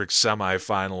district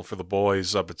semifinal for the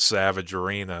boys up at Savage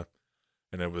Arena,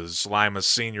 and it was Lima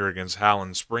Senior against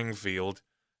Holland Springfield,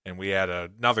 and we had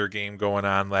another game going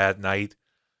on that night,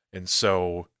 and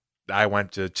so I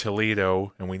went to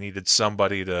Toledo, and we needed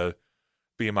somebody to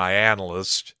be my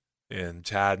analyst, and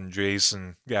Todd and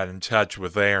Jason got in touch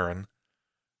with Aaron,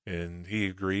 and he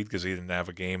agreed because he didn't have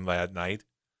a game that night.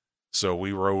 So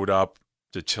we rode up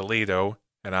to Toledo,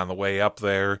 and on the way up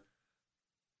there,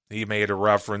 he made a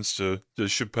reference to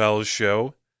Chappelle's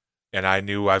show, and I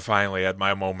knew I finally had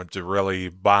my moment to really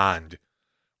bond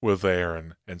with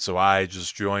Aaron. And so I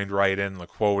just joined right in the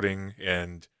quoting,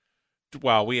 and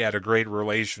while we had a great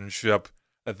relationship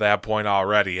at that point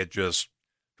already, it just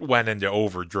went into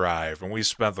overdrive. And we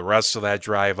spent the rest of that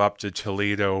drive up to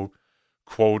Toledo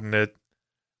quoting it.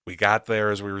 We got there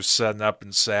as we were setting up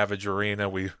in Savage Arena.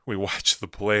 We watched the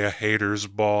Playa Haters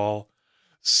Ball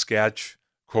sketch,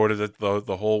 quoted it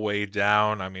the whole way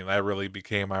down. I mean, that really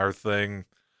became our thing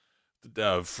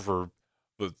for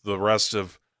the rest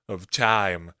of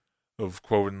time, of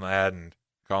quoting that and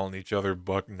calling each other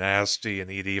Buck Nasty.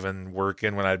 And he'd even work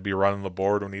in when I'd be running the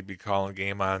board, when he'd be calling a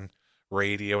game on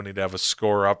radio and he'd have a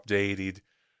score update. He'd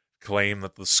claim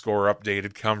that the score update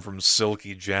had come from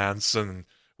Silky Johnson, and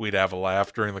we'd have a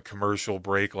laugh during the commercial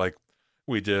break like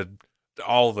we did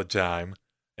all the time.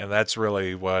 And that's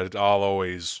really what I'll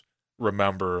always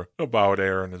remember about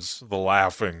Aaron, is the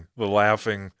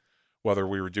laughing, whether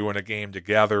we were doing a game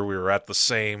together, we were at the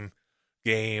same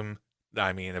game.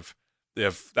 I mean,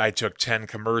 if I took 10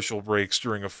 commercial breaks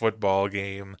during a football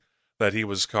game that he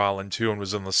was calling too and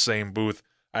was in the same booth,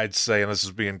 I'd say, and this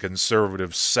is being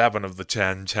conservative, 7 of the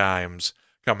 10 times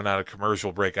coming out of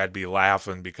commercial break, I'd be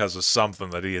laughing because of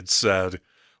something that he had said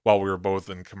while we were both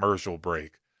in commercial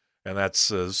break. And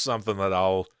that's something that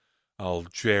I'll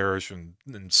cherish and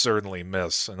certainly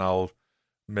miss. And I'll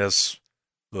miss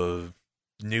the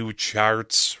new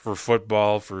charts for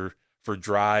football, for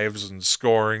drives and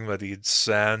scoring that he'd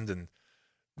send and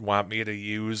want me to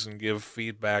use and give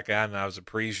feedback on. And I was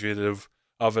appreciative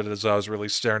of it as I was really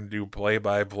starting to do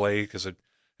play-by-play, because it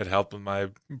helped with my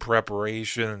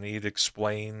preparation, and he'd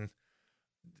explain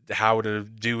how to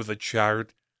do the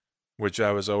chart, which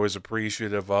I was always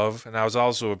appreciative of. And I was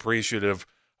also appreciative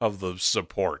of the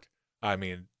support. I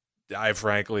mean, I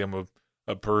frankly am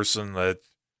a person that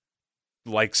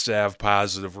likes to have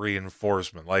positive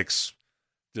reinforcement, likes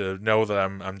to know that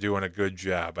I'm doing a good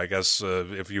job. I guess,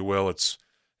 if you will, it's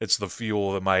the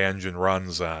fuel that my engine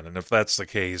runs on. And if that's the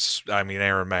case, I mean,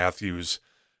 Aaron Matthews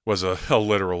was a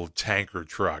literal tanker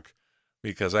truck,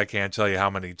 because I can't tell you how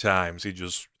many times he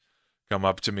just come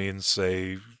up to me and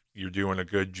say, "You're doing a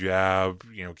good job,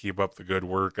 keep up the good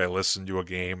work. I listened to a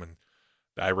game," and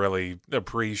I really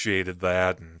appreciated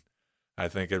that, and I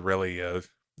think it really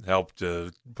helped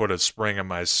to put a spring in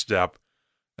my step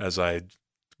as I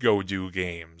go do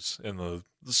games. And the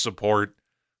support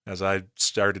as I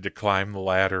started to climb the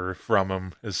ladder from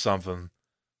him is something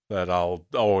that I'll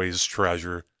always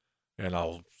treasure, and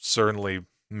I'll certainly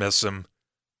miss him.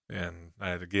 And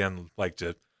I'd again like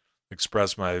to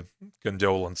express my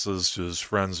condolences to his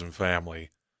friends and family,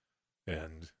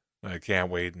 and I can't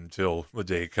wait until the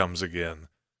day comes again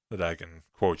that I can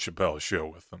quote Chappelle's show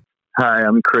with them. Hi,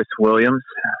 I'm Chris Williams.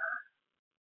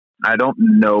 I don't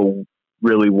know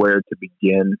really where to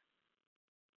begin,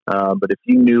 but if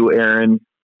you knew Aaron,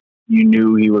 you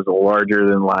knew he was a larger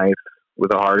than life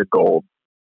with a heart of gold.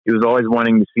 He was always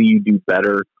wanting to see you do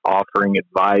better, offering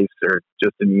advice or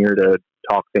just an ear to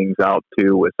talk things out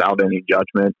to without any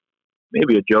judgment.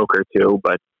 Maybe a joke or two,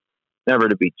 but never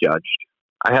to be judged.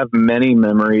 I have many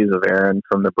memories of Aaron,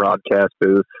 from the broadcast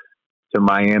booth to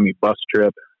Miami bus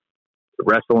trip to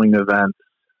wrestling events,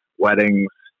 weddings,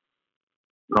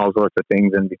 and all sorts of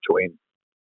things in between.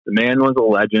 The man was a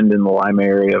legend in the Lima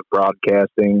area of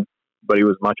broadcasting, but he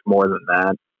was much more than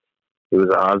that. He was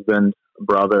a husband, a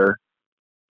brother,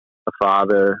 a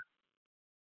father,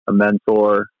 a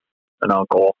mentor, an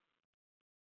uncle.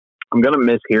 I'm going to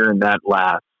miss hearing that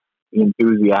last, the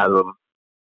enthusiasm,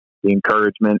 the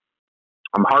encouragement.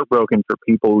 I'm heartbroken for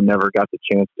people who never got the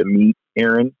chance to meet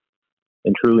Aaron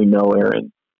and truly know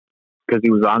Aaron, because he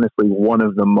was honestly one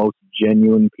of the most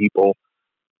genuine people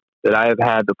that I have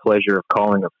had the pleasure of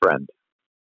calling a friend.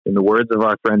 In the words of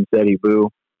our friend Teddy Boo,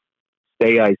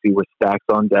 stay icy with stacks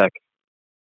on deck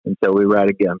until we ride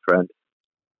again, friend.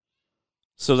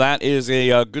 So that is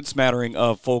a good smattering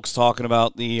of folks talking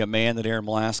about the man that Aaron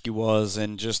Mulaski was,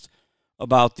 and just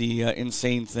about the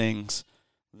insane things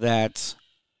that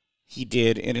he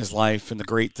did in his life and the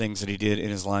great things that he did in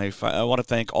his life. I want to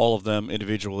thank all of them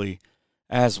individually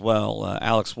as well.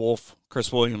 Alex Wolf,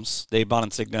 Chris Williams, Dave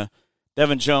Boninsigna,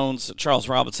 Devin Jones, Charles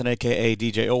Robinson, a.k.a.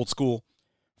 DJ Old School,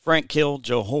 Frank Kill,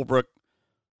 Joe Holbrook,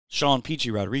 Sean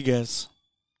Peachy Rodriguez,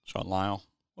 Sean Lyle,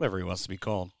 whatever he wants to be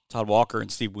called, Todd Walker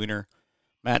and Steve Weiner,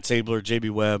 Matt Sabler,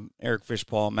 JB Webb, Eric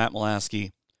Fishpaul, Matt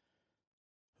Molaski,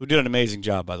 who did an amazing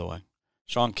job, by the way,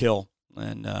 Sean Kill,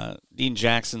 and Dean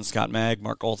Jackson, Scott Magg,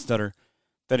 Mark Goldstetter,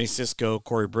 Denny Cisco,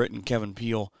 Corey Britton, Kevin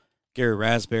Peel, Gary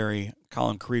Raspberry,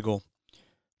 Colin Kriegel,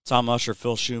 Tom Usher,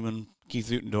 Phil Schumann, Keith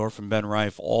Utendorf, and Ben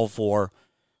Reif, all for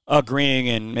agreeing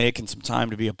and making some time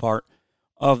to be a part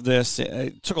of this.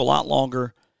 It took a lot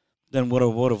longer than what I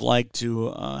would have liked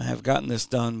to have gotten this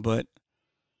done, but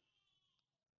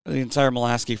the entire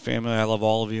Molaski family, I love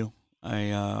all of you. I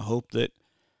hope that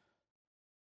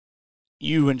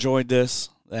you enjoyed this,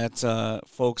 that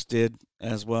folks did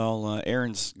as well.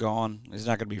 Aaron's gone. He's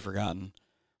not going to be forgotten.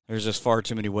 There's just far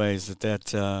too many ways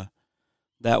that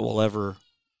will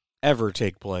ever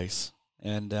take place.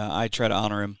 And I try to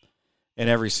honor him in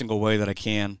every single way that I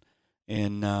can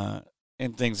in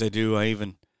things I do. I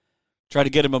even tried to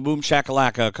get him a Boom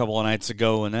Shakalaka a couple of nights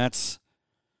ago, and that's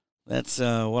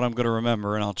what I'm going to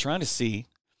remember. And I'll try to see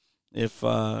if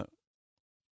I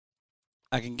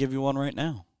can give you one right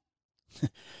now.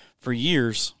 For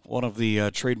years, one of the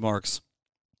trademarks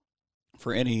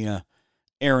for any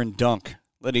Aaron dunk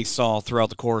that he saw throughout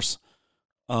the course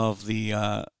of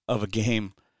a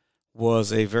game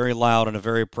was a very loud and a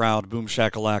very proud Boom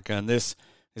Shakalaka, and this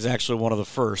is actually one of the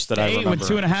first that I remember. With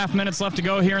 2.5 minutes left to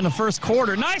go here in the first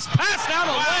quarter. Nice pass down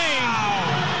the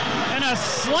lane, and a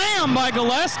slam by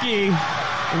Gillespie.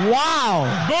 Wow.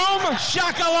 Boom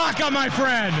Shakalaka, my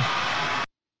friend.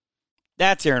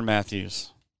 That's Aaron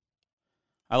Matthews.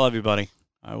 I love you, buddy.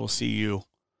 I will see you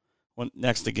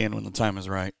next again when the time is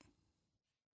right.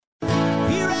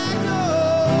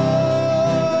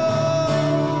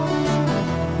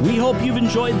 We hope you've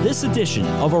enjoyed this edition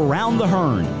of Around the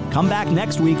Hearn. Come back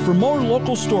next week for more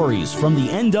local stories from the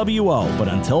NWO. But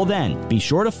until then, be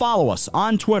sure to follow us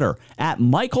on Twitter at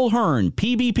Michael Hearn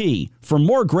PBP for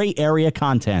more great area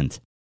content.